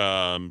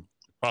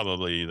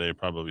 they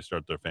probably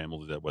start their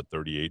families at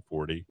 38,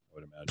 40, I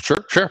would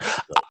imagine. Sure.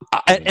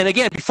 And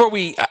again, before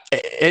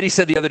Eddie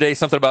said the other day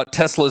something about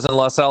Teslas in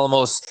Los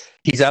Alamos.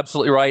 He's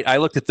absolutely right. I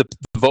looked at the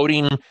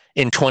voting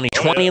in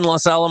 2020 in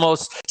Los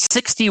Alamos.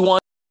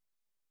 61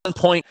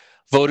 point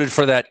voted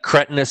for that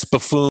cretinous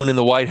buffoon in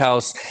the White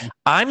House.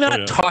 I'm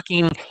not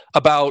talking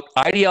about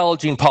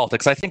ideology and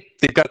politics. I think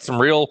they've got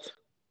some real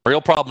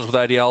problems with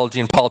ideology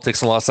and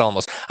politics in Los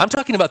Alamos. I'm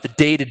talking about the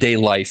day-to-day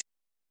life,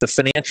 the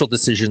financial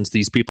decisions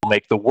these people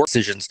make, the work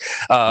decisions,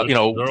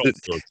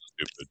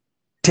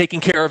 taking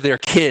care of their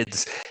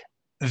kids.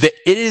 It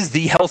is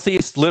the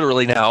healthiest,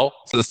 literally now,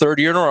 for the third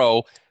year in a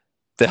row,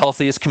 the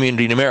healthiest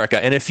community in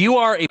America. And if you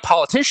are a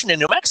politician in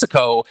New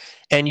Mexico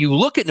and you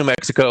look at New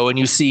Mexico and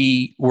you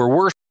see we're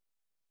worse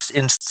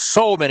in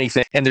so many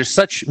things and there's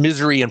such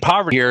misery and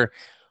poverty here,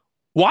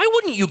 why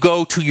wouldn't you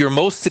go to your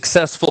most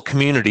successful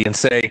community and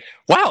say,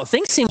 wow,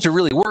 things seem to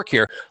really work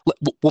here.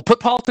 We'll put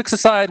politics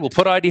aside. We'll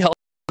put ideology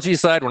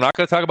aside. We're not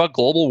going to talk about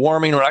global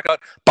warming. We're not going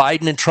to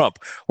Biden and Trump.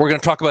 We're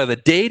going to talk about the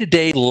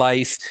day-to-day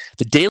life,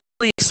 the daily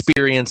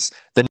experience,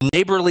 the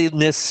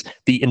neighborliness,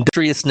 the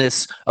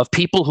industriousness of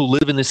people who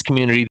live in this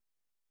community,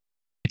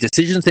 the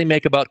decisions they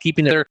make about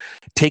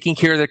taking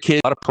care of their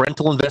kids, a lot of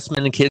parental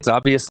investment in kids,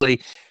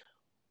 obviously.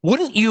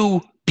 Wouldn't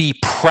you be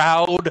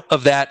proud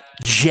of that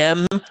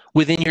gem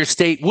within your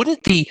state?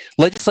 Wouldn't the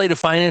Legislative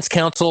Finance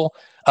Council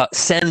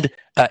send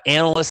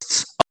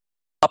analysts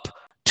up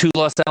to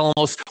Los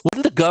Alamos?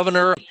 Wouldn't the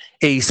governor,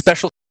 a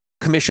special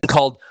commission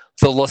called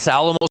the Los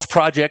Alamos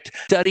Project,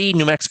 study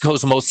New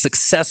Mexico's most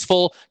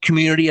successful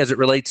community as it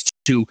relates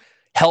to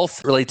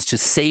health, relates to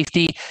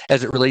safety,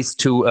 as it relates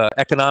to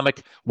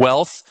economic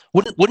wealth?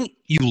 Wouldn't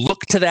you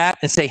look to that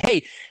and say,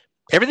 hey,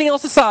 everything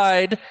else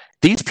aside,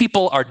 these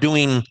people are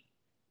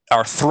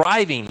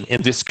thriving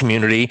in this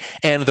community,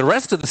 and the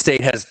rest of the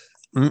state has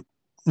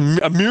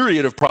a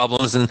myriad of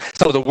problems and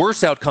some of the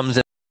worst outcomes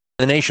in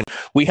the nation.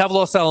 We have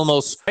Los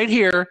Alamos right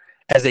here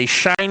as a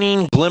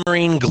shining,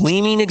 glimmering,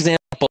 gleaming example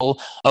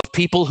of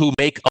people who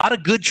make a lot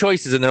of good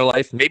choices in their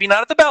life, maybe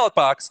not at the ballot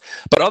box,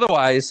 but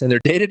otherwise in their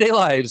day-to-day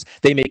lives,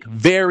 they make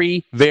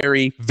very,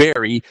 very,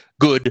 very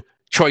good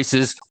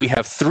choices. We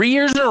have 3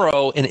 years in a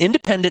row an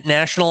independent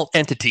national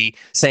entity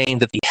saying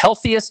that the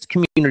healthiest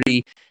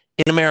community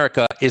in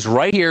America is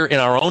right here in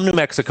our own New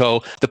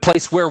Mexico, the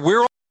place where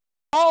we're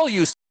all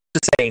used to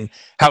saying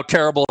how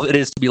terrible it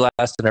is to be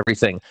last and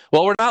everything.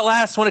 Well, we're not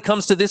last when it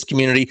comes to this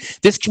community.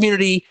 This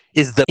community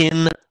is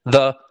in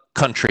the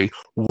country.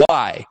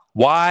 Why?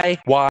 Why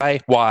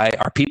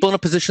are people in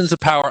positions of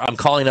power? I'm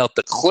calling out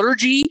the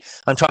clergy.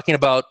 I'm talking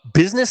about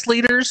business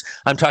leaders.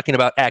 I'm talking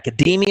about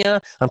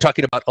academia. I'm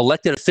talking about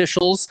elected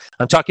officials.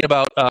 I'm talking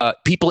about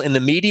people in the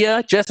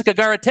media. Jessica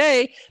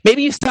Garate,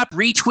 maybe you stop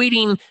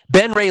retweeting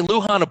Ben Ray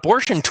Lujan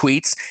abortion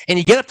tweets and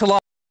you get up to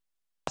Los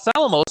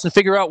Alamos and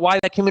figure out why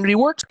that community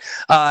works.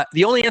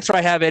 The only answer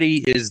I have,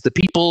 Eddie, is the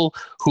people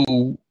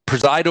who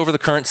preside over the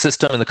current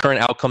system and the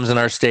current outcomes in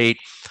our state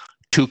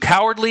too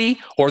cowardly,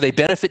 or they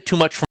benefit too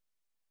much from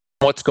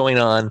what's going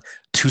on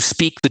to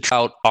speak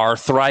about our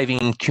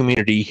thriving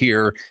community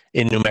here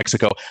in New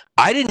Mexico.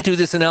 I didn't do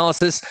this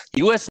analysis.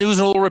 U.S. News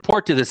and World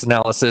Report did this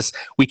analysis.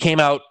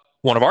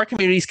 One of our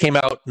communities came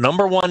out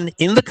number one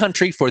in the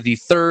country for the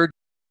third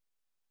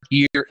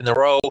year in a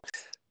row.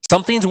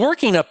 Something's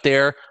working up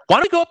there. Why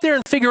don't we go up there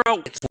and figure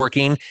out what's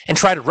working and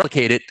try to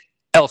replicate it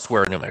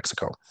elsewhere in New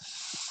Mexico?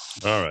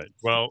 All right.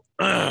 Well,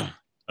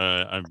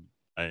 I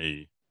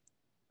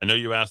know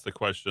you asked the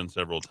question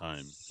several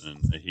times, and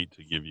I hate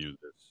to give you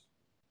this.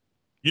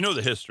 You know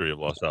the history of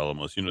Los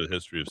Alamos, you know the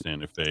history of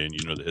Santa Fe, and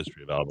you know the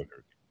history of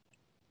Albuquerque.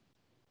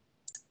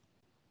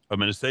 I'm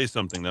going to say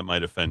something that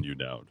might offend you,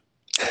 Dowd.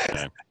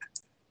 Okay?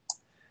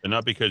 And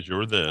not because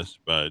you're this,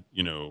 but,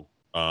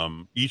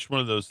 each one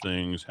of those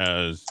things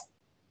has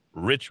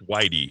rich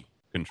whitey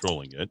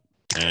controlling it,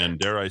 and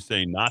dare I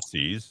say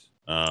Nazis,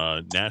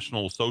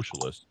 National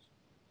Socialists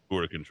who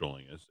are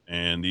controlling us,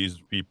 and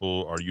these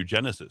people are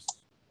eugenicists.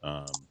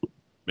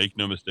 Make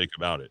no mistake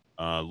about it.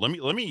 Let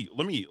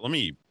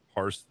me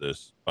parse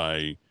this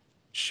by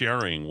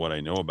sharing what I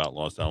know about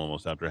Los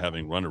Alamos after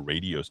having run a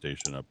radio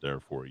station up there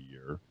for a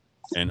year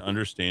and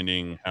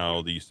understanding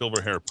how the silver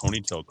hair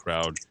ponytail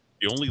crowd,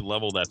 the only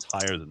level that's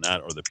higher than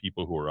that are the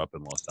people who are up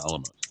in Los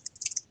Alamos.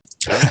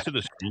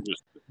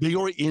 They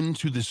are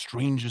into the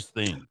strangest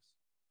things.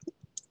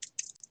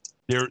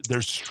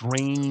 They're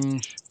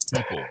strange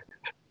people.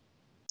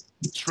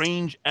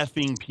 Strange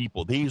effing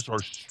people. These are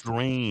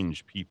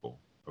strange people,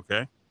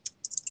 okay?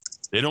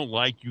 They don't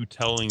like you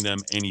telling them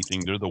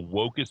anything. They're the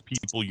wokest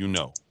people you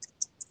know.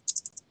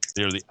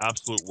 They're the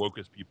absolute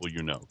wokest people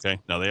you know, okay?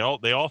 Now,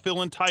 they all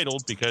feel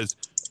entitled because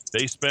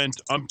they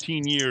spent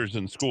umpteen years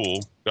in school,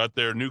 got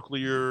their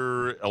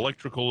nuclear,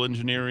 electrical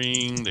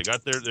engineering, they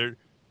got their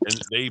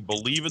and they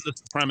believe in the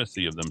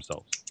supremacy of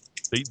themselves.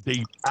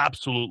 They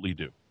absolutely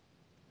do.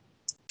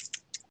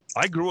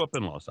 I grew up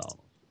in Los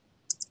Alamos.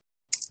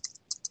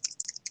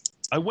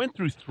 I went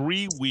through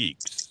 3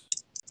 weeks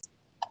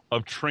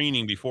of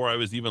training before I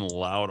was even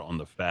allowed on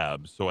the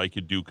fab so I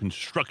could do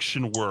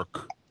construction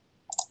work.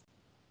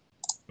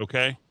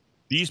 Okay?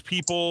 These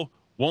people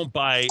won't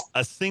buy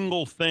a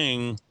single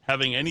thing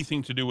having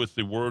anything to do with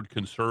the word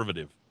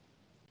conservative.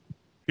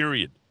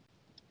 Period.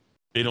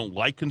 They don't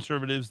like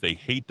conservatives. They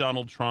hate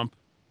Donald Trump.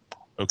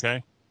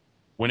 Okay?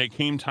 When it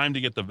came time to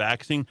get the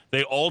vaccine,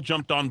 they all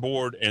jumped on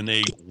board and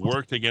they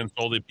worked against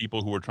all the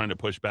people who were trying to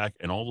push back,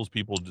 and all those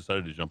people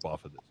decided to jump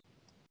off of this.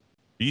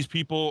 These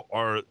people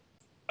are,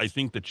 I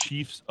think, the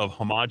chiefs of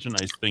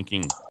homogenized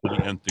thinking to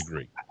the nth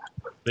degree.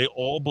 They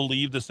all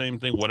believe the same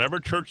thing. Whatever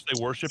church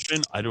they worship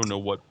in, I don't know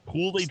what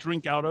pool they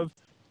drink out of.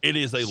 It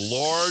is a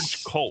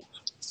large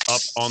cult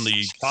up on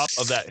the top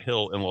of that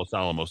hill in Los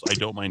Alamos. I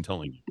don't mind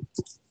telling you.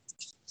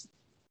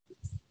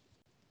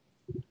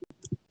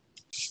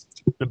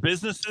 The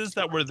businesses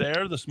that were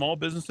there, the small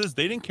businesses,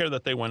 they didn't care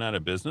that they went out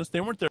of business.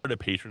 They weren't there to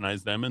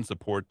patronize them and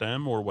support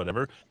them or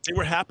whatever. They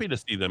were happy to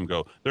see them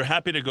go. They're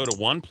happy to go to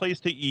one place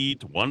to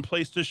eat, one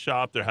place to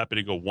shop. They're happy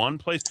to go one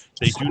place.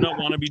 They do not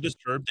want to be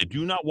disturbed. They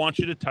do not want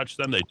you to touch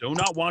them. They do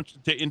not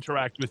want to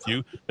interact with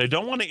you. They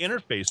don't want to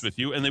interface with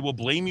you, and they will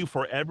blame you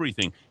for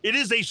everything. It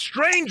is a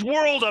strange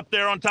world up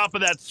there on top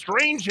of that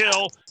strange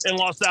hill in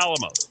Los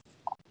Alamos.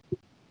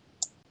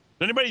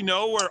 Does anybody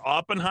know where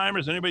Oppenheimer?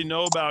 Does anybody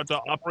know about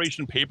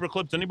Operation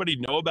Paperclip? Does anybody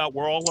know about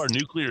where all our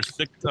nuclear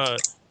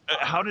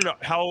how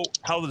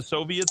the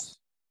Soviets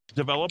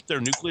developed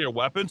their nuclear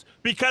weapons?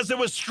 Because it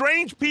was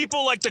strange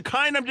people like the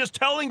kind I'm just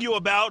telling you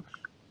about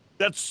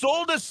that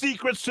sold us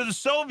secrets to the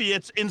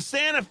Soviets in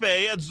Santa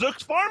Fe at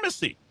Zook's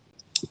Pharmacy.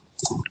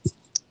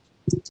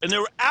 And they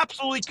were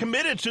absolutely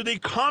committed to the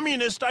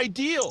communist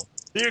ideal.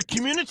 They're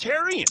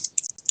communitarians.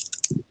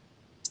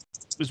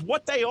 Is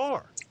what they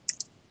are.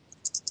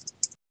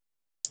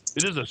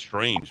 It is a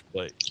strange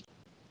place.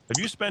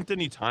 Have you spent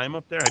any time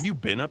up there? Have you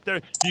been up there?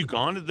 Have you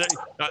gone to that?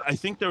 I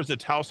think there was a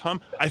Taos Hum.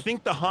 I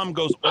think the Hum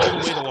goes all the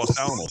way to Los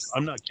Alamos.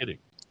 I'm not kidding.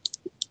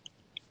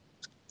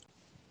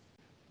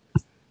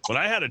 When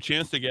I had a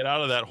chance to get out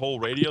of that whole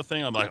radio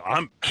thing, I'm like,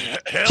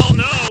 hell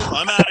no,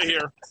 I'm out of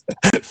here.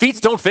 Feet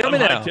don't fail me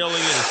now. I'm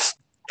telling you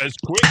as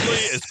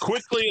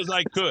quickly as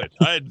I could.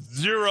 I had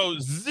zero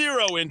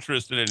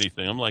interest in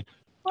anything. I'm like,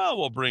 well,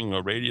 we'll bring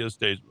a radio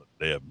station.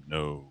 They have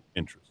no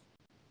interest.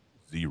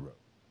 Zero.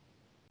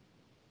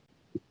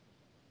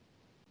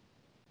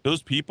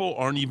 Those people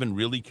aren't even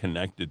really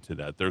connected to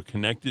that. They're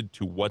connected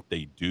to what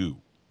they do.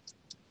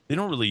 They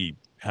don't really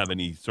have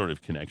any sort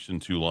of connection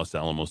to Los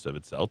Alamos of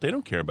itself. They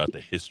don't care about the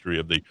history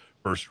of the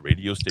first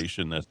radio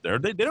station that's there.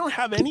 They don't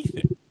have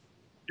anything.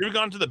 You ever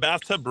gone to the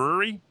Bathtub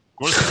Brewery? You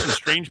want to see some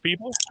strange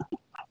people?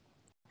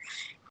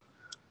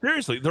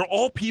 Seriously, they're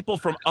all people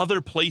from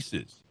other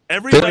places.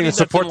 Everybody they don't even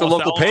support the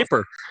local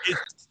paper.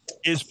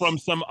 Is from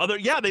some other,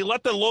 they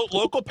let the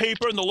local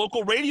paper and the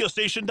local radio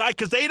station die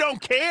because they don't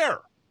care.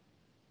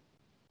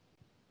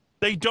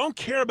 They don't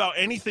care about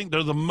anything.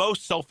 They're the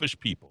most selfish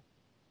people.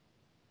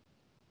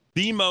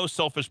 The most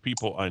selfish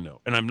people I know.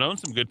 And I've known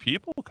some good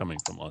people coming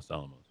from Los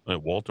Alamos.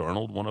 Walt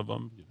Arnold, one of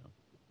them,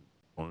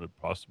 one of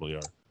possibly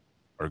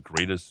our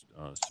greatest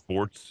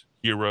sports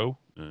hero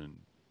in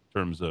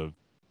terms of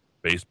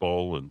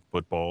baseball and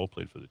football,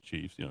 played for the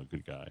Chiefs,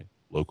 good guy,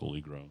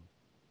 locally grown.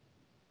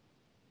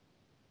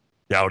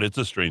 Dowd, it's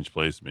a strange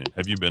place, man.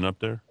 Have you been up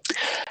there?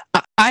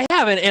 I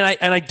haven't, and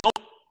I don't.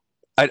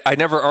 I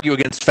never argue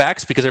against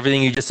facts because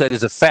everything you just said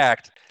is a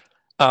fact.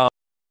 Let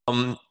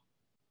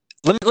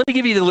me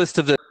give you the list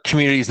of the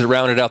communities that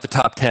rounded out the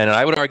top 10, and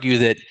I would argue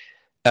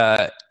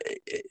that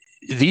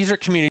these are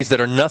communities that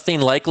are nothing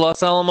like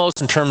Los Alamos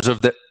in terms of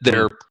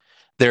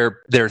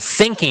their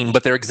thinking,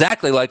 but they're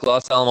exactly like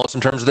Los Alamos in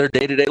terms of their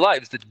day-to-day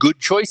lives, the good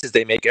choices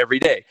they make every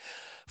day.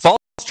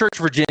 Church,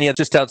 Virginia,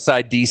 just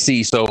outside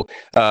D.C. So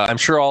I'm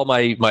sure all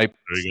my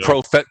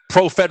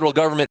pro-federal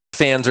government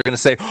fans are going to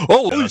say,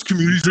 "Oh, these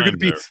communities are going to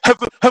be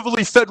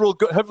heavily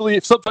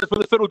subsidized by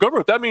the federal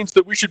government. That means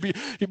that we should be."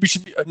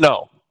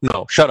 No,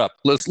 shut up.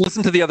 Let's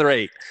listen to the other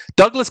 8: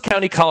 Douglas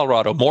County,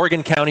 Colorado;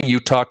 Morgan County,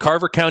 Utah;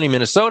 Carver County,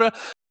 Minnesota;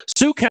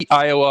 Sioux County,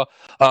 Iowa;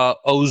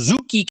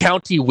 Ozaukee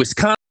County,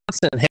 Wisconsin;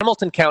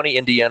 Hamilton County,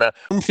 Indiana;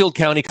 Bloomfield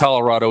County,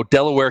 Colorado;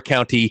 Delaware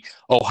County,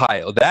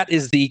 Ohio. That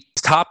is the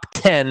top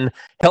 10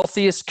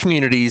 healthiest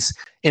communities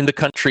in the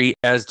country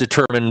as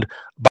determined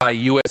by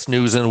U.S.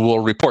 News and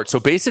World Report. So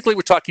basically,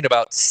 we're talking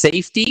about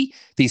safety.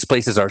 These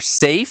places are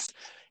safe,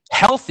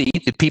 healthy.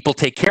 The people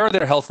take care of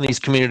their health in these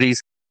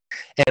communities.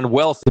 and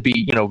wealth to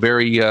be,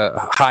 very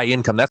high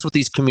income. That's what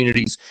these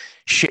communities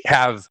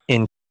have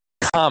in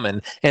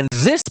common. And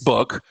this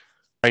book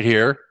right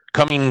here,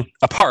 Coming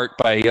Apart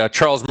by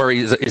Charles Murray,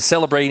 is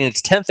celebrating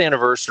its 10th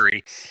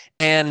anniversary.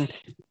 And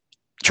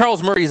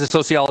Charles Murray is a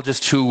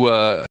sociologist who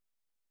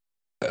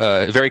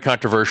very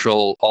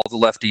controversial. All the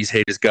lefties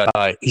hate his gut.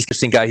 He's an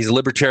interesting guy. He's a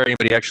libertarian,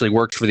 but he actually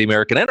works for the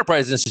American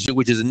Enterprise Institute,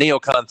 which is a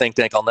neocon think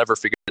tank. I'll never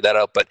figure that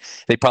out, but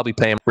they probably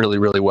pay him really,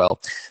 really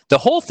well. The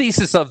whole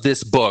thesis of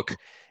this book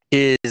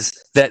is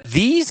that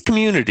these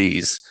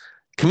communities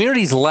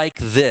like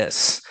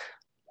this,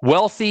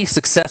 wealthy,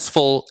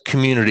 successful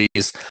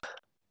communities,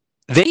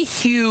 they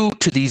hew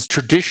to these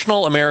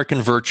traditional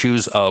American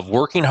virtues of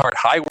working hard,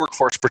 high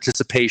workforce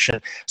participation,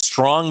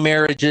 strong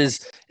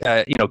marriages,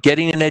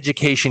 getting an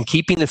education,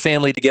 keeping the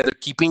family together,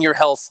 keeping your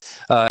health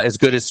as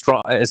good as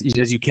strong as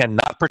you can,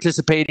 not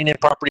participating in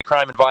property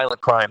crime and violent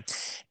crime.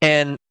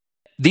 And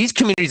these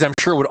communities, I'm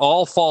sure, would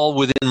all fall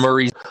within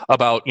Murray's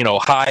about,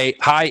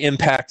 high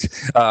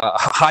impact,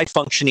 high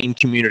functioning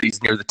communities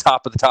near the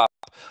top of the top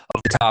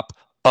of the top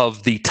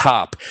of the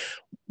top.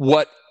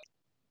 What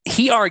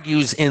he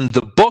argues in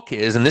the book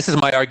is, and this is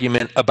my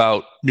argument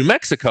about New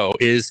Mexico,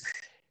 is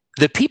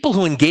the people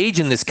who engage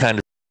in this kind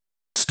of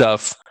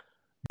stuff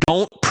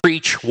don't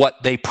preach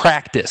what they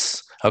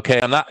practice.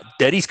 Okay,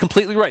 Eddie's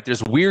completely right.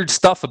 There's weird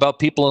stuff about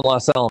people in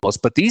Los Alamos,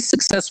 but these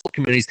successful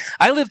communities,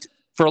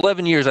 for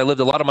 11 years, I lived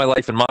a lot of my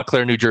life in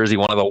Montclair, New Jersey,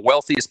 one of the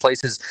wealthiest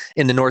places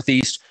in the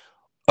Northeast.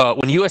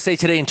 When USA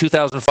Today in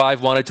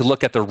 2005 wanted to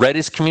look at the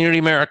reddest community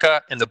in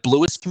America and the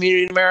bluest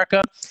community in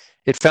America,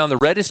 it found the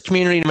reddest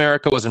community in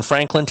America was in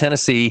Franklin,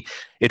 Tennessee.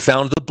 It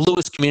found the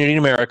bluest community in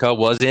America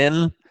was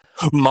in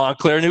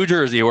Montclair, New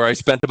Jersey, where I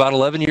spent about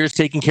 11 years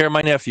taking care of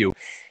my nephew.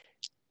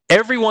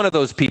 Every one of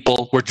those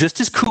people were just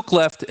as kook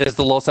left as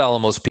the Los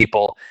Alamos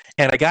people.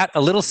 And I got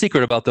a little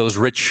secret about those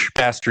rich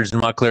bastards in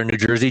Montclair, New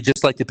Jersey,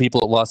 just like the people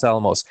at Los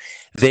Alamos.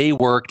 They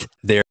worked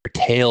their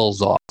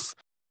tails off.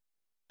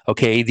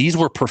 Okay, these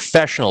were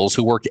professionals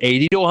who worked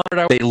 80 to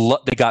 100 hours.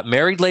 They got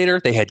married later.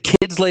 They had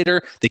kids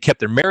later. They kept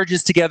their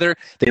marriages together.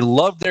 They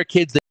loved their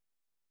kids. They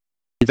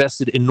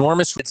invested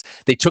enormous.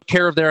 They took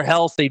care of their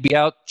health. They'd be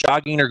out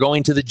jogging or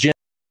going to the gym.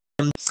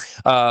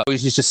 I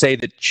always used to say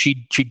that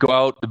she'd go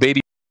out, the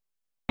baby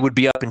would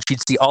be up, and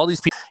she'd see all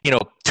these people,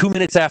 2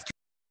 minutes after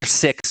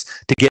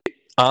 6 to get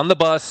on the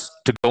bus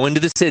to go into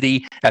the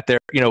city at their,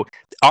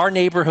 our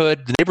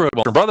neighborhood,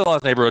 my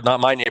brother-in-law's neighborhood, not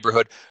my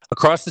neighborhood.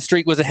 Across the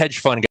street was a hedge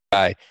fund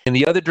guy. In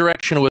the other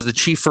direction was the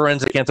chief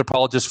forensic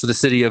anthropologist for the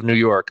city of New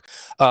York.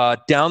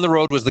 Down the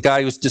road was the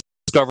guy who's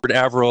discovered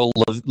Avril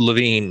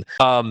Lavigne.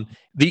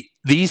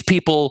 These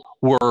people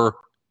were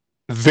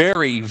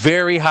very,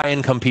 very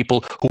high-income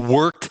people who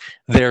worked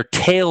their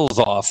tails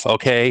off,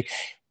 okay?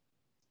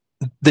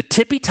 The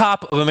tippy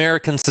top of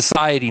American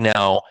society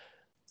now,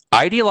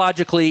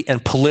 ideologically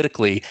and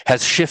politically,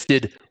 has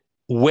shifted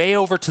way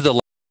over to the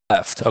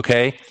left,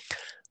 okay?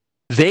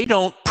 They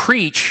don't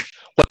preach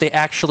what they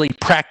actually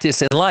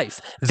practice in life.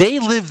 They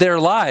live their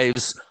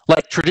lives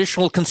like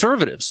traditional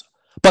conservatives,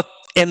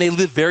 and they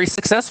live very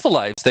successful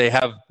lives. They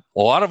have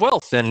a lot of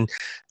wealth and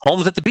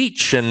homes at the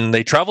beach, and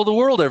they travel the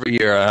world every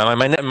year.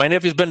 My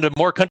nephew's been to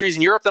more countries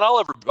in Europe than I'll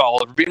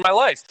ever be in my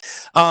life.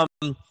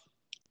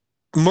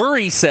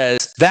 Murray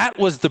says that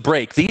was the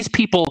break. These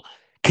people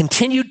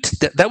continued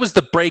that was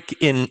the break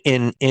in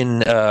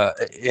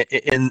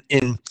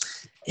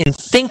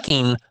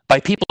thinking by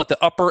people at the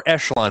upper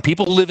echelon,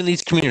 people who live in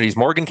these communities,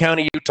 Morgan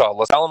County, Utah,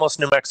 Los Alamos,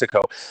 New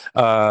Mexico,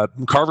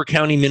 Carver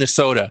County,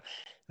 Minnesota.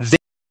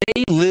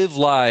 They live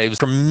lives,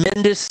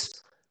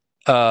 tremendous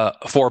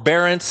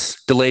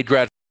forbearance, delayed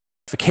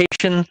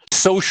gratification,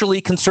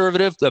 socially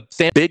conservative,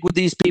 big with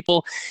these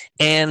people,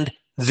 and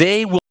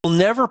they will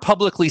never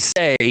publicly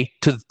say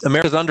to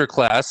America's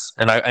underclass,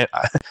 and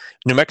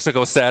New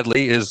Mexico,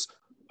 sadly, is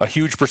a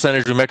huge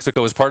percentage of New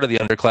Mexico is part of the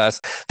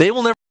underclass. They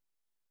will never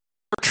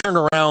turn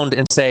around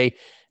and say,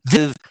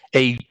 live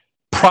a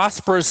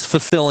prosperous,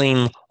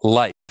 fulfilling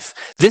life.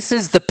 This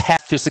is the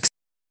path to success.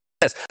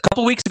 A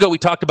couple of weeks ago, we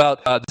talked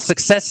about the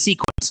success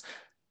sequence.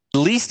 At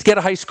least get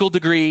a high school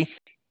degree,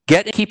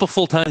 keep a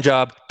full-time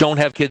job, don't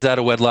have kids out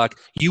of wedlock.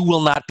 You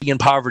will not be in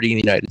poverty in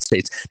the United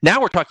States.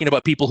 Now we're talking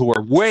about people who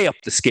are way up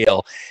the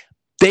scale.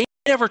 They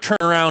never turn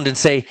around and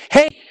say,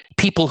 hey,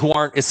 people who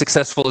aren't as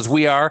successful as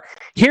we are,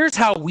 here's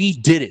how we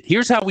did it.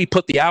 Here's how we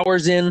put the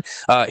hours in.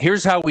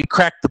 Here's how we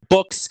cracked the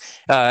books.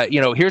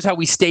 Here's how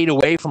we stayed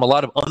away from a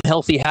lot of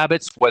unhealthy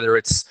habits, whether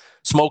it's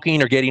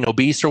smoking or getting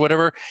obese or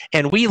whatever.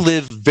 And we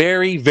live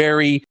very,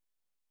 very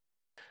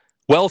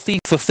wealthy,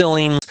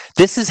 fulfilling.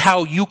 This is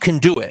how you can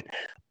do it.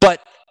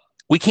 But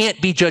we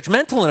can't be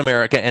judgmental in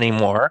America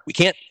anymore. We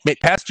can't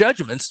pass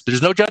judgments.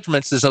 There's no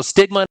judgments. There's no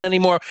stigma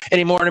anymore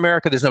in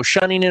America. There's no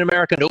shunning in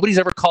America. Nobody's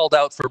ever called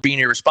out for being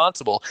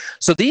irresponsible.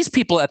 So these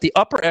people at the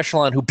upper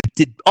echelon who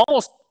did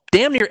almost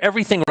damn near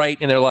everything right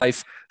in their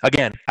life,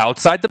 again,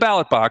 outside the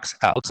ballot box,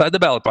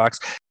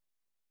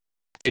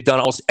 They've done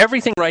almost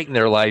everything right in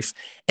their life,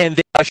 and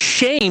they're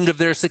ashamed of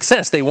their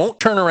success. They won't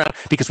turn around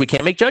because we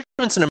can't make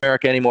judgments in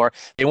America anymore.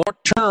 They won't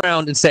turn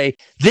around and say,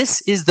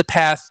 this is the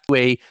path to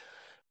a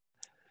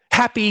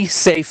happy,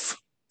 safe,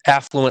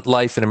 affluent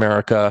life in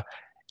America,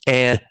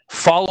 and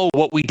follow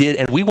what we did,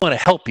 and we want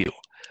to help you.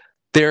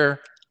 They're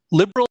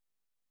liberal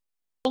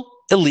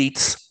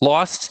elites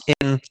lost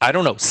in, I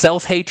don't know,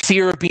 self-hate,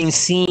 fear of being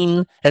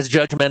seen as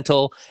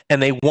judgmental,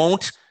 and they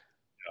won't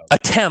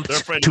attempt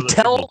to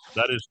tell.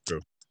 That is true.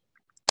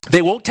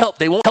 They won't tell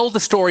the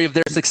story of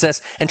their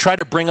success and try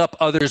to bring up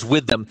others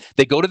with them.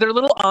 They go to their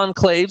little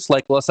enclaves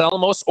like Los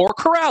Alamos or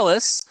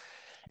Corrales,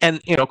 and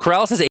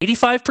Corrales is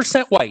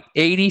 85% white,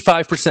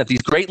 85%.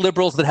 These great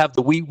liberals that have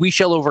the "We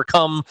shall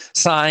overcome"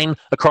 sign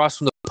across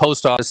from the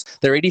post office,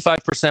 they're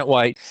 85%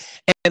 white,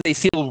 and they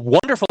feel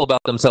wonderful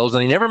about themselves,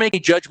 and they never make any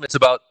judgments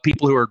about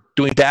people who are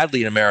doing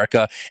badly in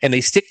America, and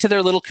they stick to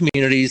their little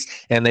communities,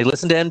 and they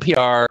listen to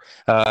NPR,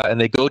 and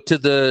they go to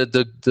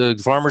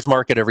the farmers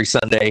market every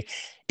Sunday.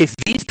 If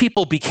these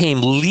people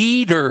became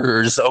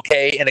leaders,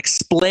 okay, and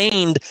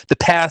explained the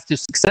path to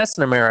success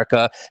in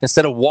America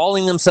instead of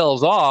walling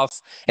themselves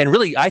off and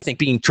really, I think,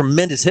 being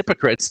tremendous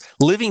hypocrites,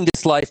 living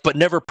this life but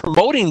never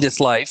promoting this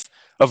life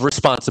of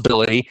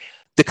responsibility,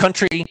 the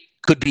country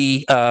could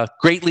be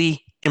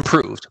greatly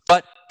improved.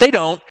 But they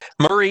don't.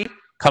 Murray,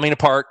 coming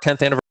apart,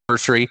 10th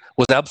anniversary,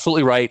 was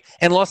absolutely right.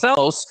 And Los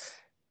Alamos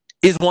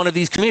is one of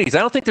these communities. I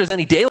don't think there's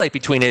any daylight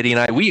between Eddie and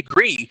I. We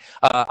agree.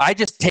 I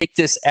just take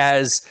this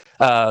as,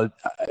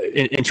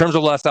 in terms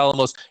of Los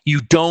Alamos,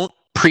 you don't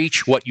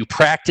preach what you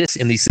practice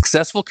in these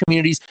successful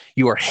communities.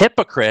 You are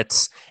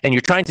hypocrites, and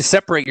you're trying to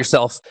separate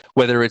yourself,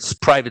 whether it's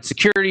private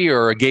security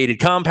or a gated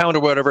compound or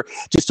whatever,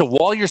 just to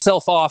wall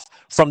yourself off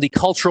from the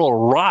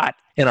cultural rot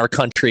in our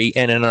country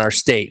and in our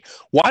state.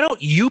 Why don't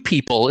you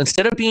people,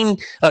 instead of being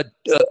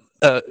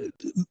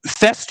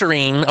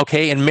festering,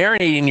 okay, and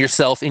marinating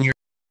yourself in your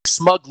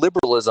smug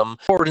liberalism,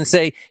 forward and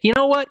say, you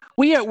know what?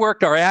 We have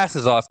worked our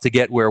asses off to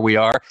get where we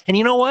are. And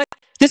you know what?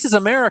 This is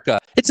America.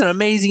 It's an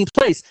amazing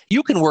place.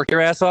 You can work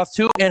your ass off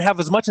too and have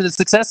as much of the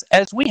success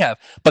as we have.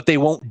 But they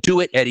won't do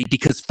it, Eddie,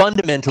 because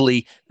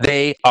fundamentally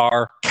they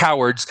are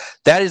cowards.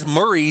 That is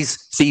Murray's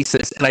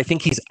thesis. And I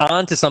think he's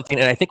on to something.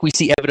 And I think we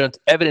see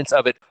evidence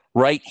of it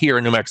right here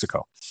in New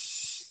Mexico.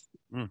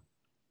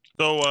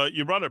 So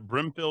you brought up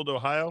Brimfield,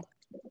 Ohio?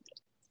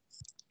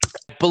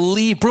 I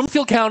believe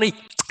Broomfield County,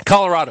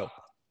 Colorado.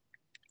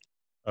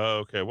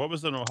 Okay. What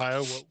was in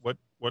Ohio? What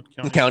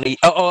county?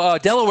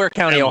 Delaware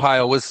County,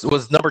 Ohio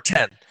was number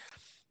 10.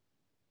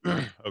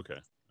 Okay.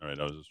 All right.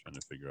 I was just trying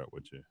to figure out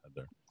what you had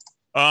there.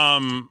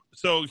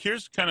 So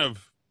here's kind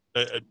of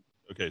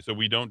okay. So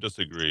we don't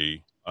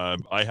disagree.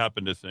 I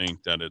happen to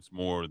think that it's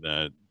more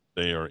that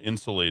they are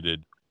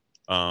insulated.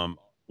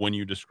 When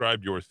you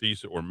described your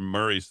thesis or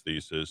Murray's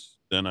thesis,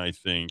 then I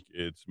think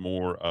it's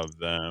more of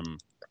them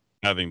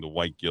having the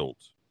white guilt.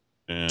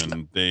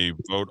 And they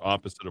vote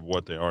opposite of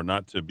what they are,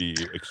 not to be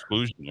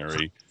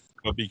exclusionary,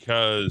 but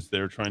because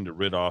they're trying to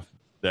rid off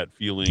that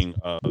feeling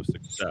of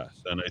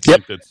success. And I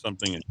think that's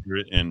something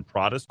in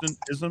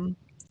Protestantism,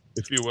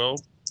 if you will.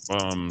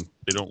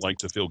 They don't like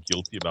to feel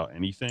guilty about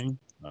anything,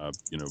 but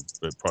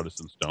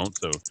Protestants don't.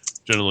 So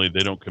generally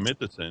they don't commit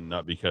the sin,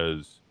 not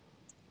because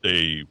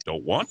they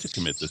don't want to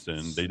commit the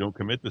sin. They don't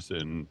commit the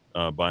sin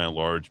by and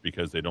large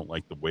because they don't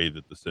like the way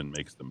that the sin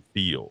makes them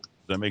feel.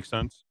 Does that make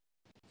sense?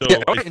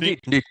 So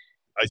Indeed.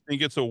 I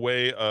think it's a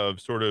way of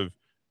sort of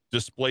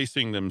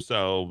displacing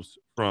themselves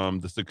from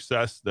the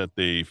success that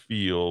they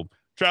feel,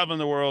 traveling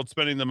the world,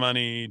 spending the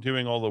money,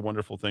 doing all the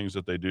wonderful things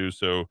that they do.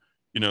 So,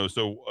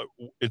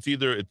 it's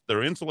either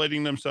they're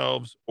insulating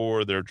themselves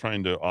or they're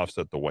trying to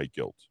offset the white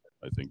guilt.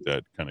 I think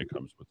that kind of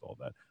comes with all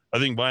that. I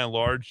think by and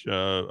large,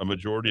 a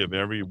majority of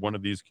every one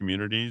of these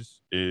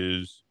communities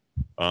is,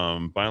 by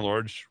and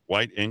large,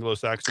 white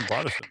Anglo-Saxon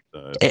Protestant.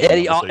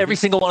 Eddie, every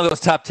single one of those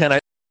top 10,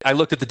 I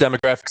looked at the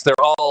demographics. They're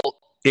all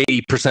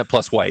 80%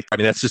 plus white. I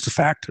mean, that's just a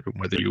fact.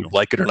 Whether you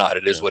like it or not,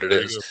 it is what it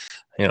is.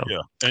 Yeah,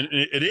 and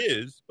it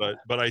is. But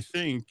I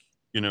think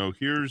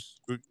here's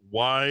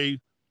why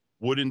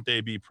wouldn't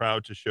they be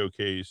proud to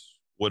showcase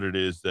what it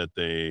is that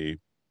they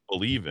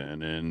believe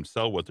in and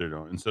sell what they're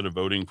doing instead of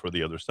voting for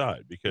the other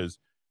side? Because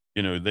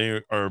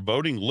they are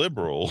voting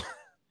liberal.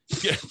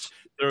 Yet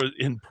they're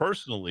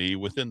personally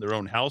within their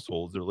own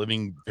households, they're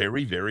living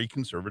very, very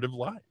conservative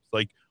lives.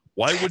 Like,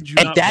 why would you?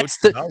 And not that's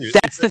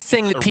the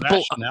thing that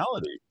people.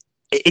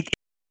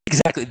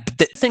 Exactly.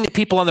 The thing that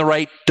people on the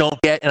right don't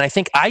get, and I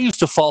think I used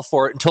to fall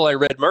for it until I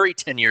read Murray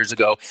 10 years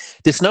ago,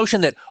 this notion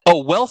that,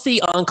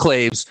 wealthy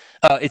enclaves,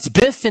 it's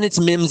Biff and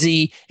it's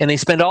Mimsy, and they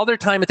spend all their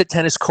time at the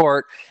tennis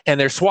court, and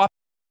they're swapping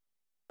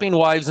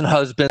wives and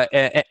husbands.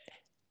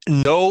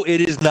 No, it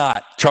is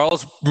not.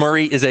 Charles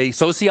Murray is a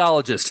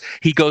sociologist.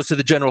 He goes to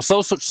the General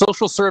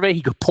Social Survey.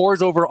 He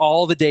pores over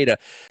all the data.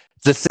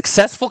 The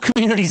successful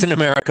communities in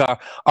America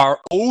are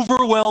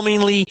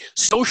overwhelmingly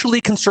socially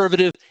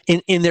conservative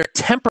in their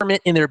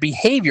temperament, in their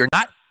behavior,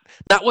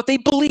 not what they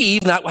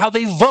believe, not how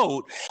they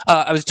vote.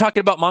 I was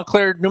talking about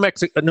Montclair,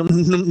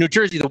 New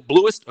Jersey, the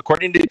bluest,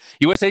 according to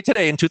USA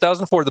Today in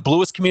 2004, the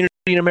bluest community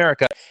in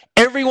America.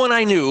 Everyone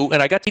I knew,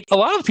 and I got to meet a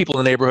lot of the people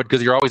in the neighborhood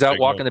because you're always out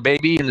walking the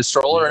baby in the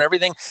stroller and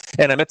everything.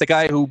 And I met the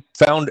guy who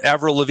found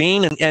Avril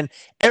Lavigne, and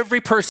every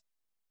person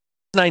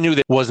I knew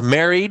that was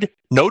married,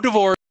 no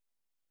divorce,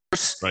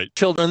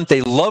 children.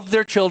 They loved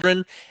their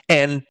children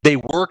and they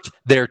worked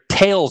their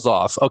tails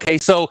off. Okay.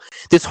 So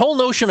this whole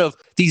notion of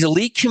these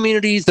elite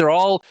communities, they're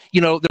all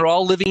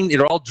living,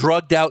 they're all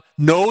drugged out.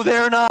 No,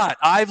 they're not.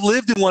 I've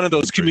lived in one of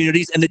those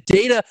communities and the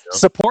data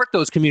support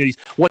those communities.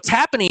 What's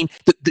happening,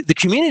 the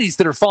communities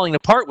that are falling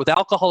apart with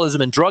alcoholism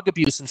and drug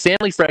abuse and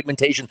family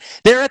fragmentation,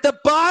 they're at the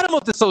bottom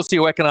of the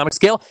socioeconomic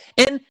scale.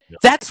 And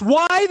that's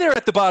why they're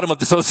at the bottom of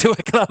the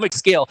socioeconomic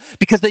scale,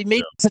 because they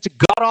made such a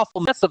god-awful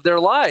mess of their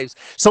lives.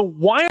 So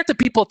why aren't the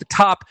people at the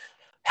top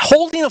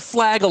holding a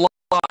flag aloft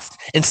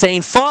and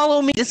saying,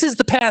 follow me, this is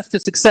the path to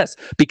success?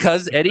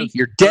 Because, Eddie,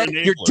 you're dead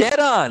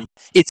on.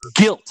 It's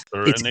guilt.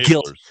 It's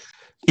guilt.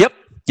 Yep.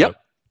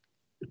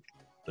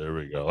 There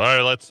we go. All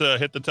right, let's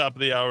hit the top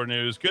of the hour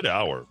news. Good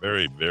hour.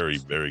 Very, very,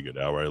 very good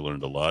hour. I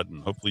learned a lot,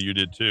 and hopefully you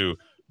did too.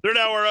 Third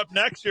hour up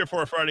next here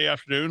for a Friday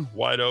afternoon.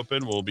 Wide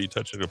open. We'll be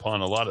touching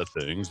upon a lot of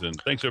things. And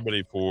thanks,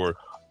 everybody, for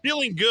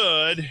feeling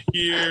good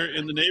here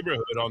in the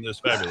neighborhood on this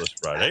fabulous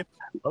Friday.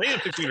 On AM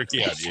 600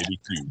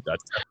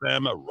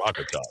 KIVABQ.FM,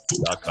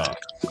 RocketTalk.com.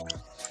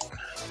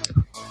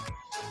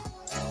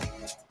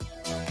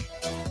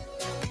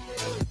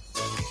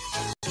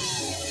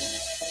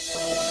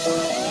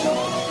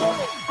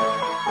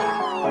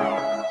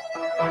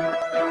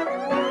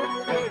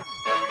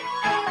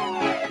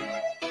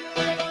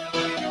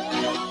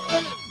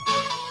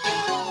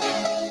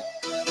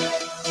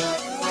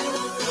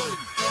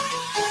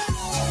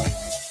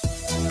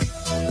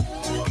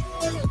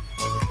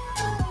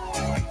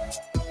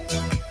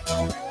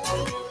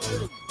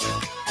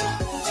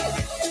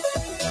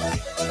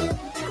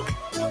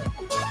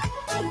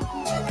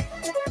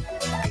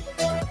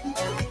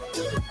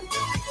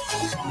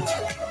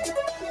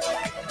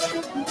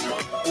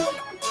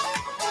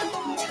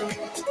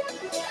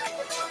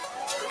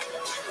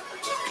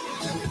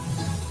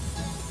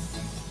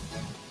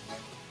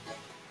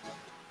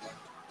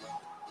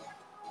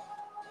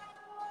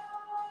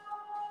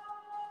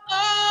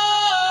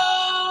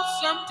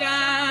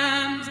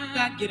 Sometimes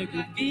I get a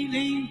good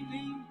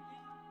feeling,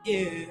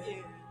 yeah.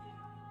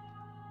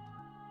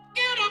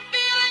 Get a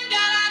feeling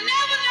that I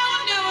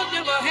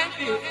never had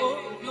before.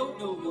 No,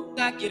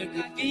 I get a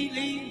good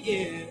feeling,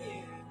 yeah.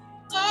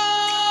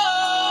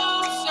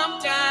 Oh,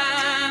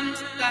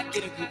 sometimes I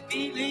get a good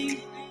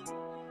feeling,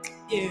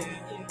 yeah.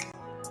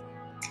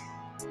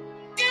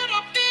 Get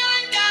a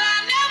feeling that I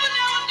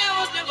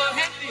never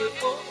had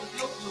before.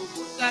 No,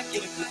 I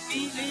get a good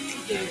feeling,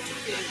 yeah.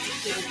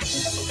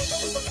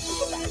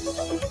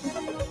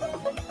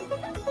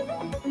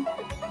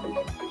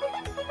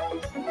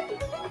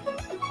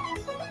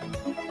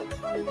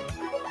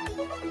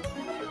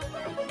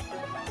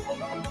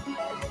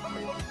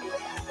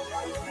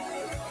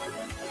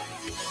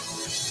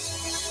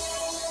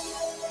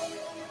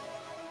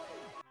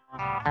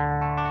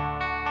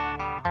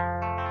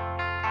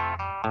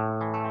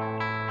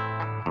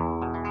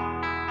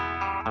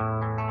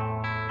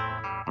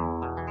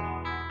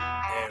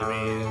 There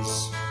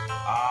is a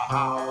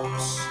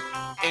house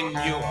in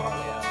New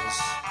Orleans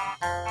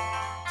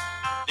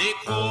they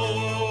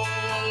call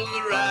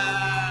the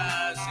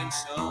rising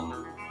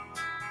sun,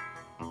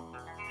 and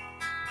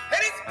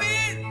it's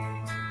been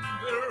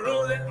the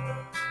ruin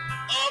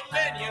of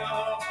many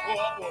a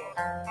poor boy.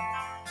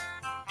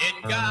 In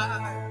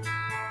God,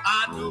 I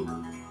know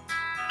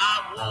I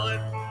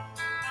won.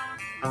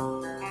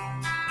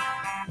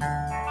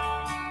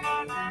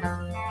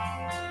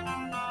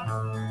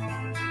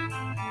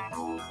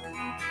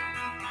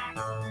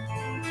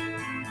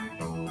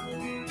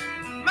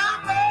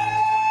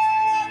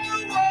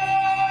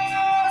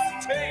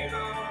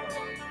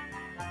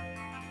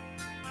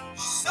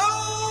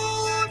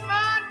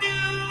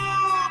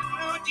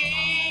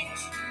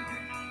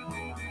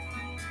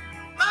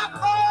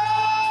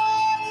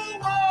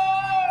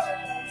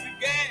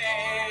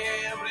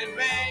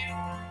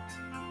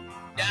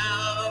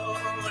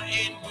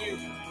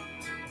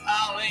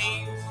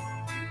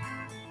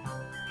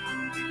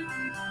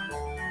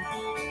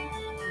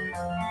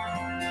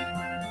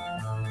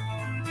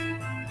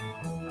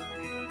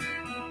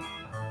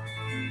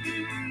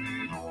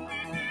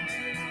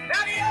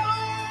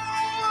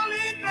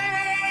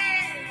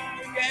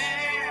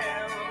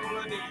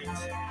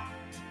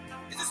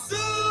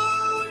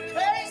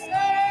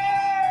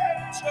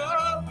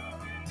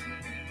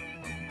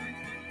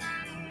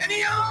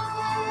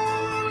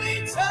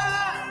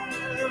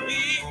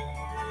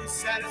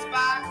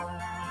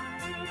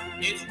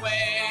 It's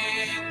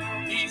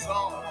when he's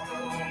on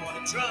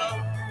the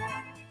drum.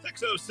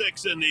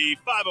 606 in the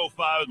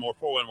 505 with more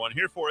 411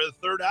 here for the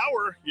third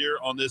hour here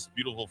on this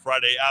beautiful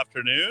Friday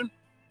afternoon.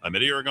 I'm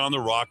Eddie Aragon,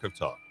 the Rock of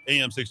Talk,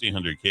 AM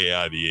 1600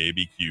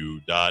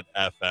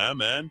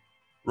 KIVABQ.FM and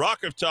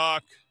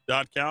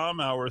Dowd.com,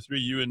 hour 3,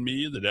 you and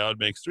me. The Dowd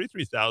makes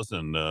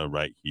 3,000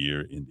 right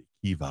here in the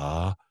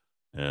Kiva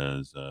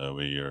as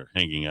we are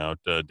hanging out.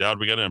 Dowd,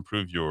 we got to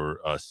improve your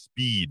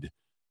speed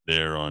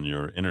there on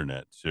your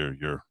internet. So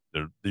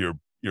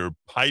your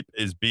pipe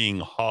is being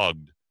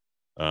hogged.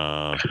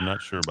 I'm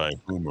not sure by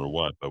whom or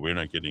what, but we're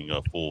not getting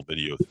a full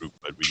video through.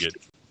 But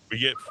we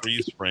get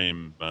freeze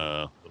frame,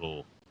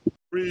 little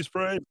freeze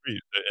frame,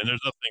 and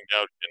there's nothing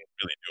Dowd can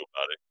really do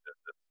about it.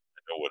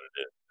 I know what it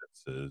is.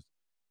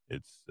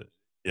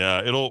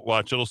 Yeah,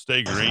 it'll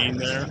stay green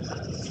there.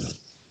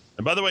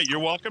 And by the way, you're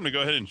welcome to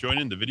go ahead and join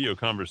in the video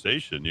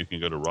conversation. You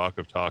can go to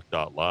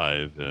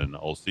rockoftalk.live and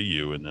I'll see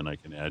you, and then I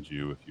can add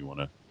you if you want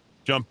to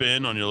jump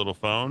in on your little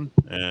phone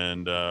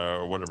and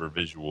or whatever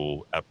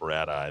visual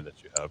apparatus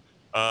that you have.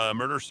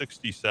 Murder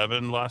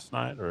 67 last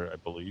night, or I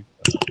believe.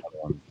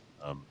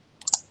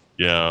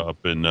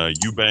 Up in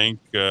Eubank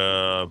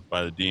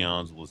by the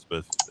Dion's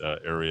Elizabeth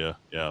area.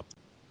 Yeah.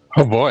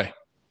 Oh boy.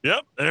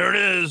 Yep, there it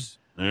is.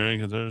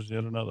 There's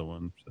yet another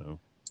one. So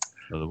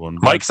another one.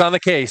 Mike's on the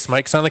case.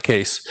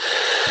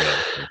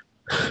 Yeah,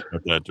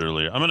 got that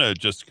earlier. I'm gonna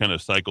just kind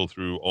of cycle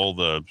through all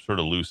the sort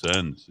of loose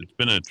ends. It's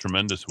been a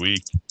tremendous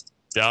week.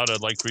 Dowd,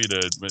 I'd like for you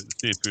to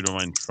see if you don't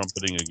mind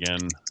trumpeting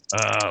again.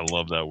 I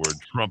love that word,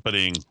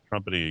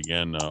 trumpeting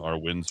again. Our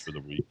wins for the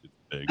week. It's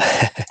big.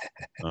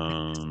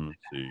 Let's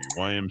see,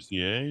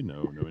 YMCA.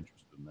 No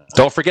interest in that.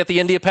 Don't forget the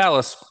India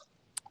Palace.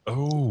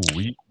 Oh,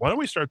 why don't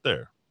we start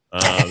there?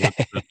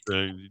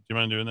 Do you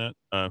mind doing that?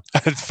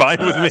 It's fine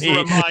with me.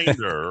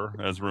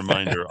 As a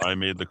reminder, I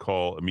made the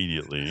call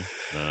immediately,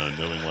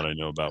 knowing what I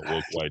know about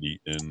woke whitey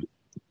in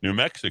New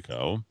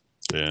Mexico,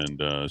 and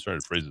sorry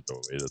to phrase it that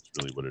way. That's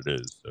really what it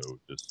is. So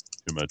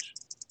just too much.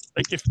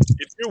 Like if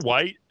you're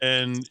white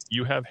and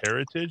you have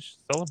heritage,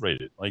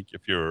 celebrate it. Like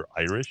if you're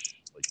Irish,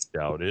 like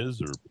Dowd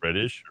is, or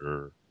British,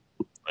 or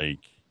like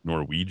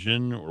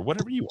Norwegian, or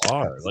whatever you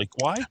are. Like,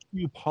 why do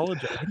you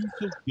apologize? Why do you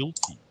feel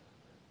guilty?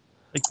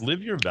 Like,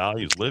 live your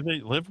values,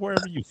 live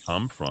wherever you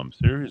come from.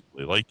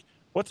 Seriously, like,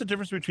 what's the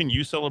difference between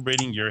you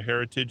celebrating your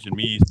heritage and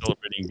me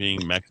celebrating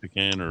being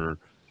Mexican or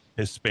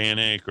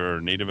Hispanic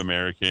or Native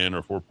American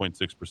or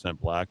 4.6%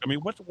 black? I mean,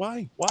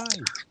 why?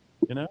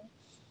 You know,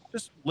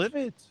 just live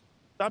it.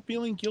 Stop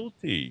feeling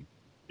guilty.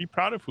 Be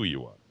proud of who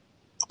you are.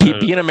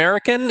 Be an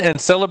American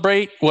and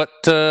celebrate what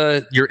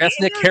your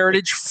ethnic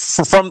heritage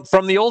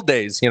from the old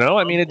days. You know,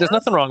 I mean, there's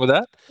nothing wrong with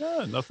that.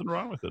 Yeah, nothing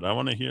wrong with it. I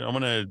want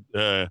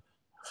to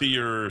see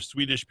your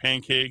Swedish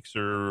pancakes,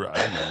 or I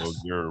don't know,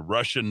 your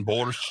Russian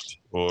borscht,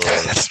 or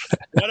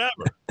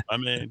whatever. I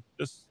mean,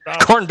 just stop.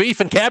 Corned beef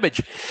and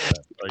cabbage. Yeah,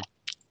 like,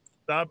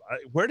 stop.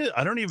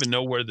 I don't even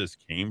know where this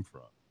came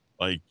from.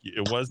 Like,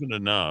 it wasn't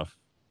enough.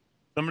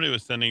 Somebody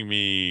was sending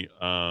me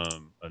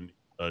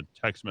a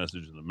text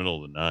message in the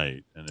middle of the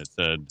night, and it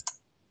said,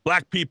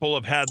 "Black people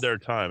have had their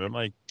time." I'm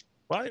like,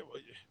 why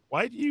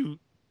do you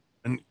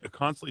and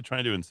constantly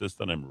trying to insist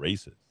that I'm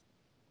racist?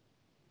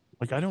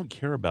 Like, I don't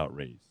care about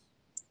race.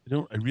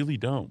 I really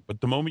don't.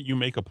 But the moment you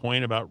make a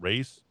point about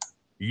race,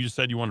 you just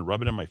said you want to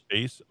rub it in my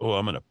face. Oh,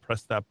 I'm going to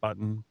press that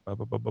button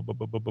until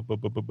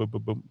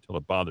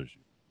it bothers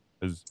you.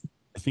 Because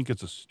I think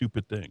it's a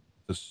stupid thing.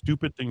 It's a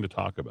stupid thing to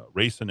talk about.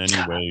 Race in any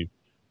way,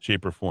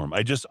 shape, or form.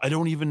 I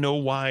don't even know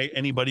why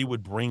anybody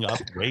would bring up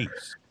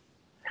race,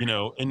 you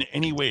know, in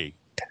any way.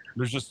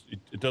 There's just,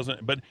 it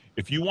doesn't. But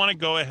if you want to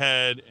go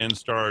ahead and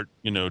start,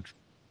 you know,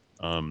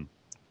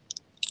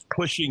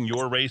 pushing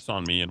your race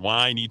on me and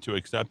why I need to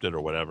accept it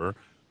or whatever,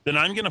 then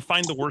I'm going to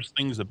find the worst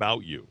things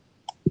about you.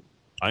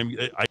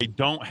 I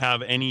don't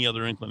have any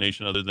other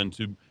inclination other than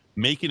to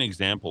make an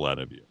example out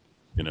of you.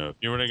 You know, if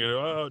you were to go,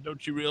 oh,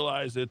 don't you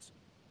realize it's,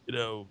 you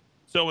know,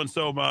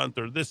 so-and-so month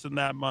or this and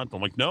that month?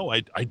 I'm like, no,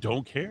 I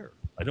don't care.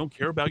 I don't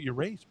care about your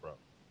race, bro.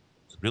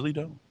 I really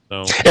don't.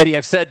 So, Eddie,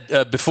 I've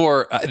said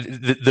before,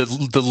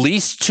 the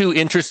least two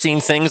interesting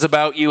things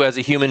about you as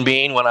a human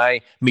being when I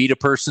meet a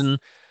person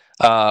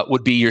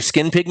would be your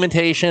skin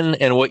pigmentation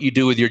and what you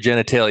do with your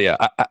genitalia.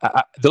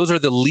 Those are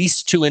the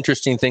least two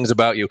interesting things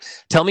about you.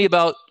 Tell me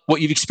about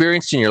what you've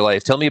experienced in your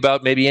life. Tell me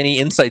about maybe any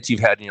insights you've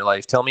had in your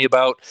life. Tell me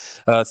about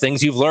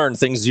things you've learned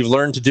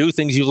to do,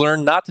 things you've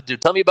learned not to do.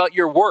 Tell me about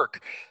your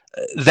work.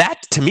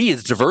 That, to me,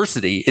 is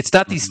diversity. It's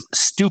not these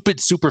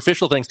stupid,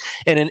 superficial things.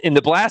 And in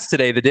the blast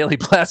today, the daily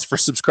blast for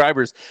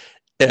subscribers,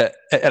 and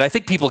I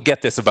think people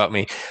get this about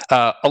me,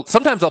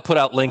 sometimes I'll put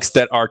out links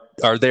that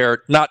are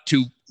there not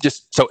to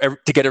just to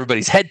get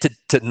everybody's head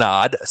to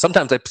nod.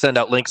 Sometimes I send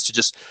out links to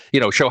just, you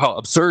know, show how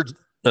absurd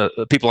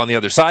people on the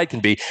other side can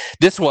be.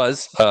 This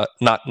was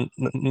not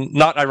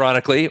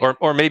ironically,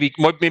 or maybe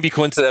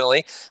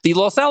coincidentally, the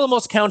Los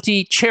Alamos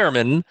County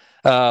chairman,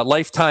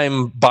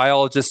 lifetime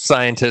biologist,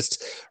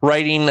 scientist,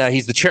 writing.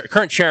 He's the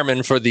current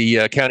chairman for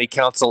the county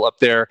council up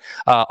there,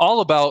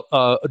 all about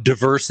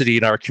diversity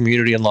in our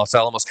community in Los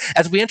Alamos.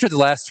 As we enter the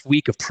last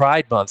week of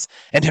Pride Month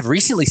and have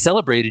recently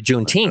celebrated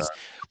Juneteenth,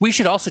 we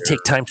should also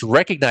take time to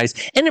recognize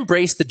and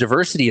embrace the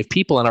diversity of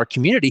people in our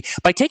community.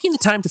 By taking the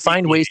time to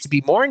find ways to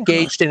be more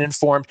engaged and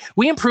informed,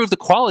 we improve the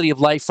quality of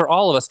life for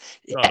all of us.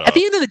 At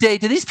the end of the day,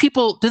 do these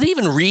people, do they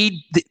even read?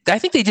 I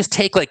think they just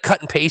take like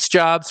cut and paste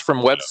jobs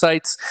from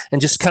websites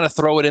and just kind of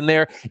throw it in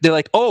there. They're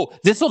like, oh,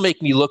 this will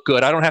make me look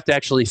good. I don't have to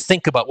actually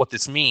think about what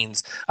this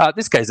means.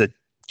 This guy's a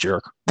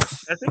jerk.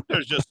 I think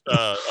there's just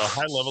a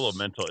high level of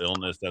mental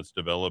illness that's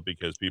developed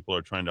because people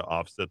are trying to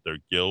offset their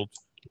guilt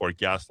or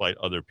gaslight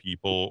other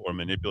people or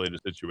manipulate a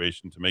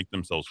situation to make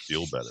themselves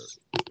feel better,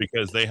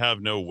 because they have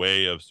no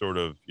way of sort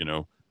of,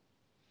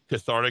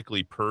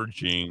 cathartically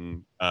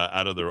purging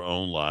out of their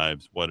own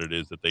lives what it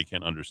is that they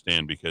can't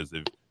understand, because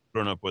they've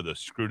grown up with a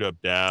screwed up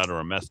dad or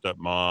a messed up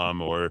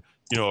mom or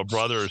a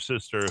brother or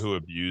sister who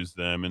abused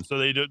them, and so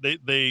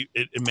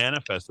it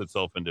manifests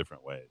itself in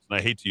different ways. And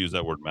I hate to use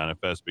that word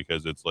manifest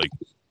because it's like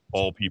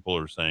all people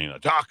are saying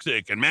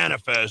toxic and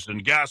manifest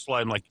and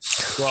gaslight. I'm like,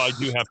 well, I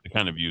do have to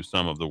kind of use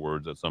some of the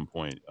words at some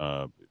point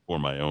for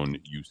my own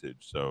usage.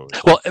 So,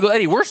 well,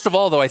 Eddie, worst of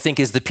all, though, I think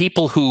is the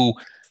people who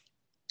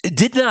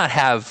did not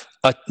have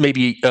a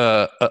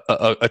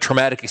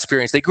traumatic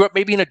experience. They grew up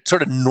maybe in a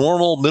sort of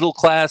normal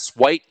middle-class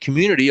white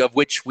community, of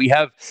which we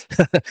have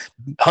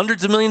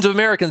hundreds of millions of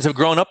Americans have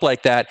grown up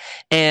like that.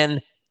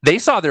 And they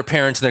saw their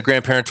parents and their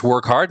grandparents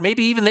work hard.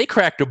 Maybe even they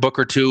cracked a book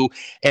or two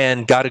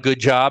and got a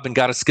good job and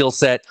got a skill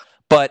set.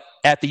 But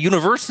at the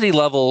university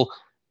level,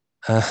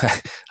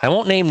 I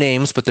won't name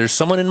names, but there's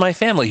someone in my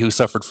family who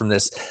suffered from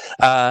this.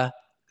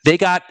 They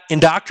got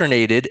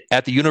indoctrinated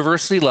at the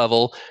university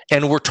level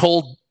and were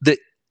told that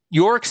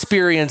your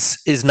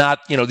experience is not,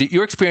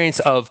 your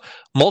experience of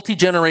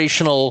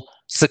multi-generational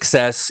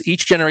success,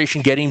 each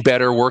generation getting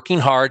better, working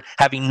hard,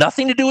 having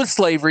nothing to do with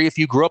slavery if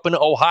you grew up in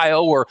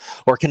Ohio or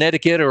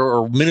Connecticut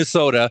or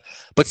Minnesota,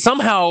 but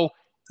somehow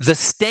the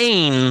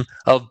stain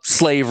of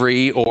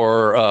slavery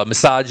or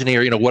misogyny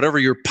or whatever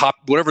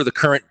whatever the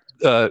current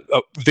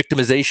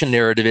victimization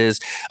narrative is,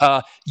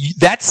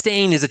 that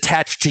stain is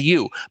attached to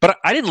you. But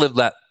I didn't live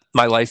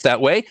my life that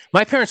way.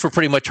 My parents were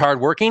pretty much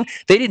hardworking.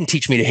 They didn't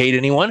teach me to hate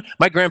anyone.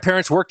 My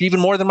grandparents worked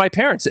even more than my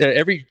parents.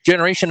 Every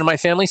generation in my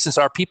family, since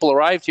our people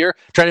arrived here,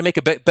 tried to make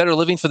a better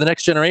living for the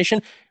next generation.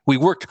 We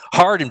worked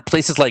hard in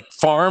places like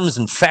farms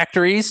and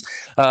factories,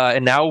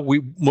 and now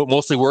we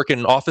mostly work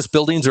in office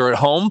buildings or at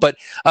home. But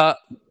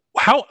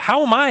how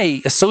am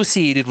I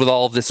associated with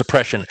all of this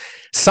oppression?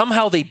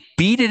 Somehow they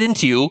beat it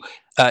into you.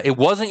 It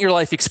wasn't your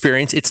life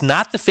experience. It's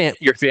not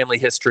your family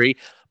history.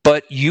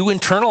 But you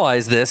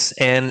internalize this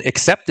and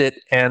accept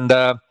it, and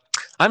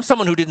I'm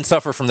someone who didn't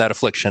suffer from that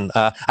affliction.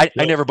 I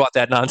never bought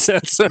that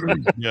nonsense.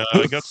 Yeah,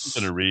 I got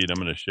something to read. I'm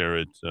going to share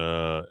it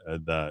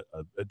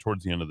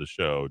towards the end of the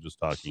show, just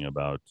talking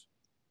about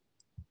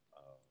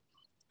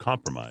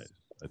compromise.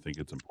 I think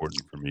it's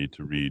important for me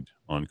to read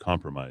on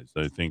compromise.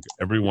 I think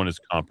everyone is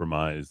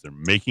compromised. They're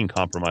making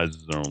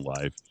compromises in their own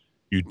life.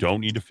 You don't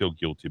need to feel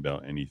guilty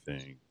about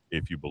anything.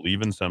 If you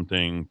believe in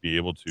something, be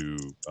able to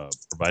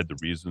provide the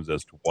reasons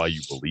as to why you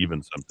believe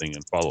in something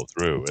and follow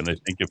through. And I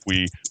think if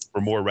we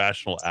were more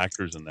rational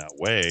actors in that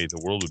way,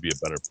 the world would be a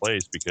better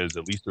place, because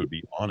at least it would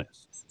be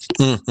honest.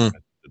 Mm-hmm.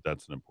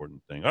 That's an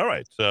important thing. All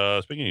right.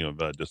 Speaking of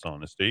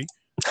dishonesty,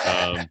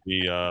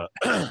 the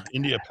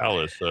India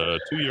Palace, 2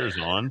 years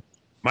on,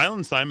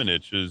 Milan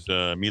Simonich is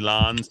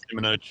Milan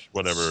Simonich,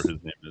 whatever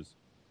his name is.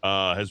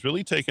 Has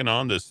really taken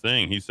on this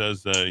thing. He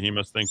says he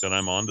must think that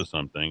I'm onto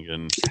something.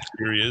 And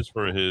here he is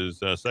for his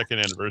second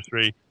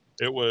anniversary.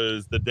 It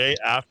was the day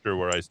after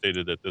where I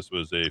stated that this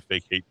was a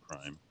fake hate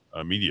crime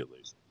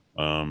immediately.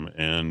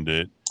 And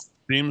it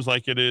seems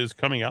like it is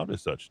coming out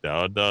as such,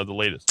 Dowd, the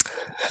latest.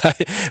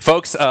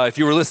 Folks, if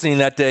you were listening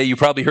that day, you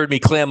probably heard me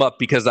clam up,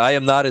 because I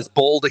am not as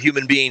bold a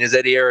human being as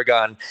Eddie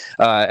Aragon.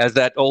 As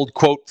that old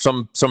quote,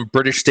 some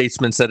British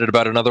statesman said it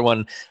about another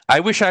one.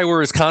 I wish I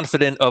were as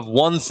confident of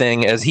one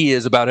thing as he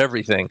is about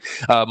everything.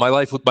 My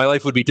life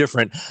would be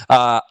different.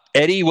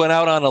 Eddie went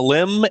out on a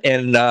limb,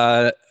 and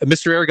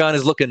Mr. Aragon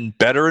is looking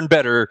better and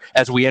better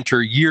as we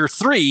enter year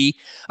 3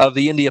 of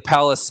the India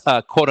Palace,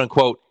 quote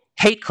unquote,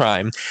 hate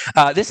crime.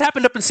 This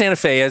happened up in Santa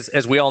Fe,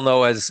 as we all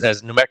know,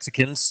 as New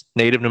Mexicans,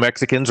 native New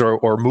Mexicans,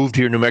 or moved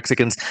here New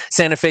Mexicans.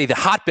 Santa Fe, the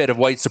hotbed of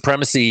white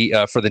supremacy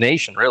for the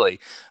nation, really.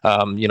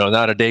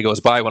 Not a day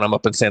goes by when I'm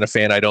up in Santa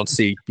Fe and I don't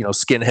see,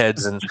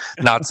 skinheads and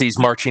Nazis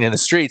marching in the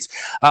streets.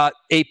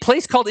 A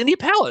place called India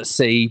Palace,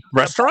 a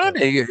restaurant,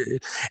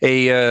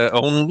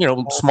 owned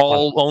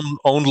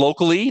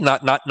locally,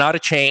 not a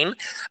chain.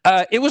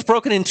 It was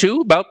broken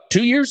into about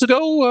 2 years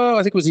ago.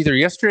 I think it was either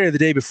yesterday or the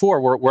day before.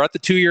 We're at the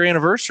 2-year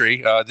anniversary.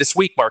 This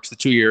week marks the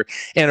 2-year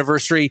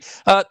anniversary.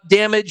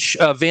 Damage,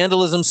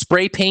 vandalism,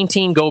 spray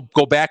painting, go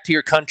back to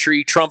your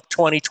country, Trump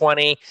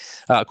 2020.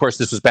 Of course,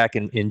 this was back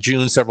in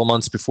June, several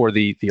months before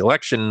the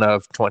election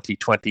of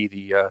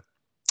 2020.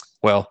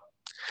 We all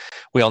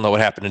know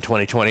what happened in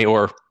 2020,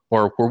 or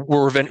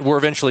we're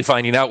eventually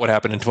finding out what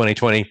happened in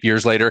 2020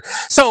 years later.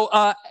 So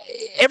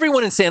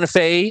everyone in Santa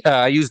Fe,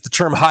 I used the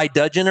term high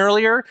dudgeon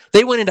earlier.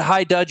 They went into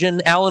high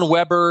dudgeon. Alan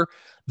Weber,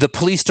 the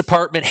police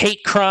department,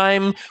 hate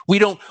crime. We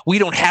don't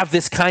have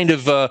this kind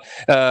of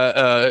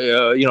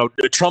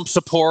Trump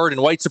support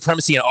and white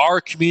supremacy in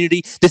our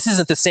community. This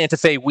isn't the Santa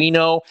Fe we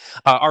know.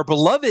 Our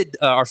beloved,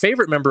 our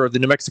favorite member of the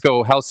New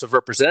Mexico House of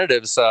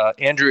Representatives,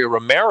 Andrea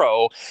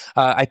Romero,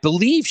 I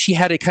believe she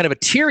had a kind of a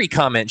teary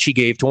comment she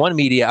gave to one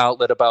media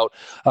outlet about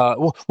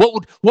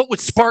what would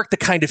spark the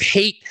kind of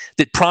hate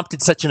that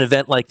prompted such an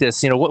event like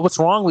this. What's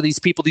wrong with these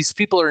people? These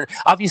people are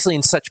obviously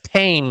in such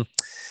pain.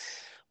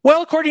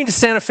 Well, according to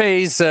Santa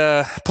Fe's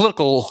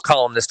political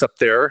columnist up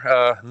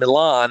there,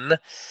 Milan,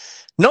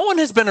 no one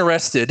has been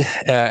arrested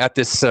at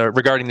this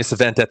regarding this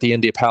event at the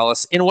India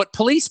Palace in what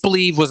police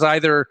believe was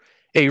either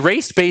a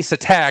race-based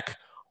attack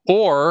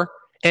or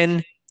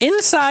an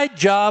inside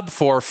job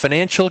for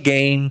financial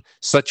gain,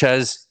 such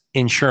as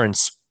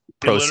insurance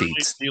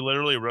proceeds. He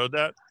literally wrote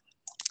that?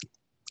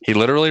 He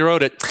literally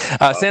wrote it.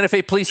 Santa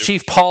Fe Police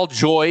Chief Paul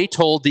Joy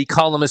told the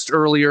columnist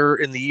earlier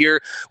in the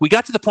year, we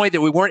got to the point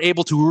that we weren't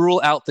able to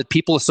rule out that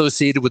people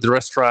associated with the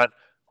restaurant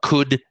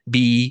could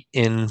be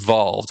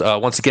involved.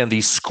 Once again,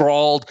 the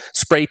scrawled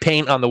spray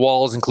paint on the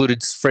walls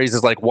included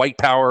phrases like white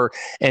power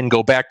and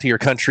go back to your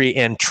country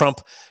and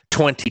Trump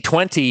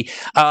 2020.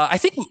 I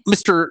think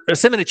Mr.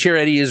 Semenich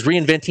Eddie is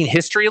reinventing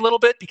history a little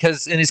bit,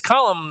 because in his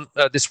column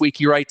this week,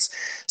 he writes,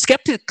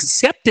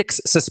 skeptics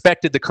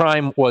suspected the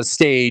crime was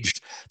staged,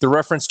 the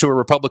reference to a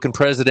Republican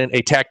president,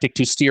 a tactic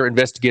to steer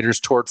investigators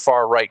toward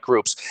far-right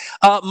groups.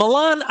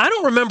 Milan, I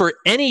don't remember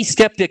any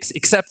skeptics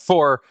except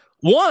for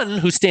one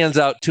who stands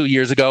out 2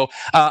 years ago.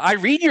 I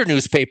read your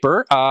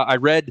newspaper. I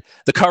read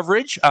the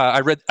coverage.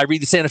 I read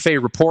the Santa Fe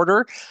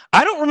Reporter.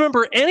 I don't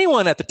remember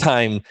anyone at the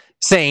time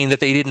saying that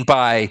they didn't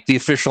buy the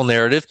official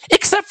narrative,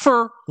 except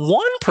for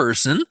one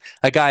person,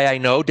 a guy I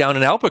know down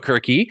in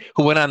Albuquerque,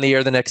 who went on the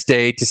air the next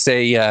day to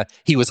say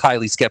he was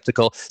highly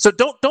skeptical. So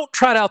don't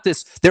trot out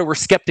this, there were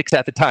skeptics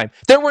at the time.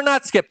 There were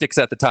not skeptics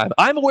at the time.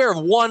 I'm aware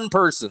of one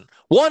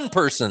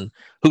person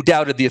who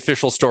doubted the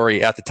official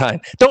story at the time.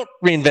 Don't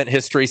reinvent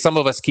history. Some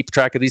of us keep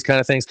track of these kind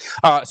of things.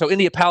 So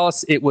India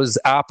Palace, it was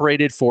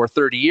operated for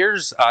 30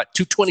 years,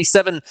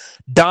 227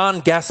 Don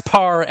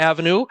Gaspar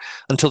Avenue,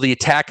 until the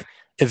attack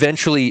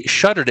eventually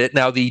shuttered it.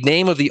 Now, the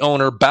name of the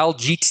owner,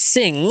 Baljit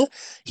Singh,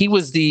 he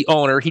was the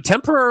owner. He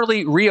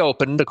temporarily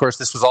reopened. Of course,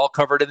 this was all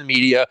covered in the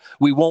media.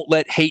 We won't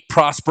let hate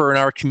prosper in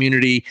our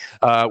community.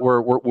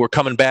 We're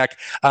coming back.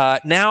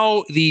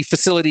 Now the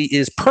facility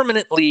is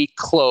permanently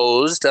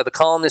closed. The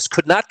columnist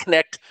could not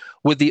connect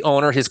with the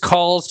owner. His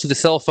calls to the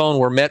cell phone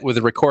were met with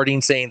a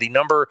recording saying the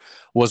number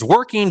was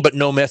working, but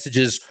no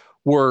messages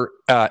were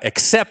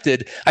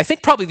accepted. I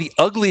think probably the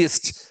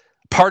ugliest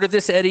part of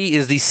this, Eddie,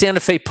 is the Santa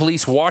Fe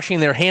police washing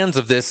their hands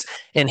of this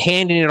and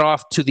handing it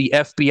off to the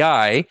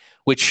FBI,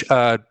 which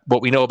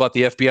what we know about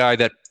the FBI,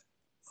 that,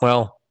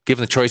 well,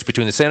 given the choice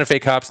between the Santa Fe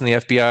cops and the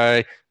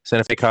FBI,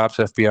 Santa Fe cops,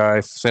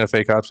 FBI, Santa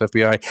Fe cops,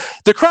 FBI,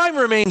 the crime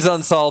remains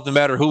unsolved no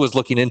matter who was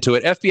looking into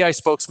it. FBI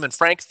spokesman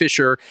Frank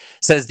Fisher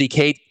says the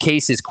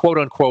case is quote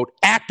unquote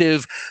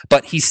active,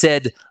 but he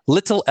said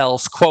little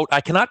else. Quote, I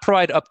cannot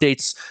provide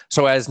updates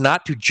so as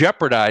not to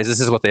jeopardize, this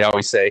is what they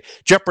always say,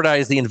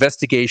 jeopardize the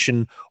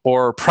investigation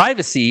or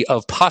privacy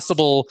of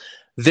possible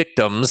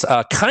victims.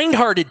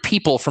 Kind-hearted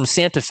people from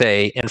Santa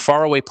Fe and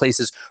faraway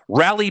places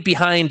rallied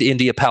behind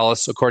India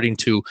Palace, according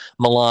to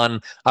Milan.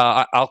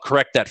 I'll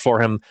correct that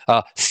for him.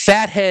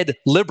 Fathead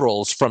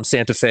liberals from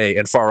Santa Fe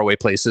and faraway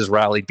places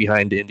rallied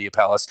behind India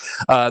Palace.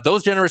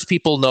 Those generous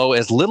people know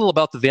as little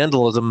about the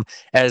vandalism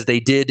as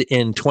they did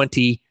in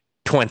 2020.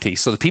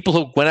 So the people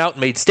who went out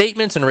and made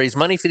statements and raised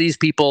money for these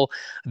people,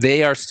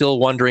 they are still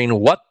wondering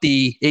what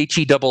the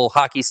HE double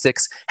hockey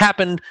sticks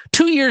happened.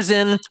 2 years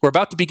in, we're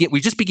about to begin.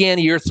 We just began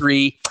year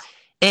 3.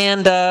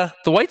 And the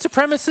white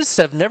supremacists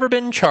have never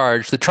been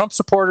charged. The Trump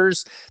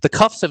supporters, the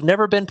cuffs have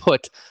never been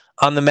put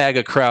on the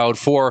MAGA crowd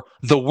for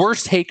the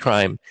worst hate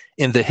crime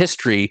in the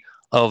history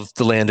of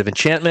the land of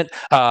enchantment.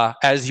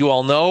 As you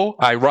all know,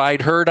 I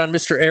ride herd on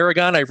Mr.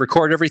 Aragon. I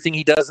record everything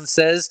he does and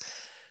says.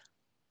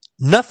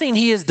 Nothing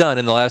he has done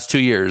in the last 2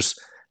 years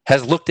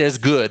has looked as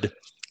good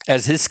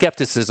as his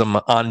skepticism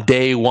on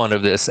day one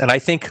of this. And I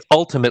think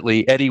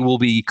ultimately Eddie will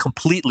be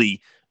completely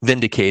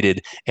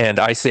vindicated. And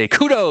I say,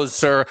 kudos,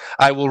 sir.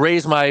 I will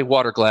raise my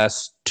water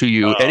glass to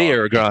you, Eddie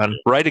Aragon,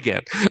 right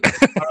again.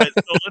 All right,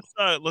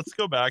 so let's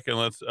go back and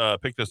let's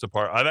pick this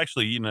apart. I've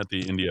actually eaten at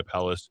the India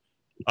Palace.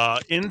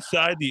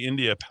 Inside the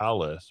India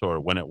Palace,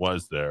 or when it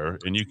was there,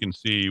 and you can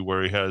see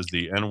where he has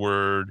the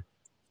N-word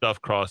stuff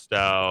crossed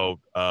out,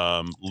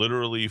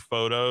 literally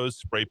photos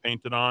spray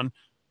painted on.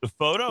 The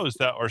photos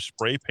that are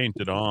spray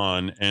painted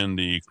on and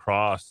the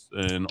cross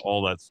and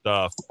all that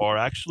stuff are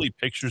actually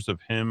pictures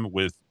of him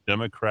with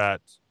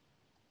Democrats.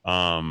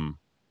 Are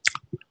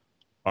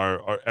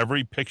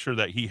every picture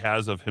that he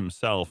has of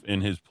himself in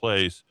his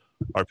place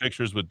are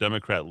pictures with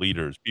Democrat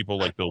leaders, people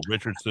like Bill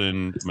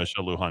Richardson,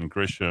 Michelle Lujan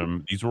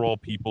Grisham. These are all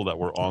people that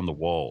were on the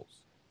walls.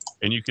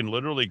 And you can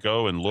literally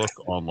go and look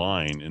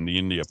online in the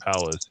India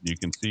Palace, and you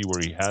can see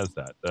where he has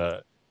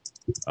that.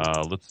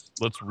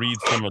 Let's read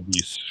some of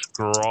these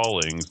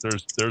scrawlings.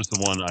 There's the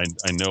one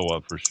I know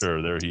of for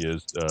sure. There he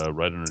is,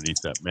 right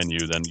underneath that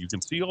menu. Then you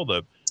can see all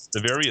the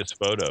various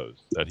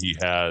photos that he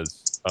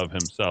has of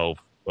himself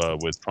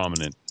with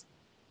prominent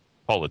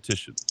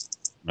politicians.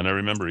 And I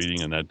remember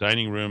eating in that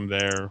dining room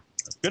there.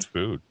 Good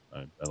food.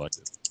 I liked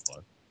it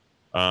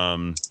a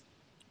lot.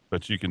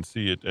 But you can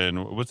see it.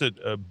 And was it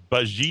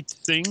Bajit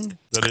Singh?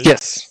 That is?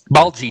 Yes,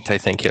 Baljit, I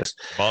think. Yes,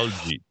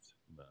 Baljit,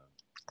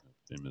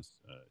 famous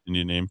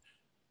Indian name.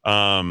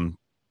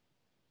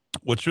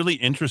 What's really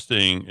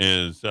interesting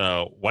is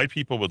white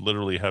people would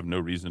literally have no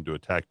reason to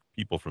attack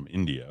people from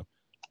India.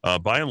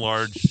 By and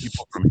large,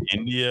 people from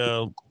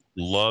India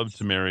love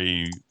to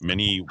marry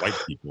many white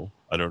people.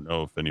 I don't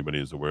know if anybody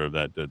is aware of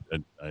that.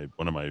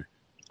 One of my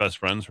best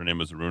friends, her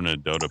name is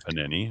Aruna Doda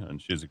Paneni, and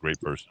she's a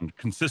great person.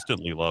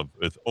 Consistently love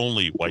with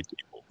only white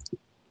people,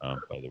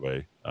 by the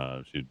way.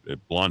 She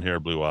had blonde hair,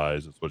 blue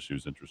eyes. That's what she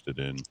was interested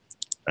in.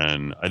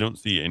 And I don't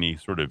see any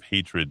sort of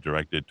hatred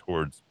directed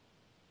towards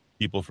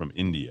people from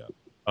India.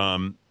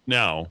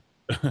 Now,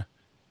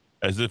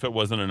 as if it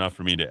wasn't enough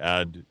for me to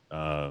add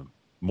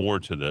more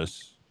to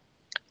this,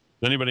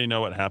 does anybody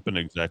know what happened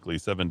exactly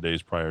 7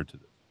 days prior to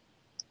this?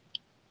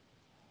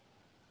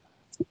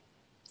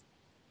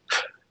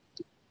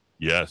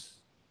 Yes.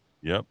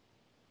 Yep.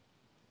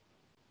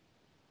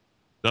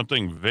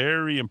 Something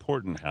very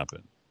important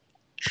happened.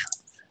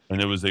 And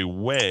there was a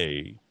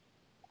way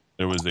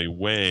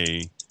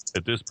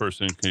that this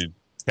person could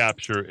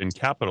capture and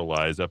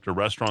capitalize after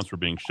restaurants were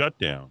being shut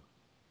down.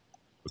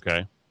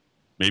 Okay.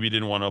 Maybe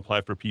didn't want to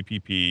apply for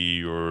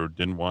PPP or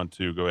didn't want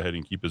to go ahead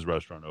and keep his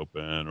restaurant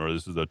open, or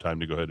this is the time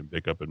to go ahead and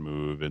pick up and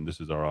move, and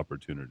this is our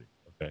opportunity.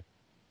 Okay.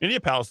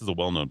 India Palace is a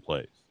well-known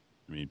place.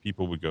 I mean,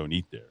 people would go and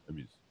eat there. I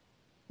mean,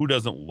 who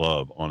doesn't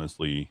love,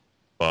 honestly,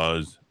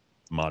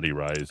 basmati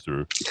rice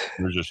or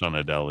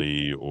Mirza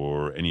Deli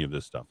or any of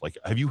this stuff? Like,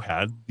 have you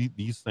had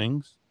these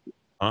things?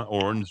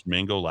 Orange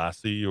mango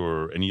lassi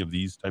or any of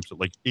these types of,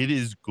 like, it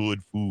is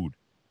good food,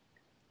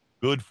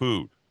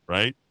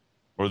 right?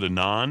 Or the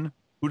naan.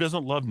 Who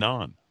doesn't love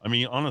naan? I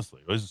mean,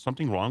 honestly, is there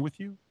something wrong with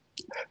you?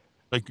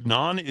 Like,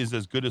 naan is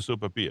as good as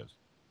sopapillas,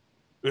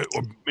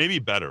 or maybe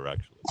better,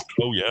 actually.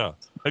 Oh yeah,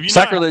 have you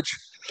sacrilege.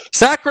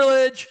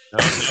 No,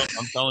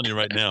 I'm telling you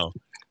right now.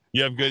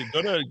 You have good.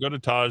 Go to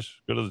Taj.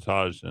 Go to the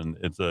Taj, and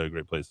it's a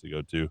great place to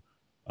go to.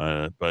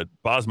 But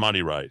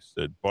basmati rice,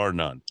 bar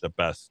none, the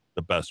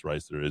best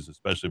rice there is,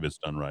 especially if it's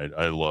done right.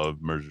 I love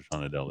Mirza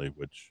Deli,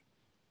 which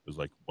is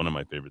like one of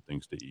my favorite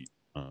things to eat.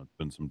 It's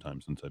been some time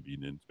since I've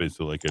eaten it. It's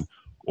basically like an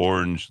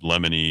orange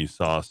lemony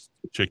sauce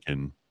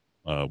chicken,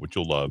 which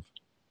you'll love,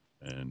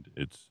 and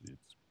it's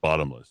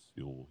bottomless.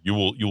 You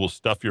will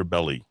stuff your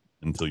belly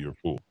until you're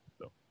full.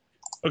 So,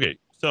 okay,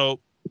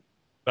 so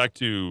back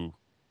to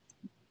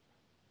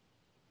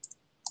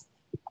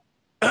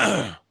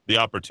the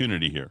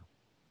opportunity here.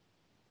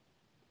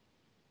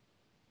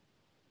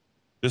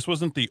 This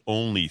wasn't the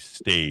only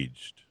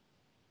staged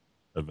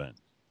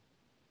event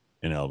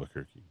in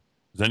Albuquerque.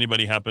 Does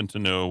anybody happen to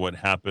know what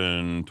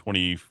happened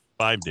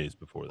 25 days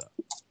before that?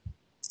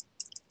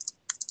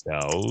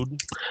 Dowd?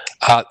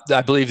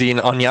 I believe the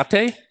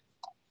Oñate.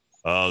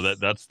 Oh,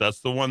 that's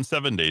the one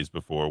 7 days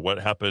before. What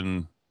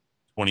happened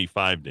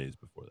 25 days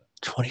before that?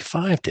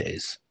 25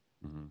 days.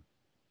 Mm-hmm.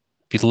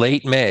 Be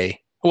late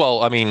May.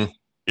 Well, I mean,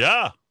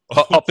 yeah,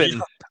 up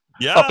in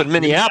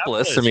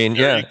Minneapolis. I mean,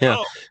 yeah.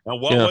 Now,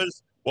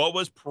 what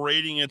was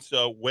parading its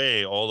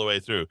way all the way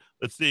through?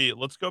 Let's see.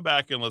 Let's go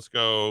back and let's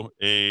go.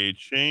 A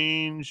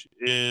change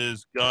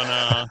is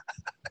gonna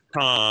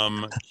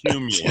come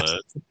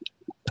cumulus.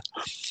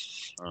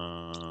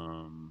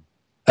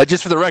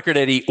 Just for the record,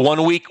 Eddie,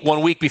 1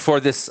 week before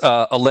this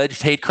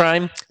alleged hate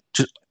crime,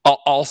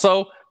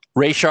 also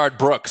Rayshard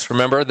Brooks.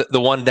 Remember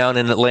the one down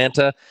in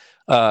Atlanta,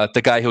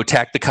 the guy who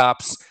attacked the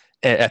cops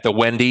at the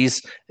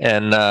Wendy's,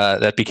 and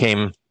that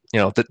became,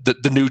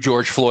 the new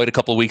George Floyd a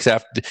couple of weeks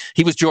after.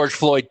 He was George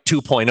Floyd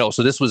 2.0.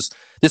 So this was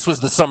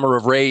the summer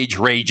of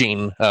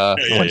raging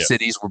when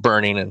cities were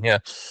burning, and yeah.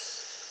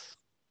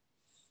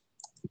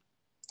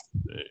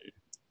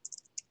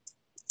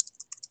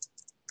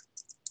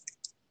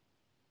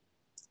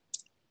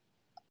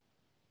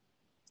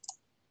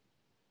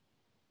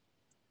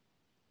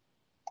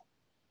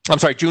 I'm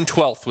sorry, June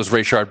 12th was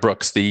Rayshard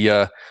Brooks,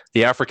 the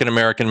African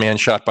American man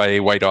shot by a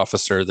white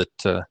officer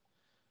that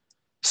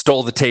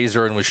stole the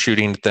taser and was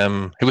shooting at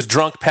them. He was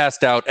drunk,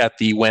 passed out at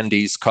the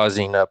Wendy's,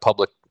 causing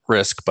public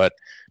risk, but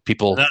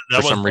people,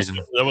 for some reason...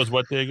 That was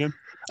what day again?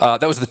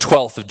 That was the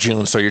 12th of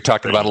June, so you're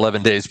talking about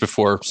 11 days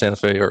before Santa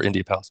Fe or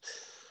India Palace.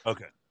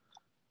 Okay.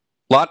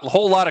 A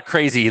whole lot of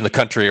crazy in the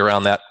country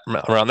around that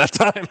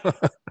time.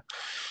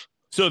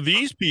 So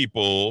these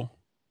people,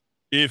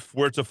 if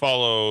we're to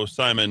follow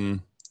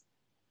Simonich,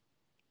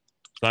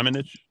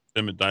 Dylan.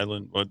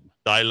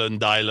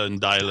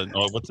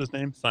 Oh, what's his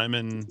name?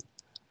 Simon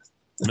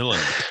Millen.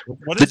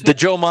 What is the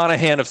Joe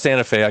Monahan of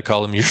Santa Fe, I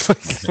call him usually.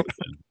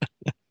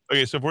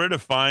 Okay, so if we're to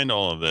find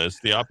all of this,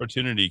 the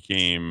opportunity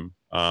came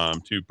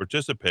to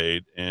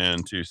participate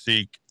and to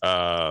seek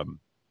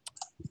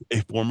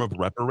a form of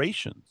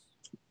reparations.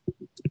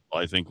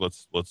 Well, I think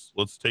let's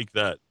take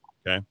that,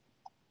 okay?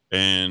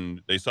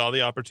 And they saw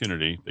the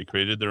opportunity. They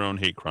created their own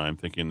hate crime,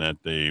 thinking that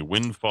the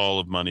windfall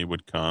of money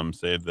would come,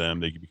 save them.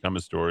 They could become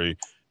a story,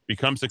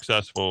 become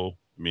successful.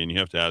 I mean, you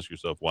have to ask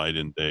yourself, why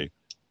didn't they,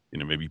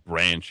 maybe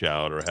branch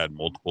out or had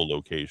multiple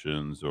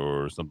locations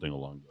or something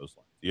along those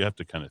lines? You have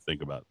to kind of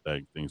think about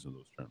things in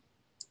those terms.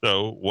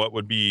 So what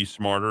would be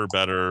smarter,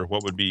 better?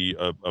 What would be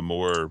a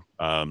more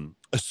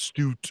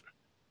astute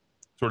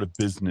sort of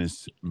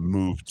business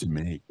move to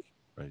make,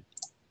 right?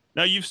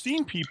 Now, you've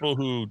seen people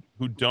who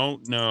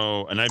don't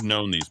know, and I've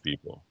known these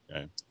people,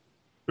 okay?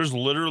 There's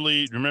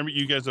literally, remember,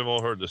 you guys have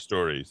all heard the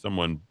story.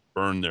 Someone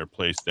burned their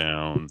place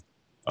down,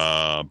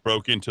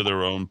 broke into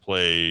their own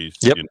place,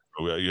 Yep.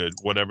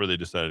 Whatever they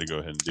decided to go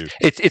ahead and do.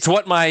 It's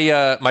what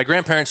my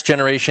grandparents'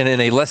 generation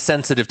in a less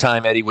sensitive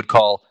time, Eddie, would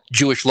call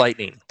Jewish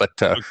lightning. But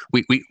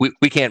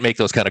we can't make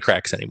those kind of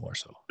cracks anymore.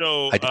 So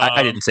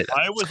I didn't say that.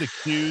 I was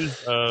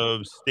accused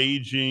of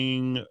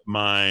staging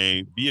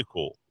my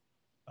vehicle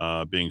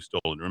being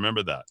stolen.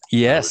 Remember that?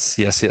 Yes.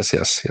 The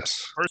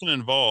person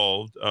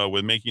involved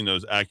with making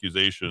those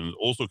accusations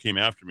also came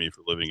after me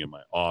for living in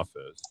my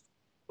office.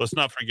 Let's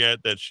not forget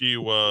that she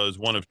was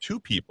one of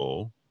two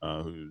people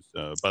who's,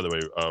 by the way,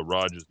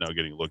 Raj is now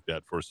getting looked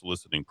at for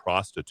soliciting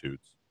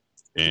prostitutes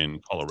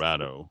in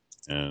Colorado,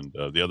 and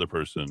the other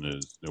person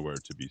is nowhere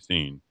to be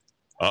seen.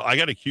 I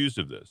got accused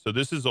of this. So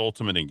this is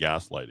ultimate in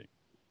gaslighting.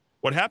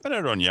 What happened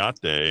at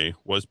Oñate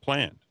was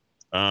planned.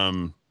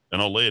 And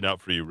I'll lay it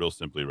out for you real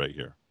simply right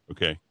here.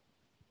 Okay.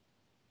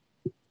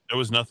 There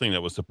was nothing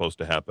that was supposed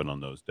to happen on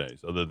those days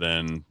other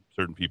than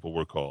certain people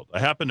were called. I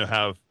happen to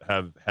have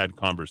had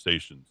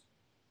conversations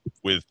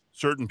with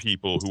certain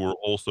people who were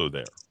also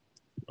there.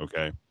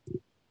 Okay.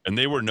 And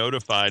they were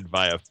notified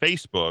via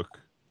Facebook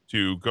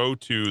to go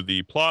to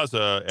the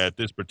plaza at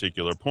this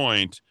particular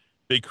point.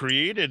 They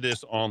created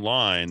this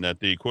online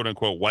that the quote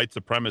unquote white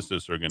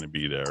supremacists are going to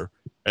be there.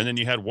 And then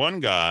you had one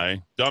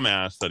guy,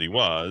 dumbass that he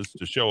was,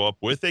 to show up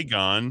with a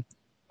gun,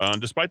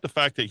 despite the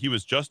fact that he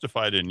was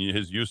justified in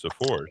his use of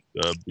force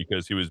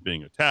because he was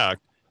being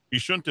attacked. He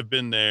shouldn't have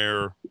been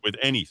there with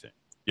anything,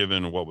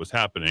 given what was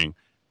happening.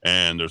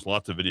 And there's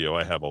lots of video.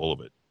 I have all of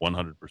it,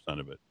 100%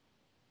 of it.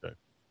 Okay.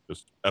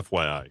 Just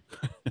FYI.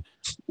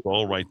 It's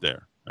all right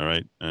there. All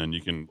right. And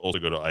you can also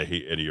go to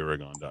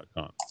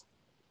IHateEddieOregon.com.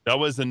 That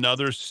was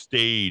another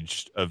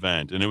staged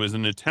event. And it was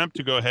an attempt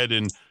to go ahead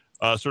and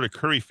sort of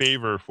curry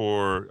favor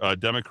for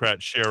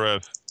Democrat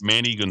Sheriff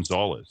Manny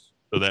Gonzalez,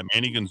 so that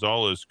Manny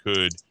Gonzalez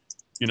could,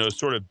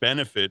 sort of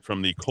benefit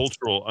from the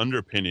cultural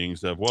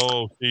underpinnings of,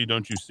 well, see,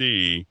 don't you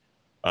see,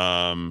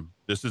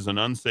 this is an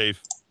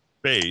unsafe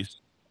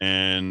space,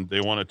 and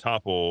they want to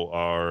topple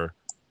our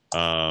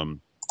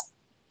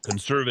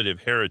conservative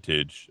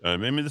heritage. I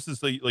mean, this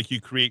is like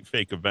you create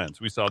fake events.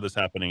 We saw this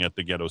happening at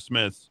the Ghetto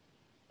Smiths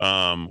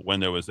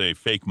when there was a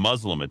fake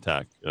Muslim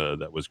attack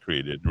that was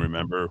created.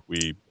 Remember,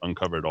 we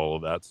uncovered all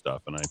of that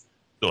stuff, and I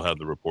still have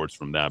the reports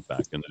from that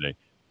back in the day.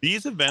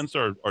 These events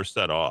are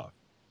set off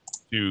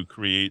to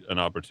create an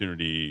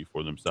opportunity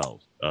for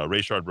themselves.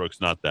 Rayshard Brooks,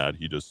 not that.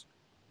 He just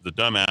was a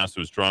dumbass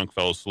who was drunk,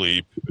 fell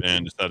asleep,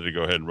 and decided to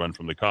go ahead and run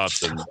from the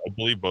cops. And I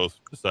believe both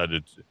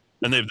decided to,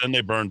 and then they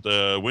burned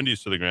the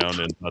Wendy's to the ground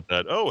and thought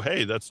that, oh,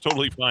 hey, that's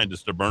totally fine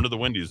just to burn the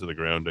Wendy's to the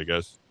ground, I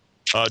guess.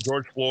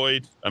 George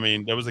Floyd, I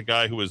mean, there was a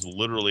guy who was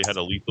literally had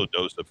a lethal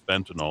dose of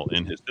fentanyl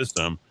in his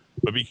system,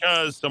 but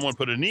because someone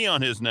put a knee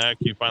on his neck,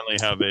 you finally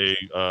have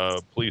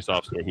a police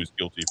officer who's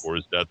guilty for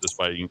his death,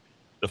 despite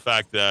the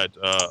fact that,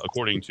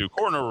 according to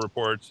coroner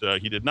reports,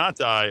 he did not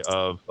die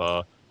of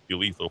the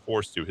lethal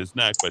force to his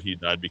neck, but he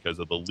died because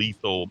of the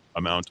lethal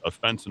amount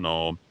of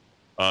fentanyl,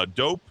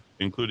 dope,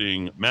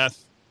 including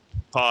meth,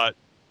 pot,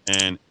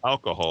 and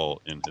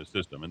alcohol in his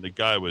system. And the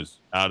guy was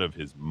out of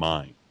his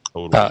mind.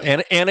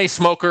 Totally. And a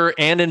smoker,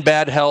 and in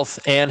bad health,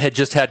 and had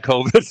just had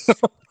COVID.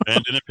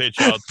 And didn't pay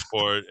child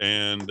support,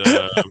 and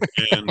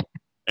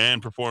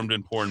performed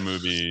in porn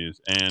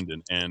movies, and.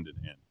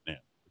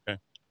 Okay.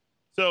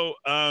 So,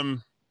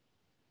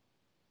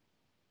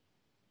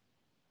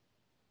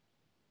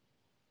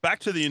 back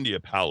to the India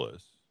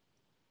Palace.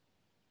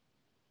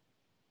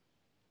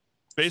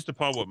 Based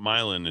upon what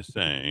Mylan is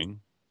saying,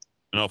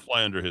 and I'll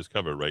fly under his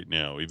cover right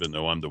now, even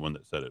though I'm the one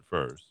that said it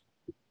first.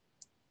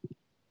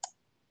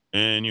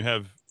 And you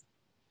have,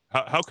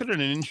 how could an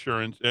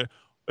insurance,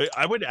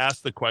 I would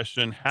ask the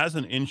question, has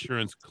an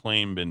insurance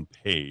claim been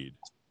paid?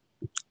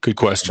 Good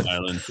question.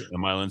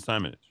 Mylan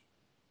Simonage.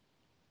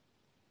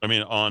 I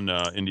mean, on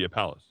India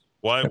Palace.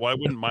 Why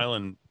wouldn't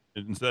Mylan,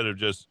 instead of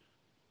just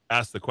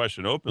ask the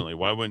question openly,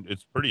 why wouldn't,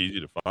 it's pretty easy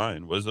to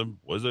find, was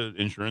an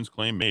insurance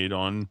claim made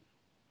on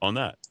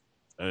that?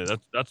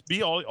 That's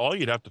all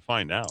you'd have to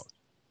find out.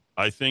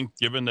 I think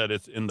given that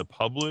it's in the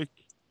public,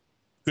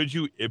 could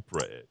you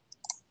IPRA it?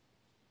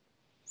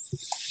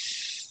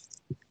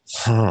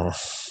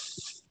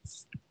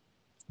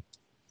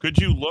 Could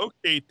you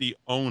locate the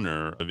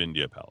owner of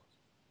India Palace?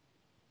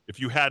 If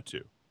you had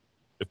to.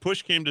 If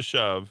push came to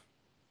shove,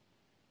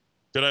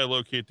 could I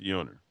locate the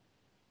owner?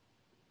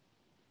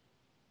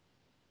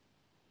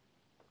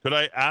 Could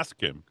I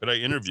ask him? Could I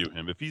interview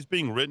him? If he's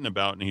being written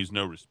about and he's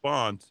no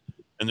response,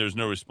 and there's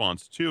no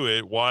response to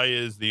it, why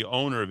is the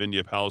owner of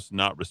India Palace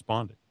not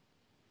responding?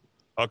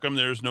 How come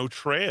there's no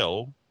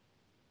trail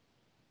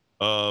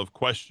of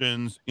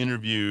questions,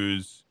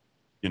 interviews,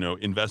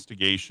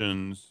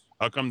 investigations?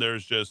 How come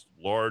there's just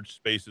large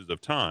spaces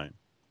of time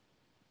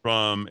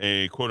from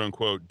a quote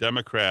unquote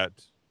Democrat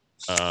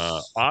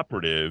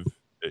operative,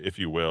 if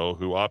you will,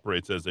 who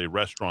operates as a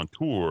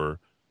restaurateur,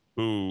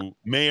 who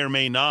may or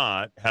may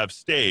not have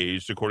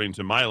staged, according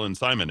to Milan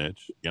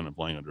Simonich, again, I'm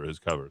flying under his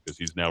cover because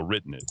he's now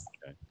written it.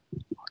 Okay?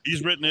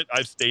 He's written it.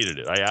 I've stated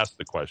it. I asked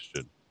the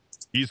question.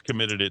 He's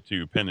committed it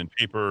to pen and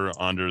paper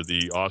under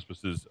the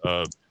auspices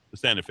of the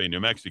Santa Fe New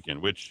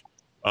Mexican, which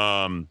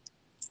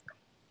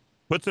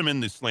puts him in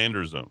the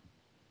slander zone.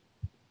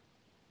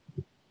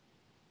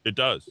 It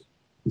does.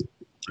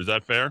 Is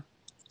that fair?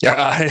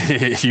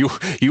 Yeah,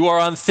 you are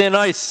on thin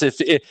ice. If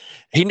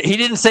he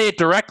didn't say it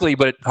directly,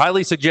 but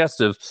highly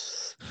suggestive.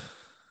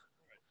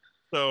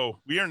 So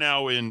we are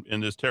now in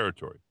this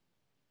territory.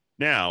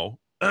 Now,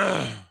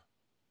 I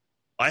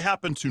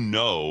happen to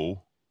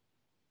know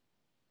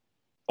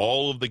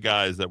all of the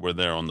guys that were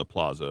there on the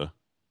plaza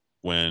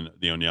when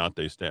the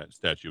Oñate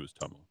statue was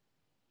tumbled.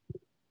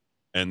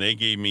 And they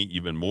gave me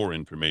even more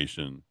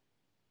information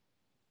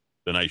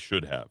than I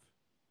should have.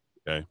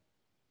 Okay.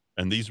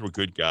 And these were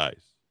good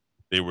guys.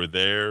 They were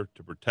there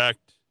to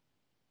protect.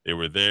 They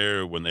were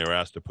there when they were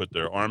asked to put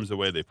their arms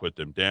away. They put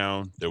them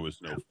down. There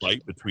was no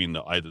fight between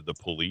either the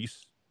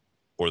police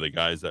or the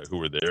guys who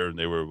were there. And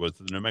was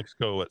the New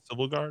Mexico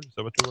Civil Guard? Is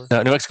that what they were?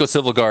 New Mexico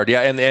Civil Guard.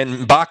 Yeah.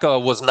 And Baca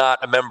was not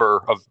a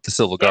member of the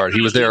Civil Guard.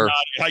 He was there.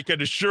 I can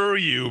assure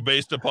you,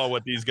 based upon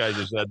what these guys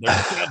have said, they're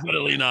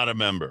definitely not a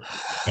member.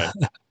 Okay?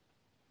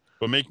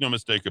 But make no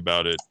mistake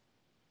about it,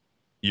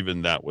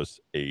 even that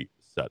was a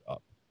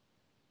setup.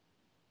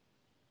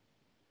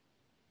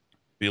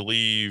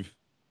 Believe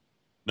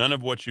none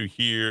of what you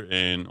hear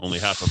and only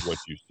half of what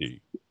you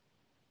see.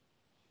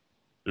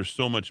 There's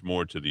so much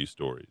more to these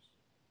stories.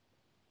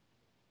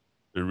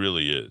 There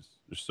really is.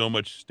 There's so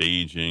much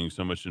staging,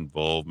 so much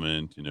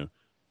involvement, so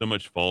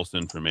much false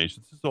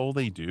information. This is all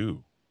they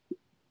do.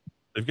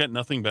 They've got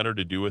nothing better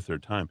to do with their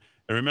time.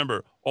 And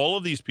remember, all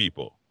of these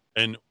people,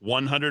 and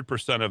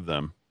 100% of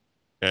them,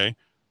 okay,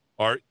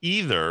 are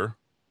either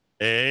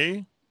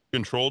A,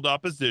 controlled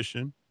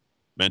opposition,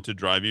 meant to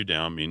drive you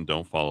down, mean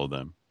don't follow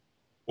them,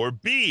 or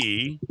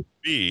B,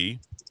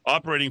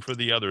 operating for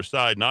the other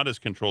side, not as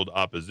controlled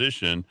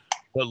opposition,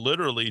 but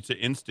literally to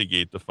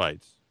instigate the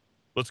fights.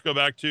 Let's go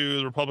back to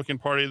the Republican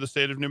Party of the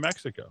state of New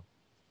Mexico,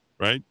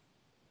 right?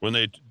 When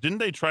didn't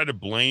they try to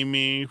blame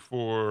me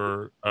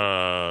for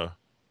when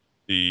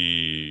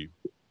the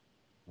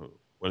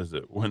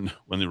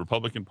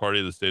Republican Party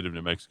of the state of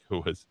New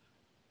Mexico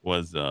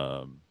was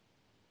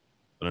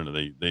I don't know.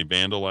 They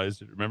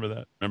vandalized it. Remember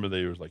that? Remember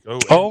they was like,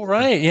 oh,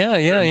 right, yeah.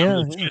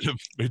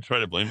 They try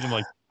to blame him.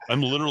 Like,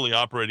 I'm literally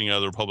operating out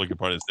of the Republican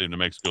Party of the state of New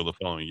Mexico the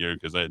following year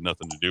because I had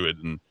nothing to do with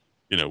it, and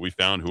we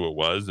found who it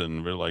was,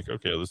 and we're like,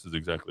 okay, this is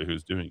exactly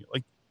who's doing it.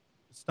 Like,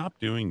 stop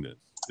doing this.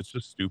 It's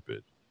just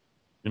stupid.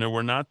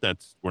 We're not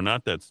that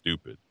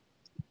stupid,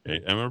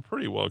 okay? And we're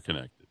pretty well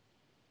connected.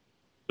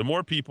 The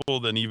more people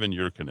than even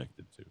you're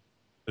connected to.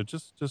 So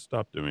just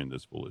stop doing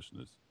this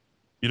foolishness.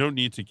 You don't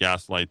need to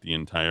gaslight the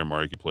entire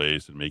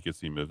marketplace and make it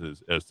seem if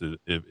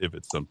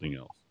it's something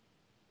else.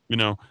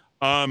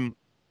 I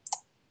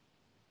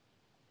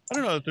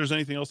don't know if there's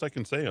anything else I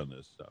can say on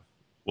this stuff.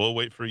 We'll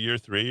wait for year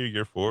 3 or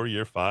year 4,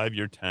 year 5,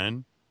 year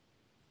 10.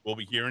 Will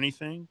we hear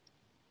anything?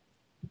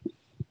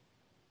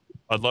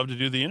 I'd love to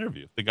do the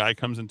interview. If the guy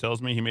comes and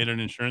tells me he made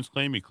an insurance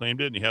claim, he claimed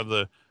it, and he have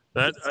that.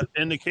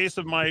 In the case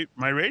of my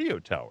radio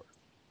tower,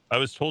 I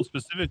was told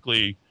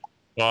specifically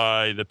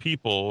by the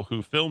people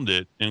who filmed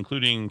it,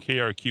 including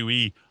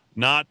KRQE,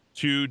 not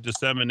to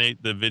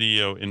disseminate the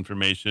video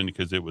information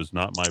because it was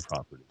not my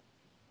property.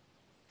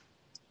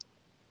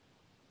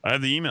 I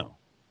have the email.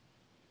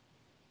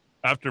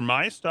 After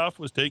my stuff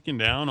was taken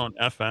down on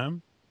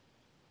FM,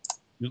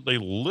 they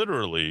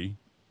literally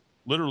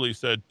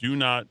said, do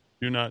not,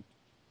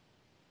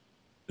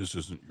 this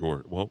isn't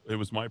your, well, it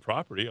was my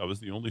property. I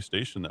was the only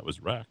station that was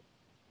wrecked.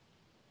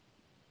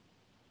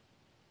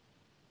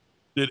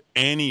 Did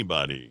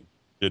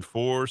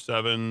 4,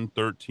 7,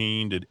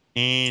 13, did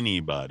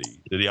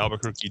the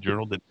Albuquerque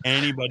Journal, did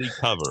anybody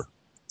cover?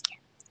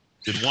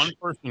 Did one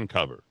person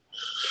cover?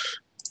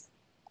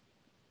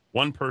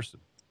 One person.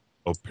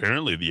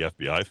 Apparently the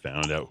FBI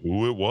found out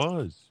who it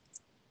was.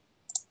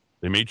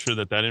 They made sure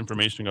that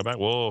information got back.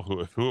 Well, who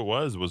it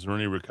was there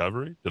any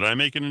recovery? Did I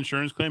make an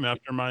insurance claim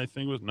after my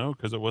thing was? No,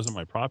 because it wasn't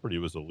my property. It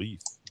was a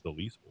lease. The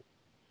leasehold.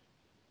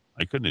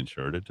 I couldn't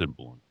insure it. It didn't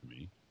belong to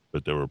me.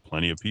 But there were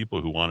plenty of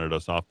people who wanted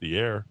us off the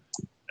air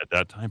at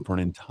that time. For an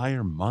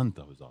entire month,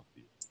 I was off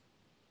the air.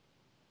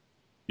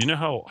 You know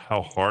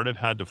how hard I've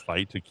had to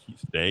fight to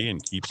stay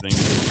and keep things.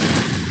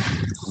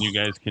 And you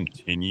guys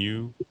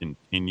continue. Okay?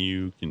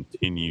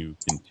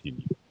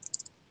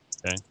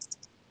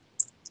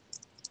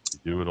 You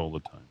do it all the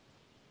time.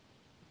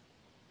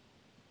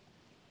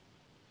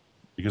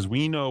 because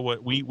we know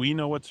we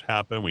know what's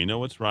happened. We know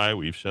what's right.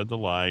 We've shed the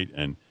light,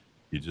 and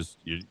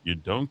you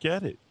don't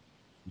get it.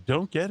 You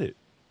don't get it.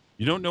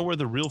 You don't know where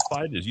the real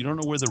fight is. You don't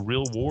know where the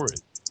real war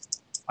is.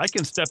 I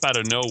can step out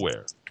of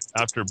nowhere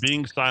after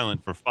being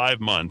silent for 5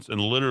 months and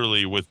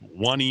literally with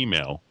one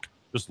email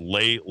just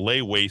lay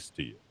waste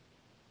to you.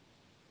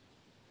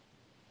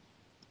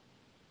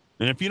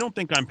 And if you don't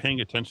think I'm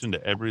paying attention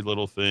to every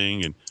little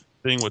thing and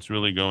seeing what's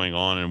really going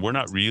on, and we're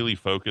not really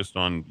focused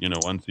on,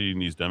 unseating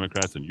these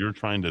Democrats, and you're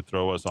trying to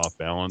throw us off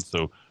balance,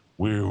 so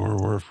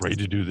we're afraid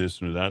to do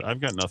this or that,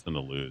 I've got nothing to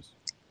lose.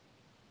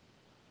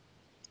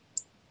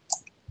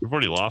 We've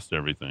already lost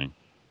everything.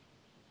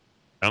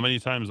 How many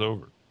times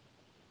over?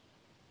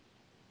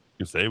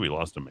 You could say we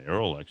lost a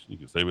mayoral election. You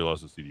could say we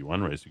lost a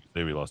CD1 race. You could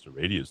say we lost a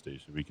radio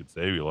station. We could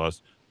say we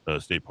lost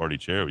a state party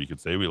chair. You could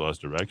say we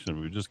lost direction.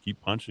 We would just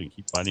keep punching,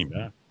 keep fighting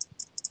back.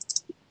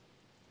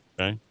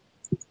 Okay?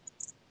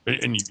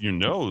 And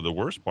the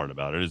worst part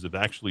about it is if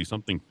actually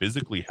something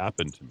physically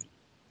happened to me.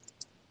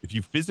 If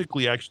you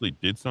physically actually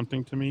did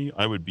something to me,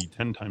 I would be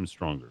 10 times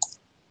stronger.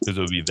 Because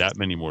there would be that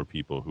many more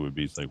people who would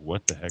be like,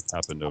 what the heck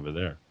happened over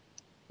there?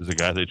 There's a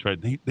guy they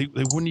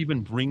wouldn't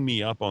even bring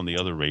me up on the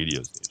other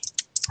radio station.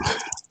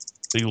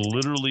 They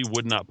literally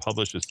would not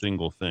publish a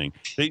single thing.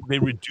 They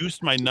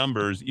reduced my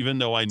numbers, even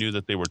though I knew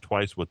that they were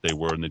twice what they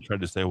were. And they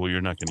tried to say, well, you're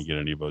not going to get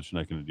any votes.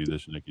 You're not going to do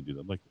this. You're not going to do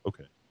that. I'm like,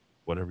 okay,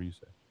 whatever you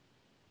say.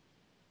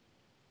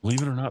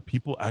 Believe it or not,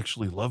 people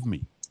actually love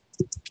me.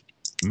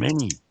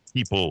 Many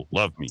people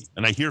love me.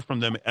 And I hear from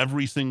them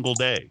every single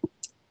day.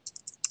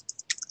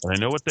 And I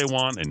know what they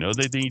want. I know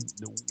they need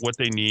what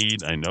they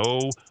need. I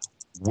know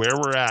where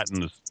we're at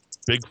in this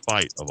big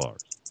fight of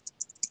ours.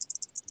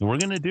 And we're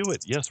going to do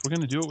it. Yes, we're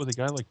going to do it with a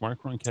guy like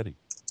Mark Ronchetti.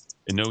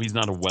 And no, he's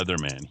not a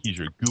weatherman. He's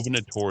your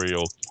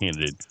gubernatorial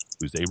candidate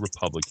who's a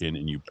Republican,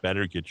 and you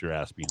better get your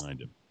ass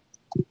behind him.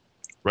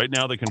 Right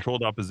now, the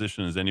controlled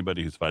opposition is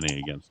anybody who's fighting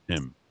against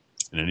him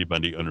and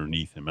anybody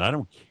underneath him. And I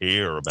don't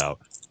care about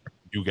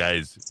you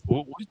guys.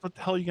 What the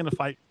hell are you going to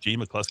fight Jay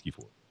McCluskey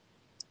for?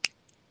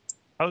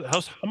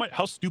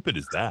 How stupid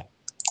is that?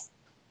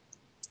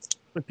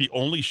 It's the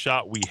only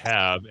shot we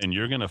have, and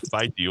you're going to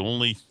fight the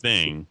only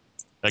thing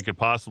that could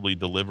possibly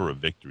deliver a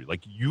victory.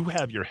 Like, you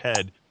have your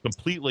head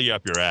completely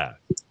up your ass.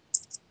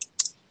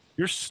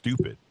 You're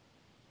stupid.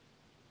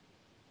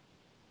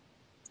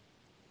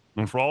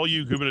 And for all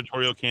you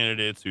gubernatorial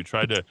candidates who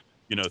tried to,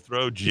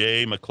 throw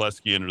Jay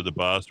McCluskey under the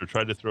bus or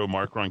tried to throw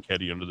Mark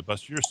Ronchetti under the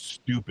bus, you're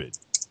stupid.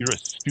 You're a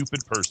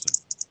stupid person.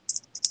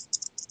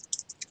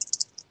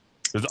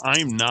 Because I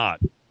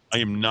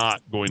am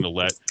not going to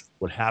let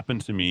what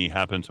happened to me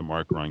happen to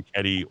Mark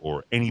Ronchetti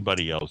or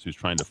anybody else who's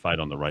trying to fight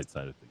on the right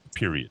side of things,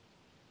 period.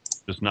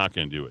 Just not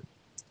going to do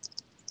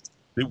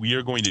it. We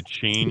are going to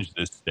change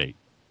this state.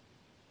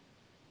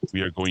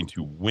 We are going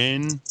to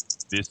win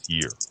this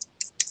year.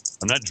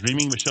 I'm not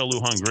dreaming Michelle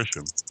Lujan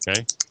Grisham,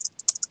 okay?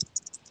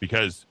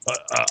 Because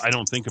I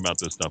don't think about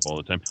this stuff all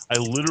the time. I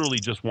literally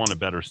just want a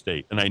better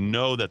state. And I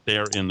know that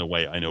they're in the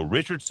way. I know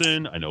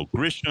Richardson, I know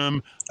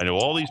Grisham, I know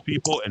all these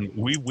people. And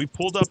we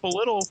pulled up a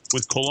little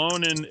with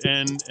Colon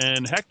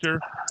and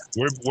Hector.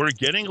 We're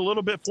getting a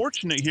little bit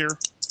fortunate here,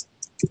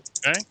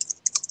 okay?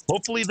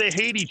 Hopefully they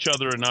hate each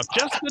other enough,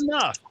 just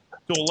enough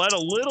to let a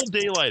little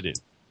daylight in.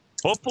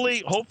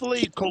 Hopefully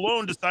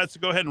Colon decides to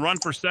go ahead and run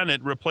for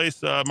Senate and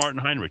replace Martin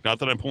Heinrich. Not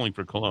that I'm pulling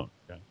for Colon,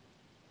 okay?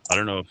 I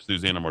don't know if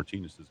Susana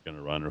Martinez is going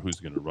to run or who's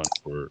going to run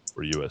for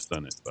U.S.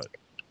 Senate, but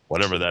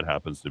whatever that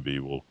happens to be,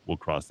 we'll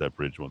cross that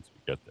bridge once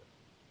we get there.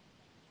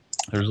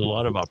 There's a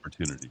lot of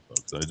opportunity,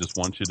 folks. I just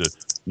want you to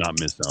not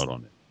miss out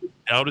on it.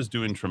 Dowd is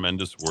doing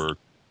tremendous work.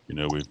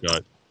 We've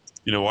got,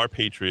 our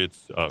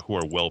patriots who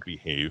are well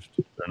behaved.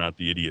 They're not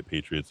the idiot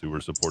patriots who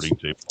were supporting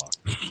Jay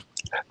Block.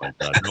 Oh,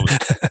 God, that was a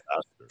disaster.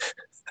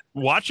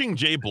 Watching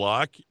Jay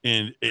Block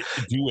and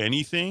do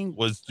anything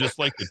was just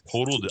like a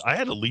total. I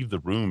had to leave the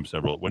room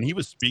when he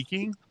was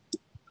speaking.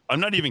 I'm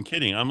not even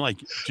kidding. I'm like,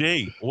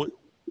 Jay,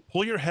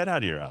 pull your head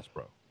out of your ass,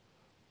 bro.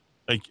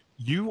 Like,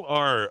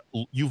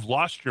 you've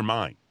lost your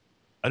mind.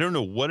 I don't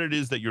know what it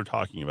is that you're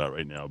talking about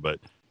right now, but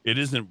it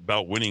isn't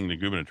about winning the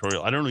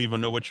gubernatorial. I don't even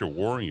know what you're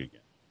warring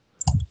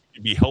against.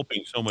 You'd be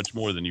helping so much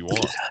more than you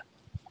are.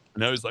 And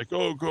now he's like,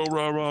 oh, go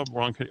rah,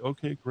 wrong.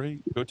 Okay,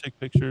 great. Go take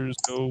pictures.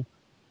 Go.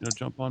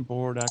 Jump on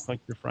board, act like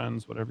you're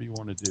friends, whatever you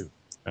want to do,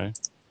 okay?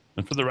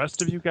 And for the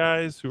rest of you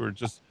guys who are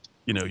just,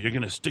 you're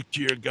going to stick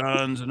to your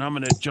guns and I'm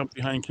going to jump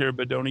behind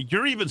Carabedoni,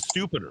 you're even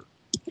stupider.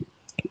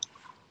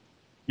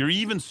 You're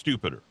even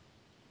stupider.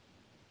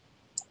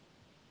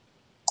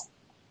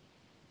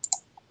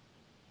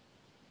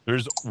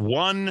 There's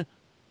one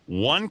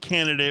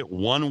candidate,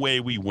 one way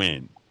we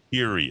win,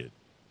 period.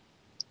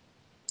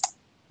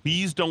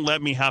 Please don't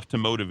let me have to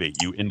motivate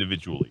you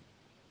individually.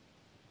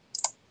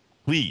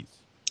 Please.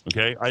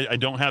 Okay, I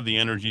don't have the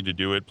energy to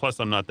do it. Plus,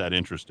 I'm not that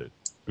interested.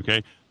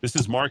 Okay, this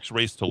is Mark's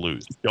race to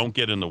lose. Don't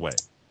get in the way.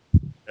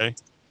 Okay,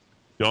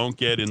 don't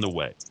get in the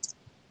way.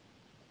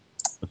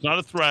 It's not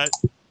a threat.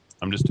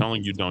 I'm just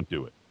telling you, don't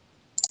do it.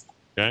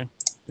 Okay,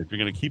 if you're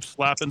gonna keep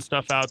slapping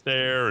stuff out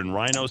there and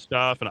rhino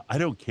stuff, and I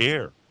don't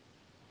care.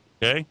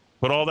 Okay?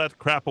 Put all that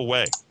crap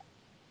away.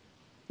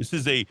 This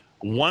is a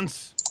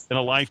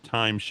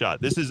once-in-a-lifetime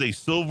shot. This is a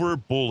silver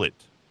bullet,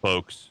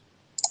 folks.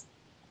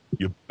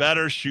 You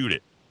better shoot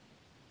it.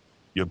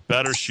 You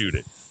better shoot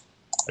it.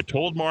 I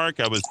told Mark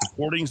I was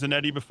supporting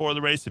Zanetti before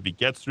the race. If he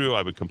gets through,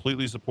 I would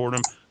completely support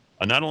him.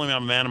 Not only am I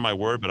a man of my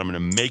word, but I'm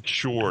going to make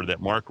sure that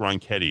Mark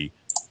Ronchetti,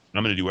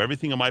 I'm going to do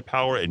everything in my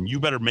power, and you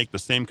better make the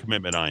same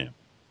commitment I am.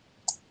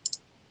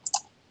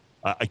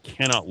 I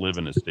cannot live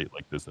in a state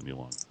like this any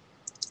longer.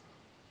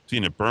 I've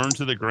seen it burn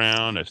to the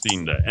ground. I've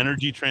seen the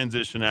Energy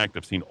Transition Act.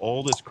 I've seen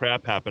all this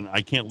crap happen.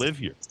 I can't live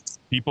here.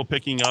 People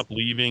picking up,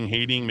 leaving,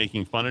 hating,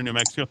 making fun of New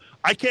Mexico.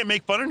 I can't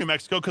make fun of New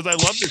Mexico because I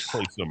love this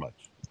place so much.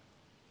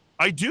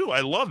 I do.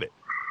 I love it.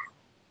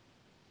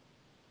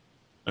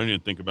 I don't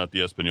even think about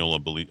the Espanola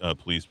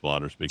police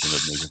blotter. Speaking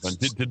of making fun,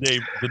 did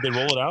they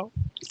roll it out?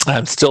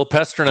 I'm still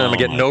pestering them. I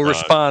get no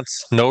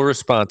response. No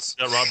response.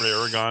 Got Robert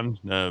Aragon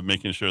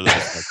making sure that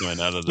it's not going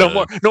out of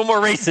the. No more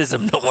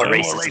racism. No more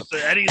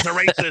racism. Eddie's a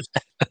racist.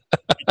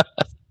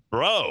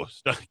 Bro,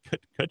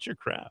 cut your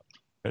crap.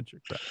 Cut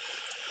your crap.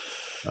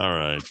 All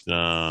right.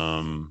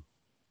 Come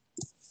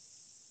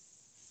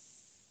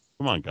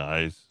on,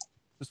 guys.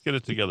 Just get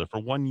it together for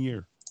 1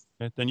 year.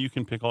 Okay? Then you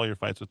can pick all your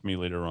fights with me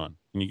later on.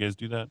 Can you guys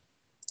do that?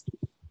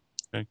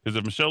 Okay? Because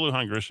if Michelle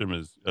Lujan Grisham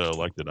is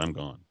elected, I'm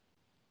gone.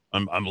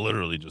 I'm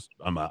literally just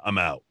I'm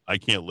out. I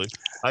can't live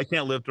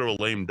through a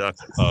lame duck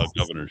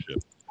governorship.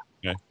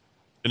 Okay.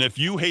 And if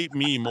you hate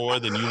me more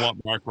than you want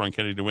Mark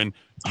Ronchetti to win,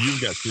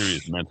 you've got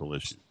serious mental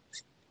issues.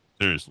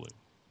 Seriously,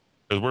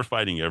 because we're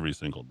fighting every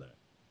single day.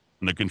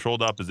 And the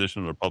controlled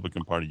opposition of the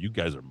Republican Party, you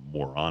guys are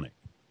moronic.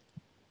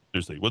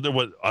 Seriously,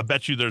 I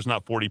bet you there's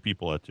not 40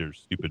 people at your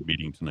stupid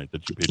meeting tonight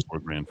that you paid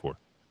 $4,000 for.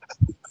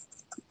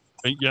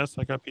 And yes,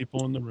 I got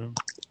people in the room.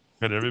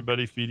 Got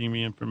everybody feeding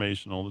me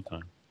information all the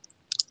time.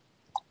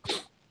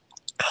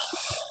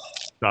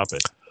 Stop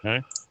it.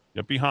 Okay,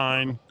 get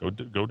behind. Go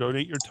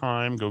donate your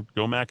time.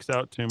 Go max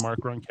out to Mark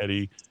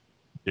Ronchetti.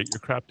 Get your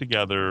crap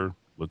together.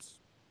 Let's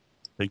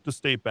take the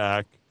state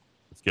back.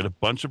 Let's get a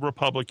bunch of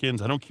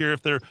Republicans. I don't care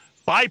if they're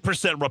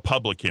 5%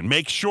 Republican.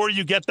 Make sure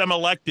you get them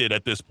elected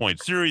at this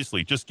point.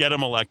 Seriously, just get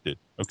them elected.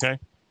 Okay,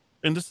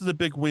 and this is a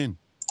big win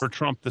for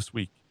Trump this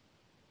week.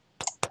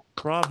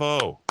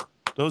 Bravo.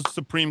 Those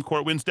Supreme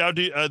Court wins. Now,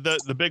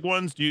 the big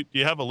ones, do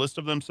you have a list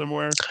of them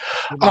somewhere?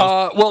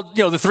 Well,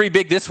 the three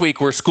big this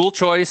week were school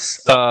choice,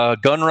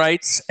 gun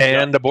rights,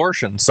 and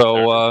abortion.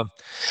 So, a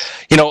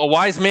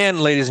wise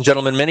man, ladies and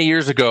gentlemen, many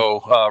years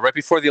ago, right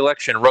before the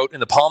election, wrote in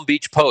the Palm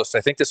Beach Post,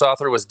 I think this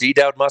author was D.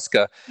 Dowd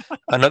Muska,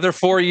 another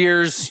 4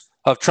 years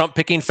of Trump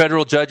picking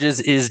federal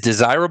judges is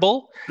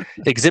desirable.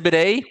 Exhibit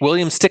A,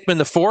 William Stickman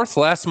IV.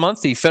 Last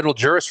month, the federal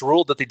jurist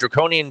ruled that the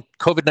draconian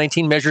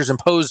COVID-19 measures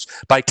imposed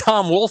by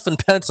Tom Wolf in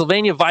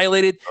Pennsylvania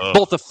violated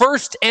both the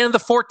First and the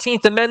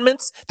 14th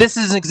Amendments. This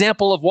is an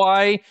example of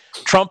why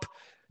Trump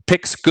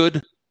picks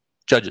good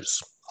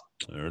judges.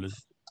 There it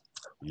is.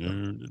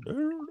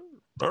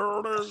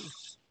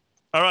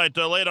 All right,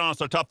 later on,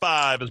 so top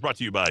 5 is brought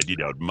to you by D.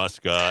 Dowd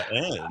Muska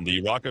and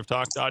the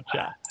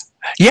rockoftalk.chat.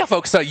 Yeah,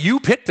 folks, you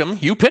picked them.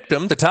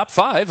 The top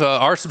 5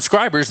 are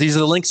subscribers. These are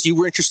the links you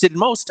were interested in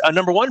most.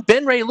 Number 1,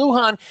 Ben Ray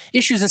Lujan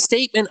issues a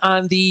statement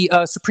on the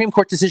Supreme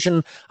Court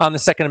decision on the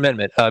Second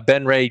Amendment.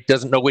 Ben Ray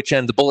doesn't know which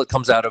end the bullet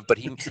comes out of, but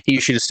he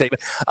issued a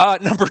statement.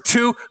 Number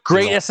 2,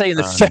 great essay in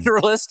the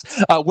Federalist.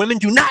 Women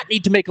do not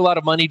need to make a lot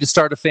of money to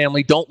start a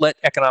family. Don't let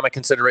economic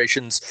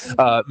considerations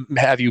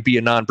have you be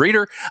a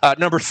non-breeder.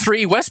 Number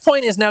 3, West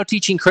Point is now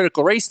teaching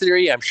critical race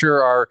theory. I'm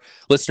sure our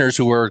listeners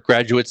who are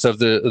graduates of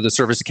the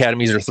service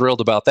academies are thrilled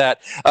about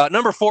that.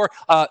 Number 4,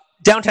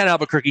 downtown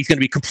Albuquerque is going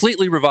to be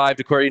completely revived,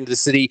 according to the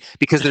city,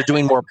 because they're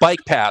doing more bike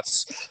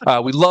paths.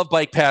 We love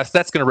bike paths.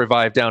 That's going to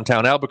revive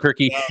downtown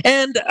Albuquerque.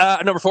 And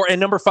number 4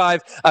 and number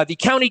 5, the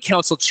county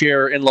council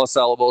chair in Los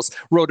Alamos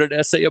wrote an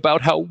essay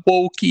about how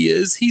woke he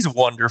is. He's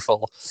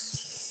wonderful.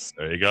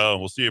 There you go.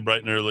 We'll see you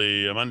bright and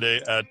early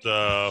Monday at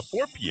 4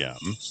 p.m.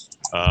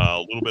 A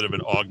little bit of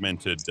an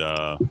augmented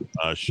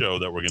show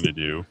that we're going to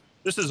do.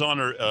 This is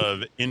honor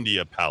of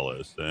India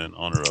Palace and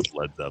honor of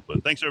Led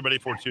Zeppelin. Thanks, everybody,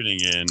 for tuning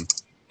in. See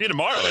you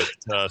tomorrow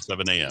at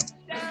 7 a.m.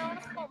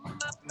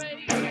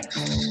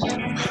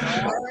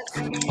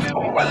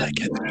 Oh, I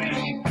like it.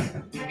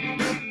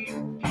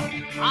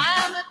 I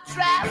am a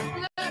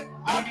traveler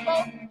of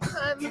both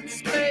time and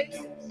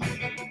space.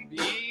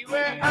 Be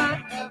where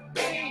I have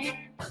been.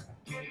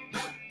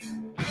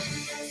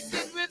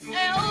 Sit with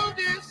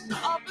elders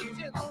of the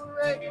gentle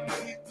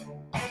race.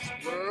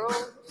 This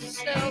world is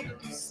seldom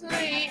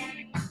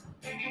seen.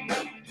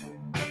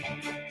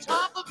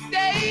 Talk of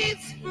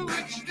days for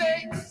which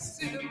they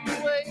sit and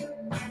wait.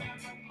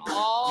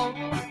 All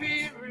will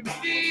be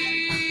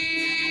revealed.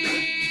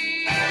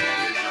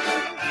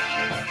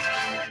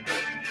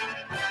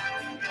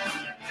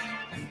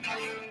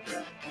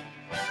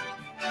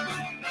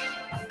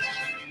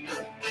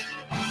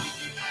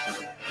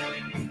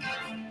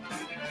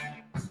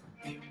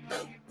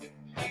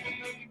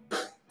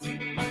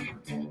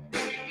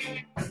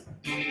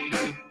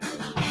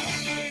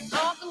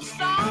 Northern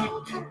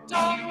stars, the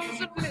daughters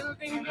of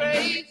living grace.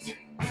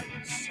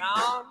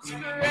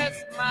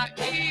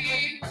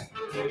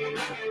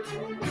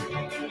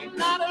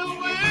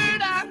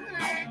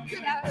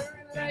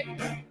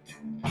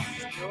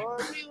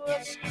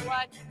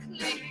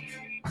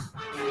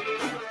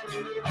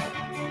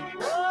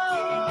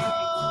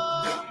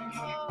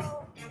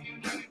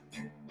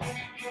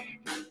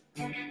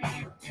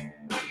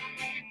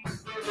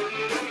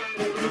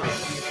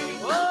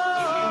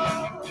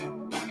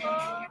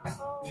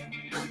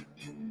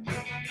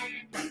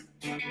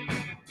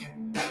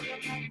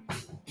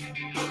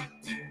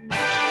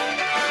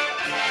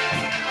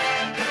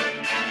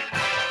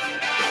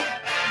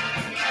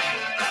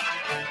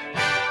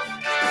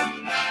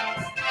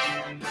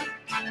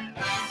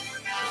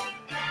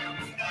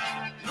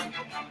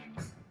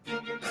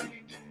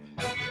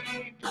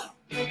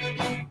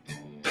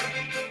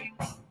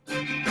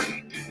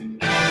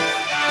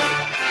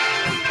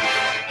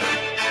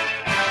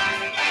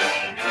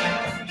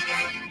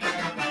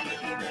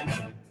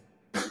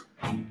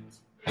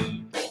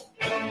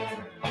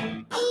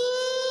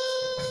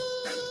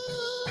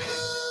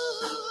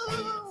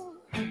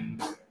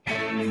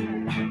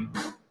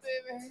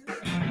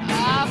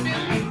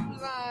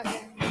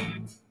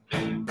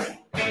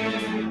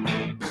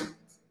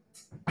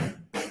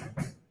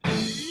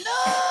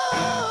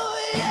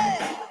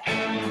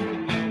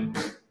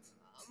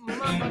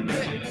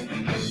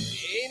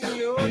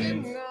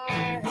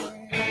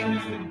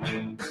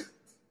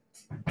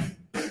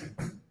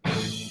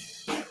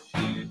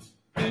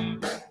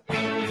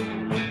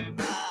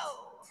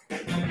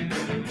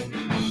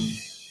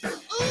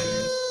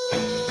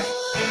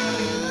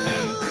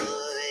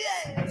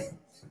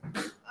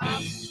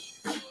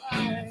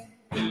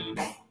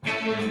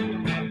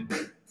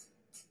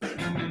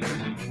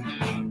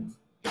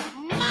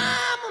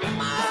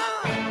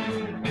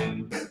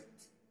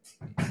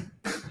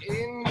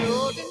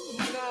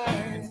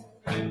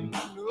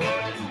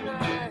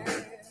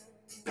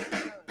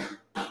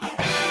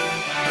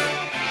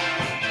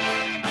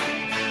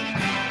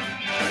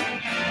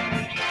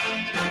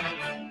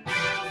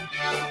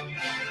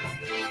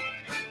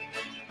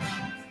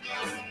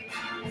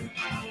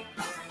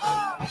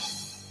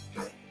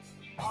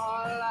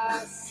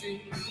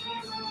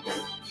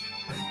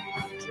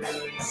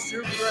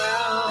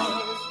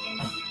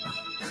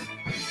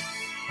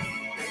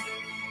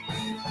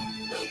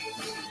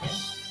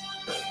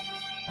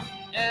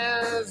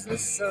 as the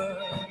sun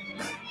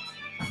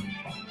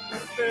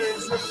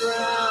turns the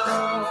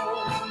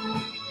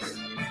ground.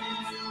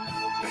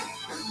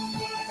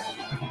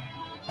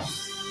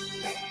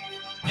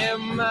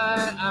 And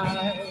my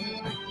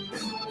eyes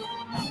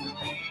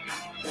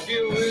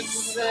filled with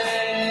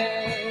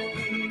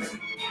sand.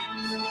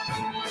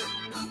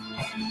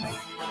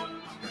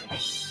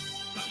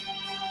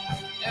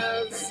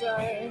 As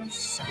I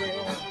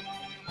scan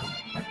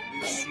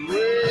this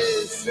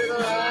wasted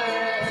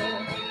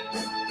land,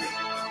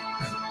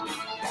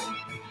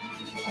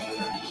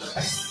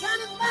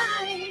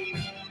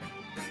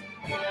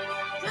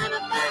 trying to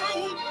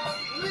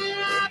find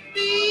where I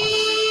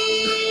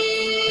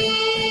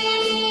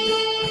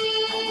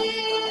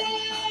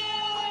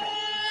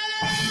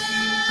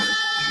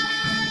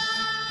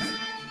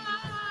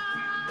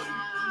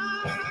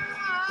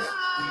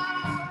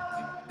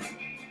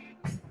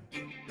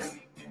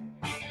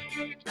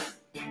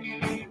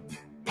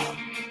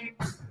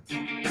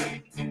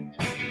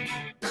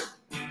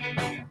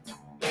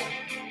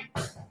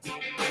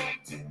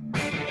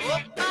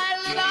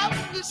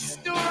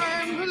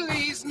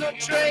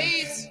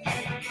trace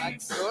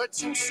like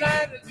thoughts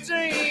inside a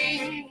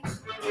dream.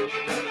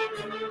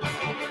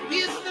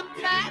 Here's the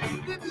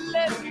path that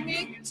led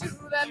me to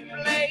that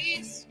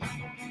place,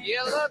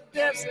 yellow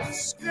desert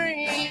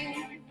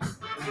screen.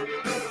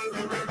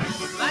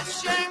 My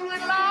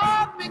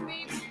Shangri-La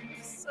beneath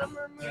the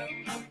summer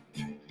moon,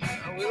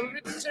 I will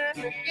return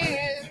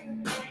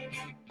again.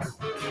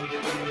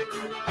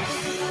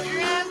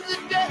 And the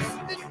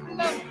dust that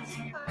floats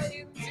high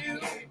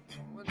into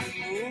when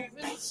I'm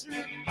moving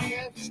through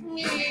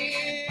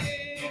Kashmir.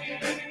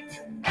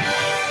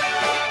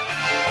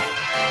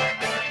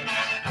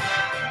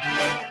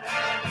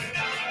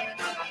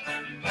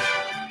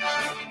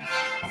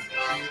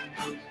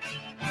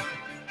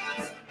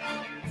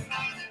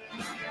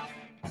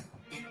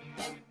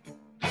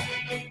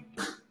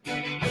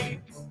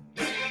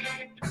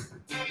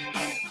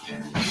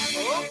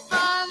 Oh,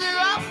 farther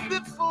up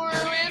before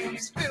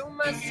winds fill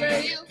my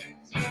sails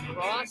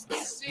across the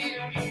sea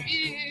of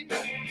fear.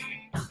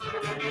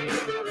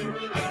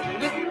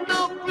 With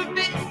no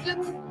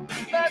provision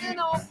but an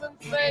open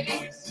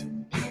face,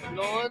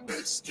 knowing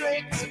the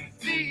straits of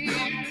fear.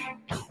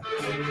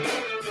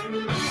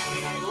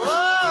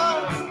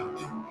 Whoa,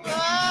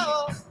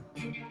 whoa.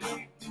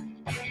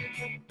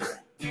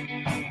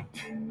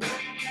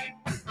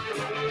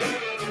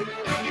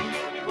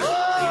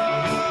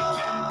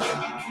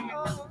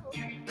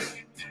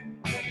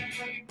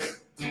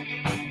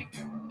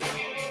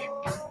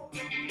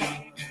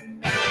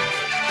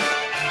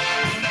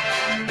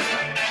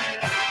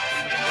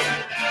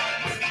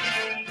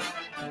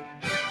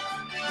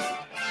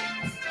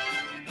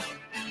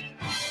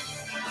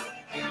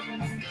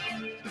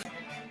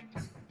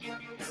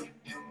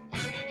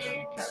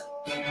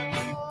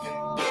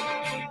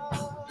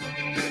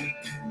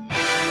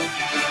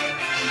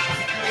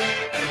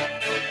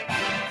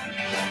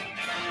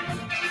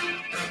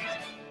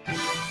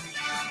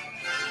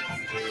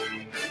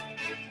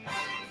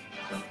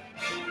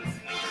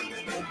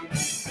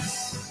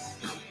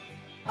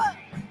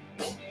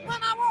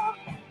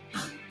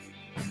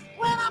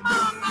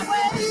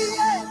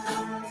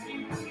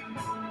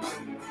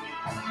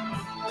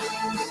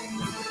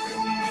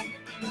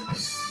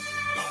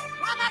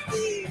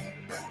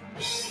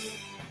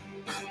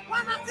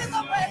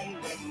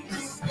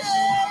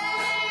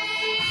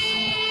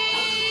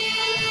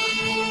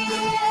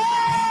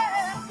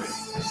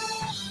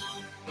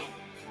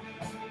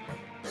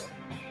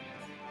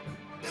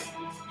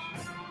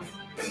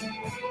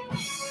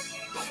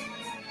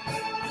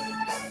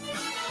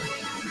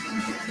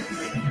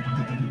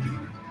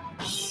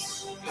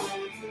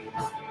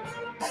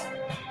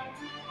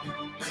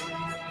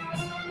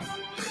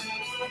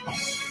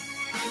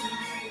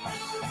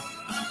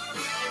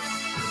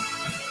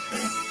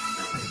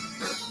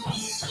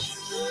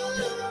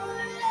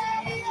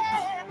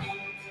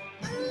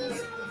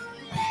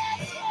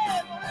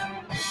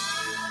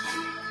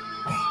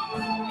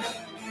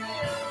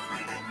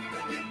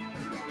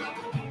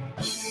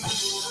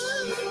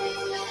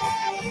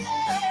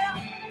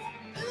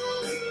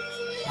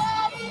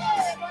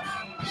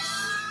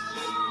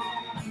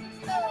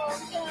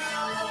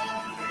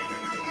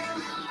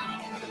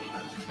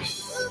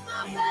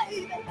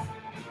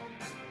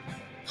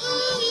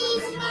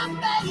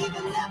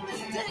 Baby, let me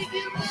take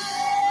you